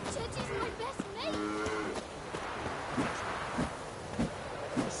 Chitty's my best mate!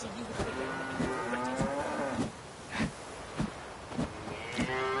 See you with the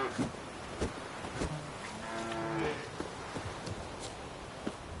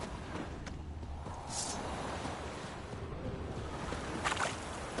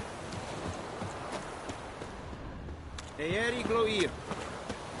Eeri Gloir.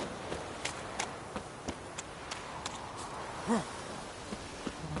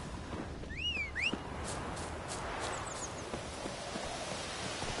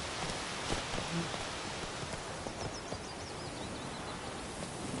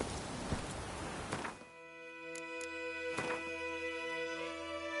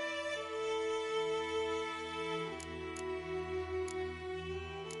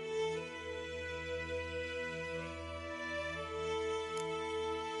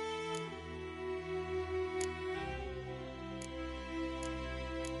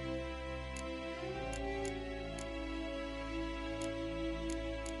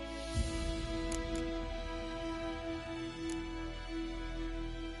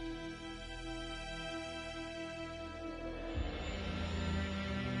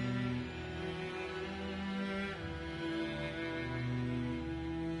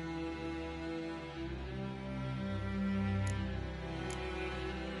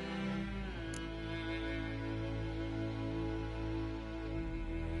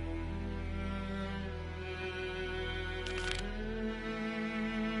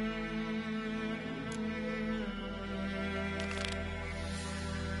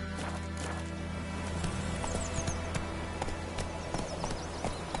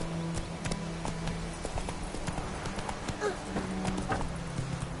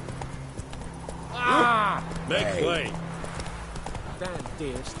 Make way. Damn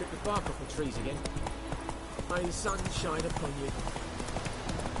dear, strip the bark off the trees again. May the sun shine upon you.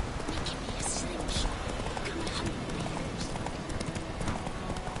 Give me a slingshot. Come and hunt bears.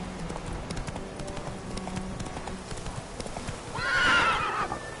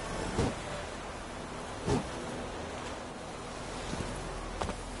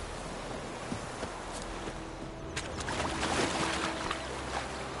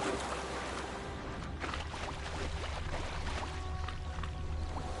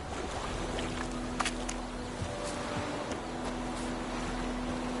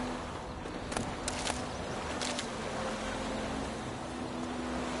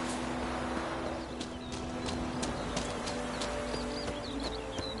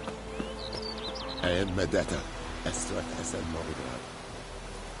 En Medetta, Estret Esen Novigrad.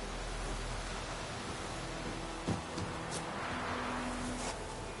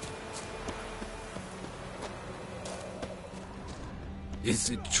 Is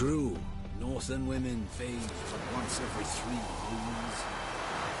it true? Northern women fade but once every 3 moons?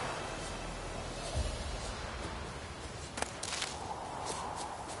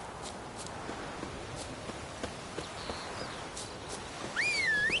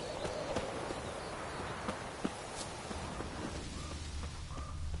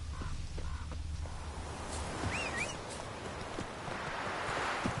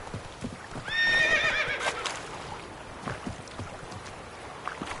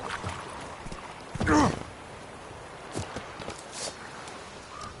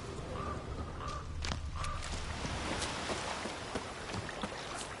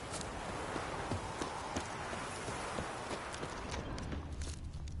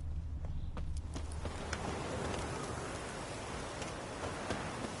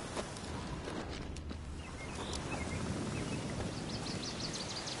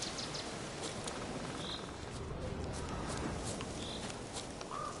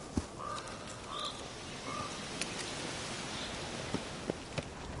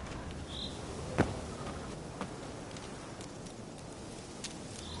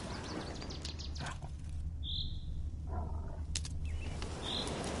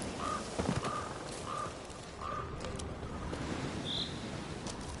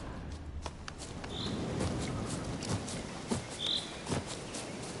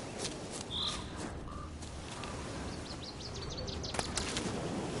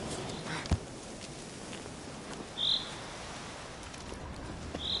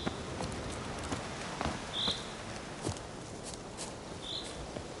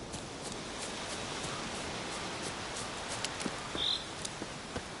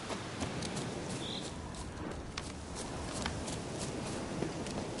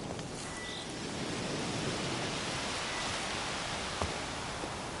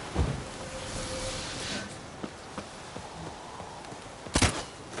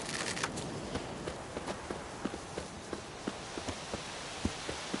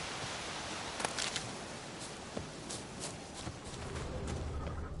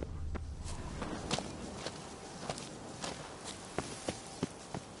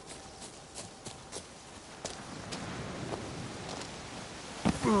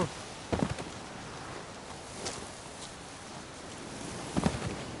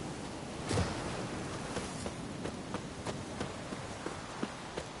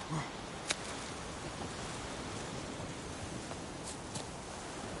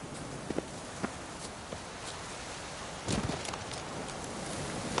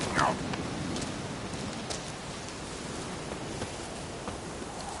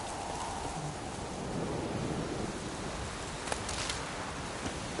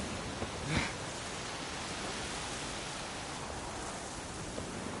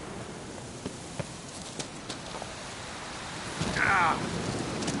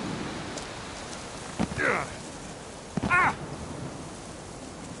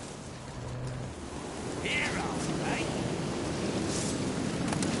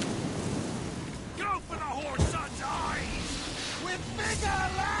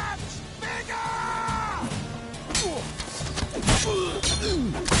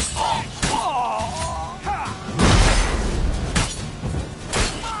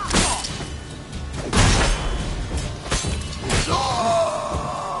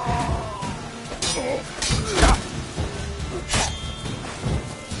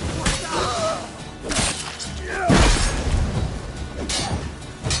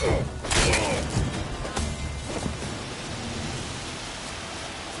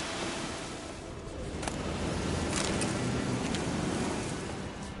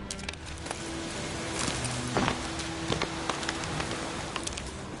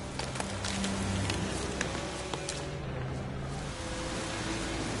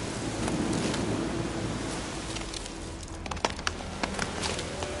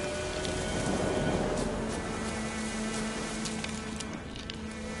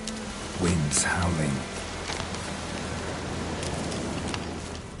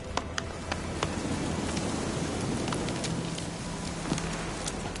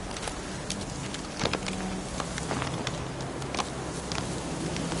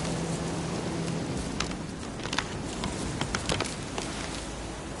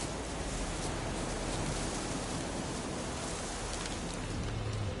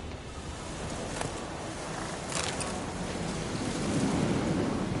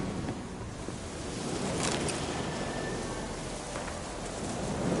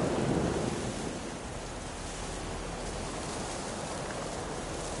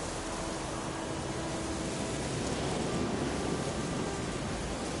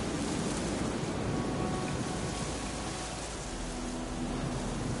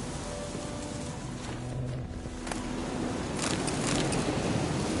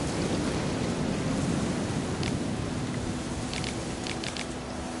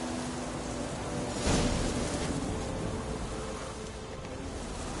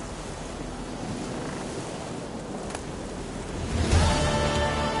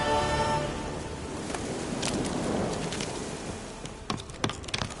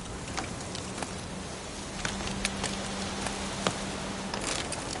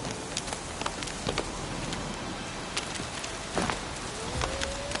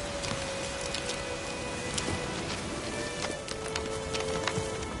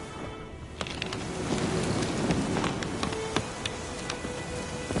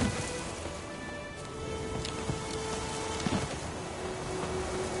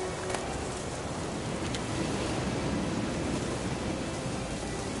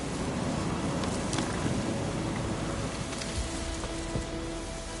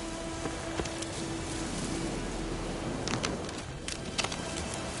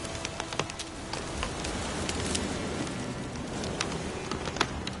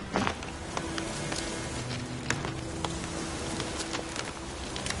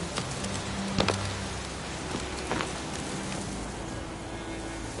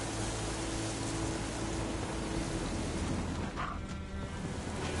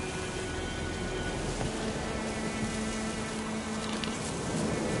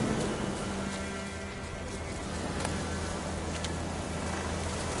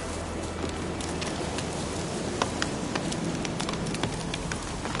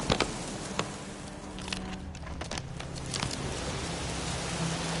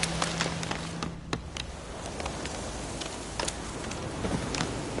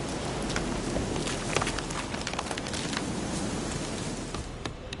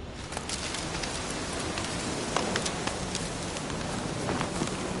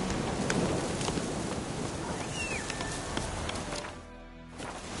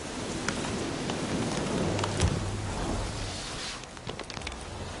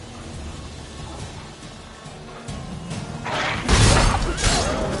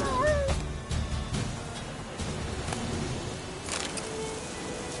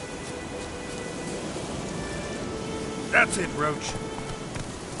 That's it, Roach.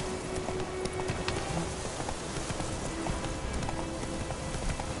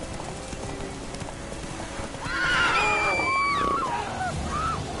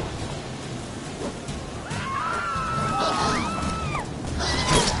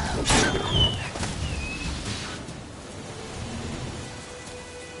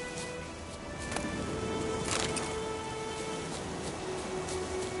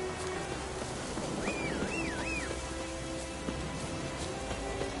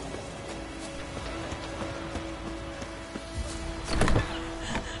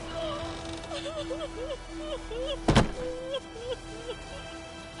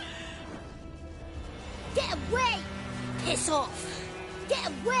 Get away! Piss off! Get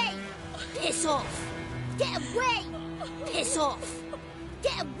away! Piss off! Get away! Piss off!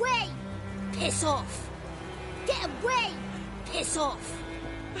 Get away! Piss off! Get away! Piss off!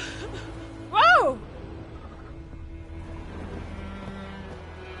 Whoa!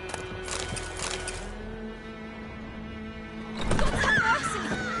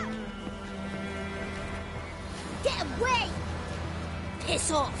 Get away!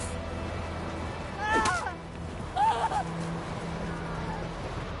 Piss off!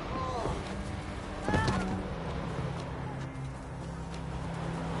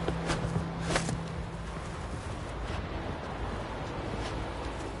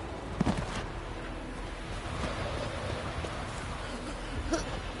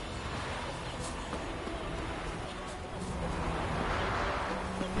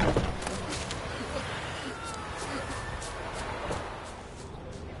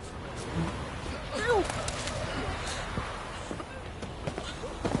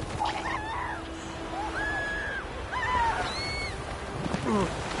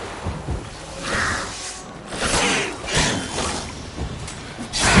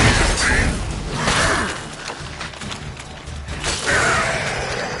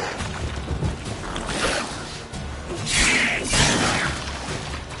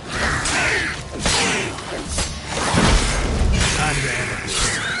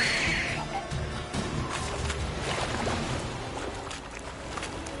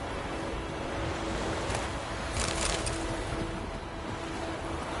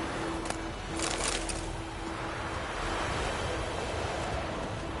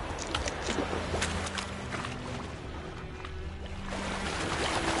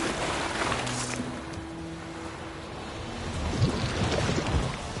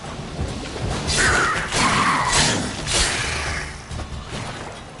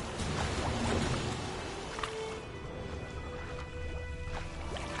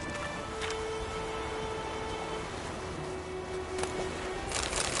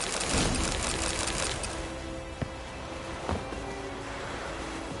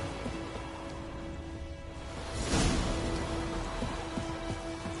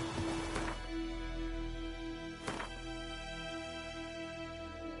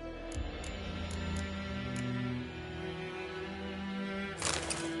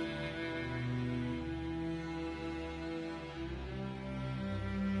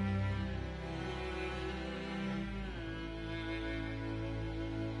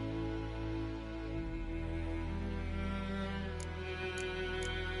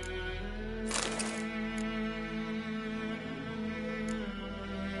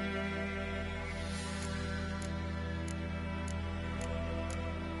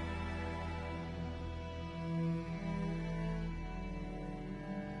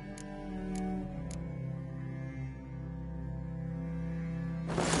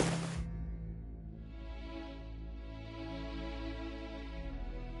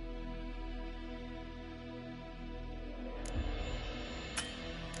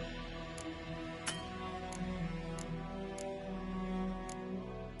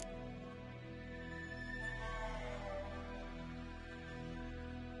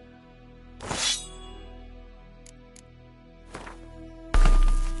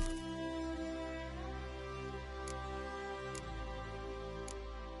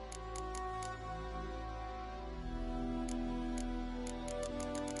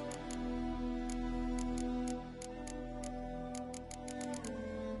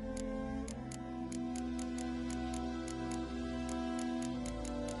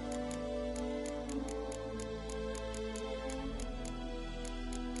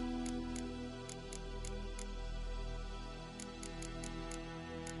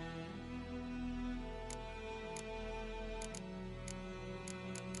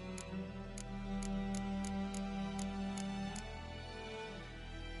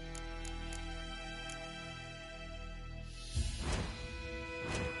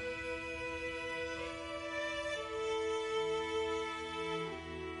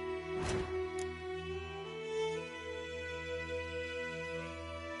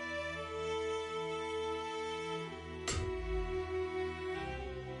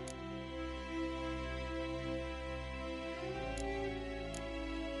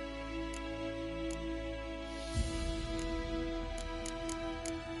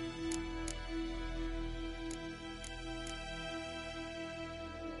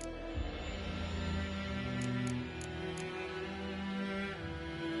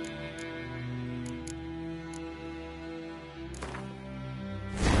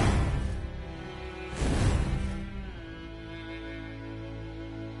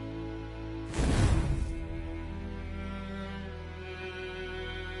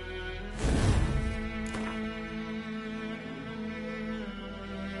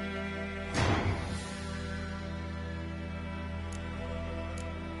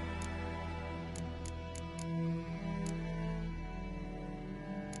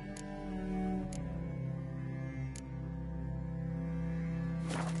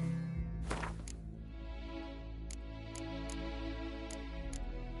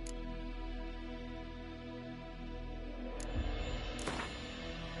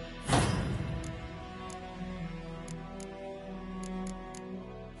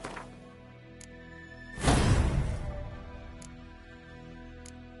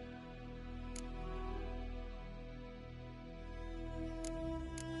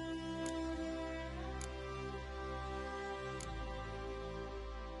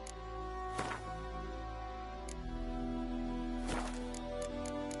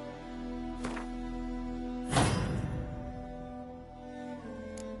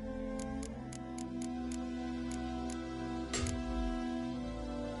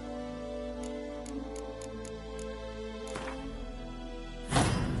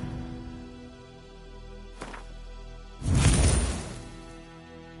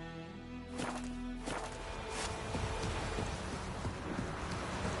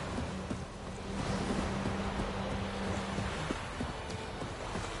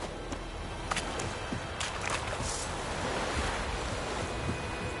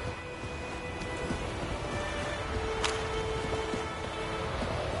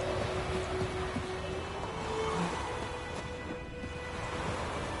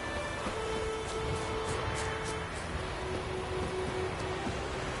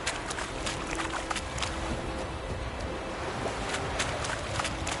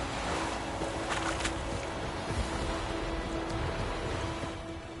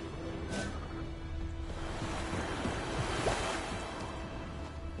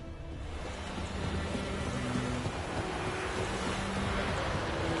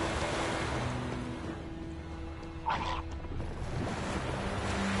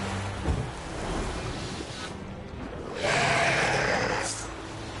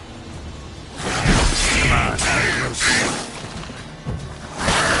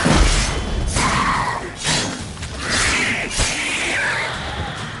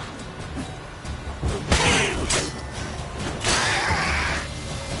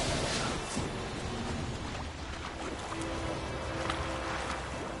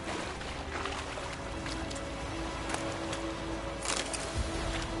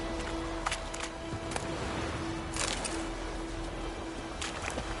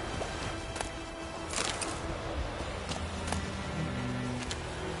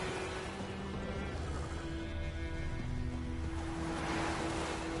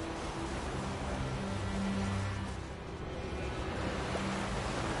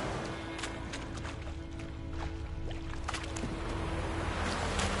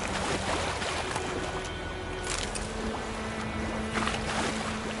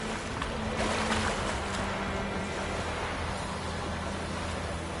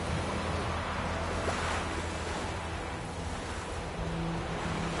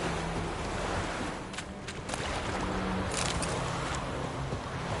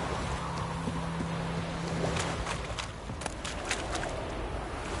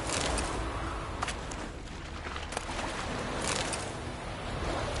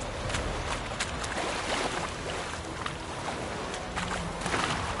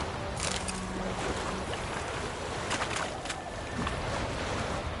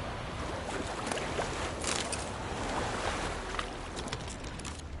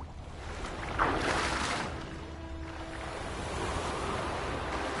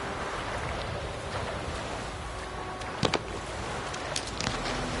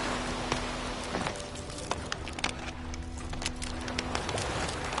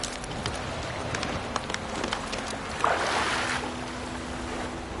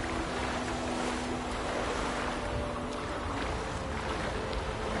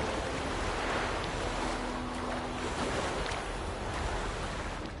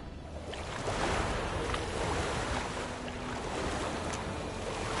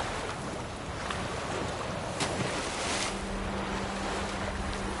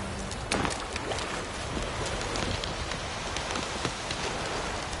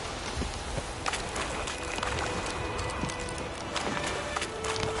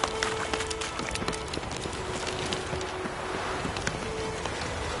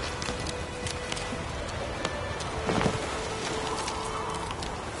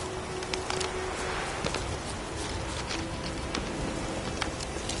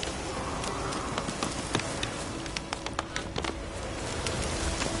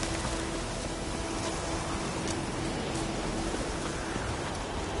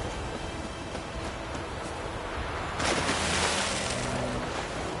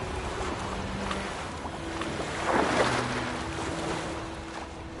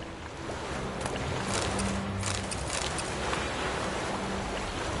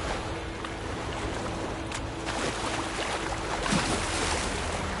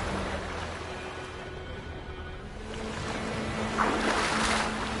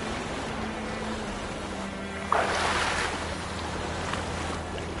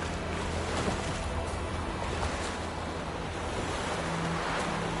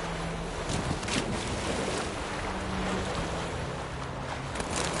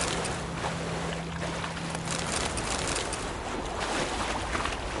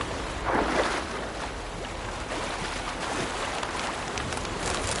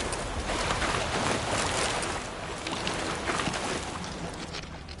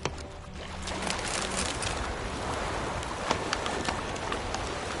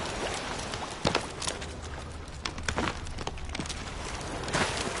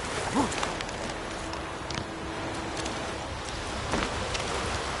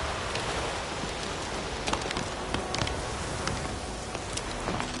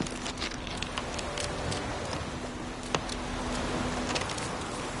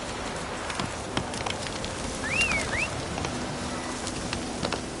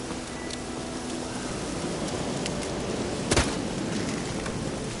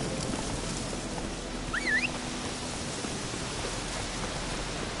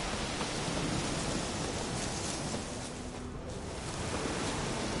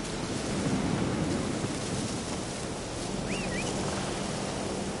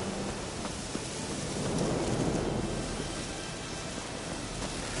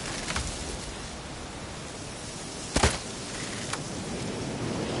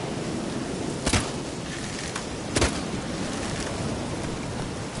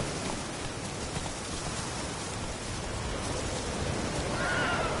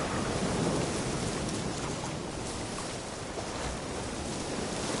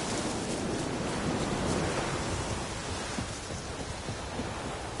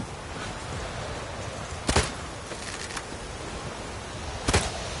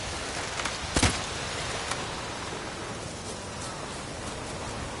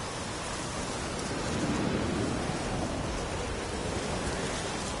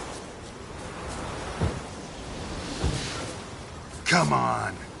 Come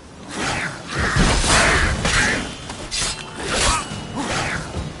on.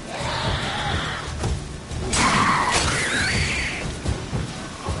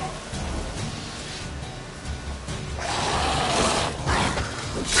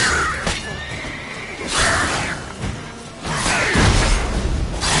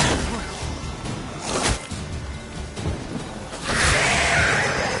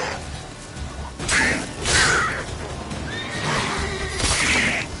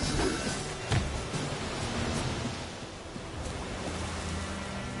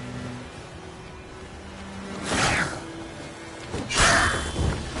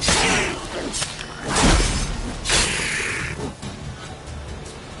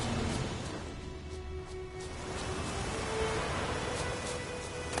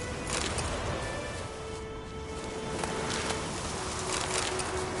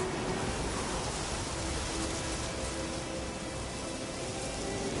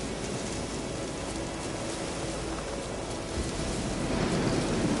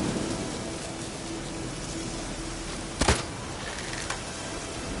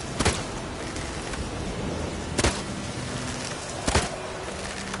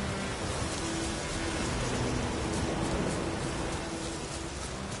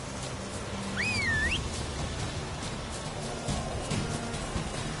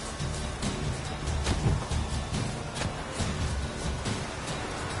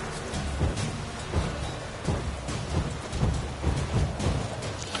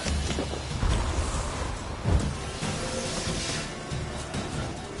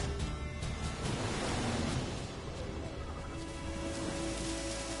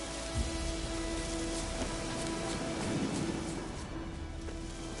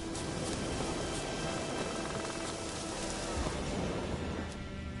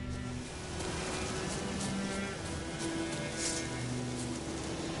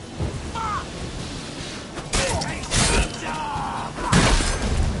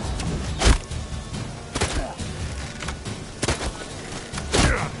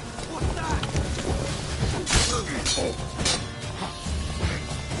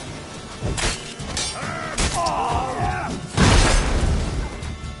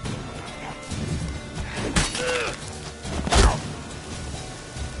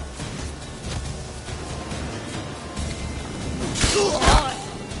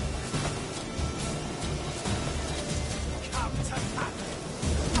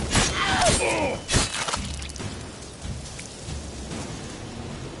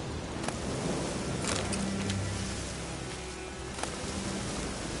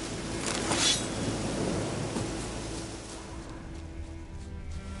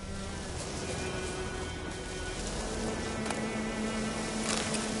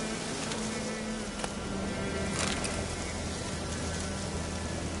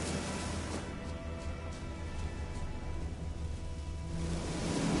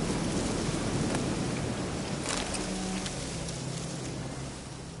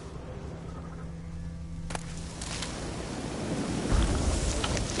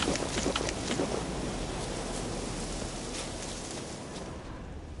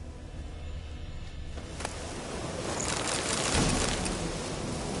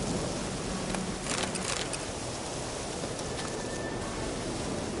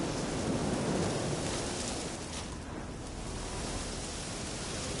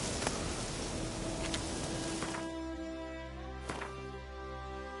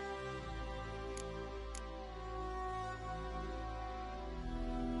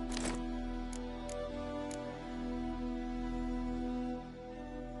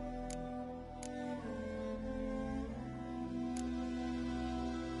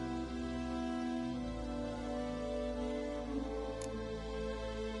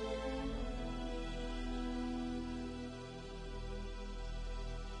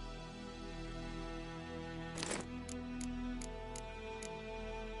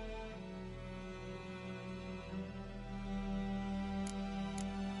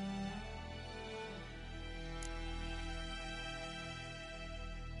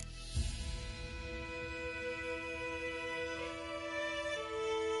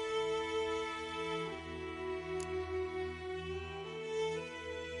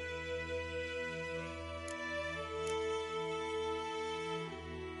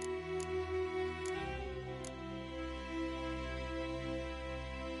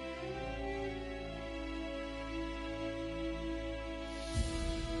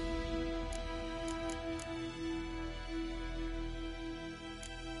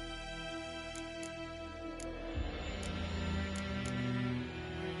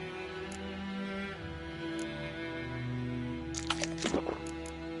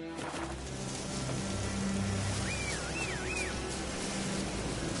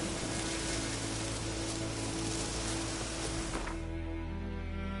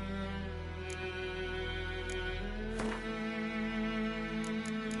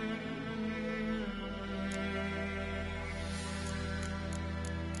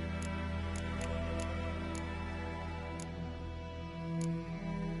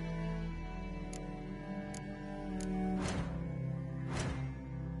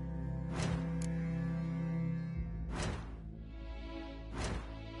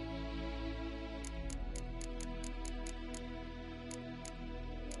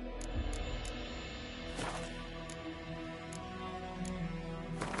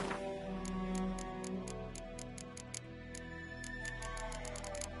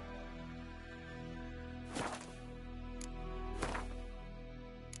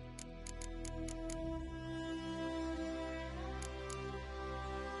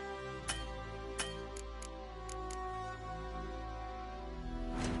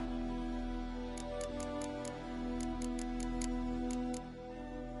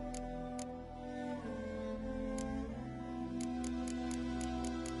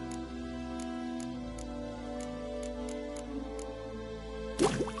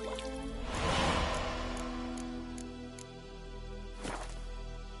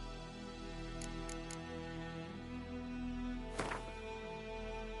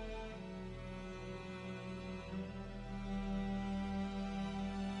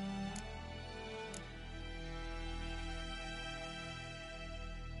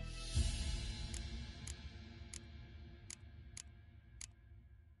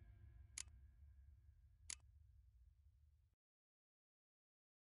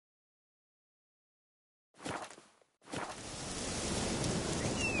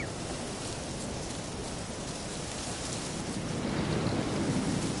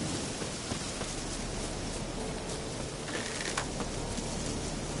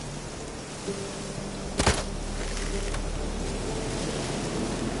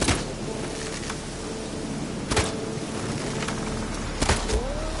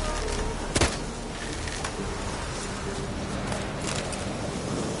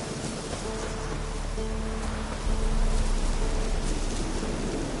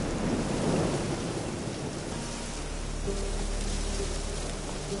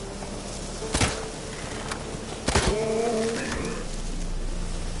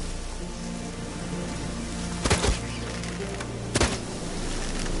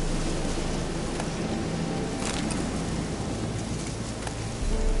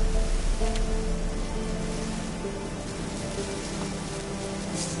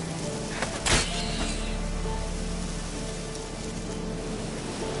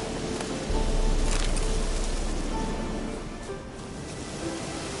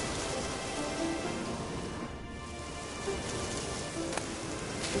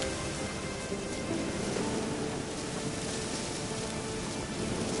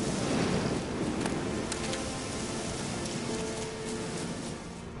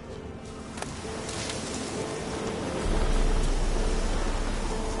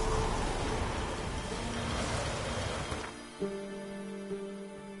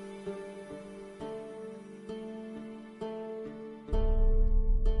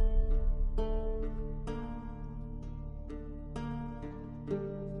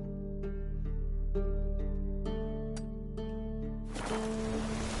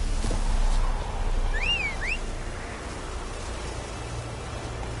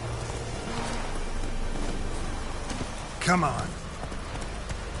 Come on.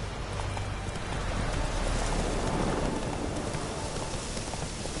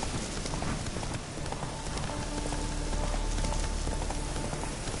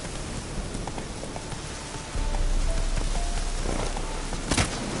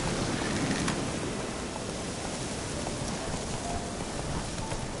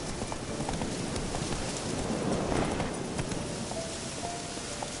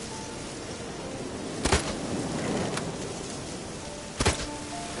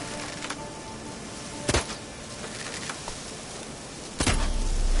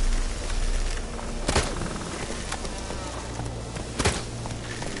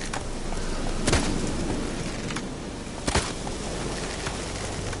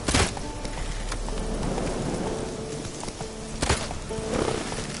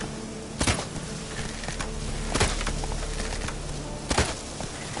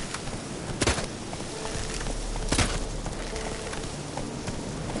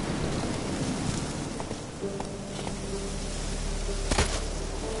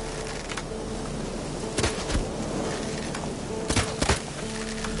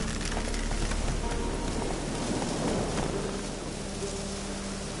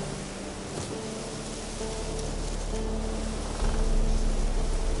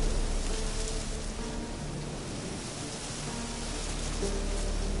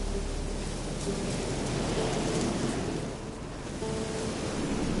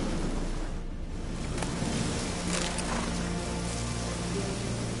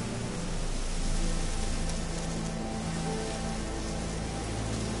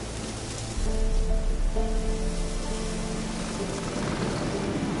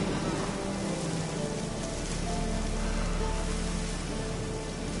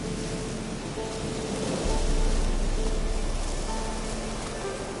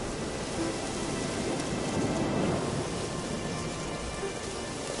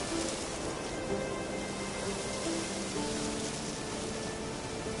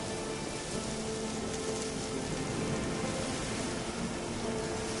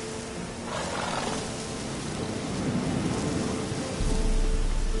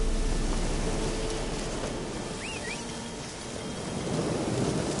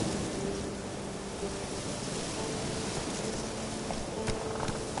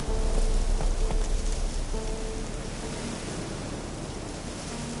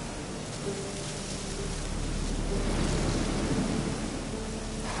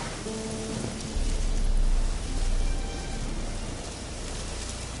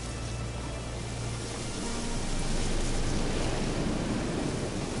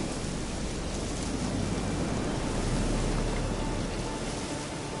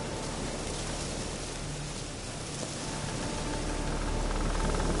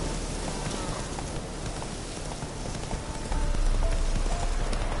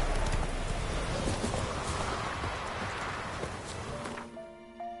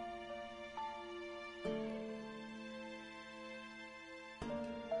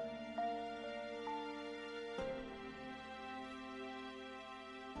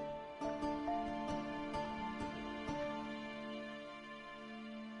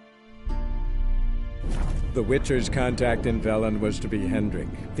 The Witcher's contact in Velen was to be Hendrik,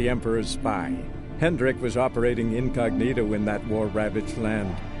 the Emperor's spy. Hendrik was operating incognito in that war-ravaged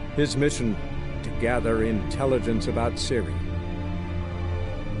land. His mission, to gather intelligence about Ciri.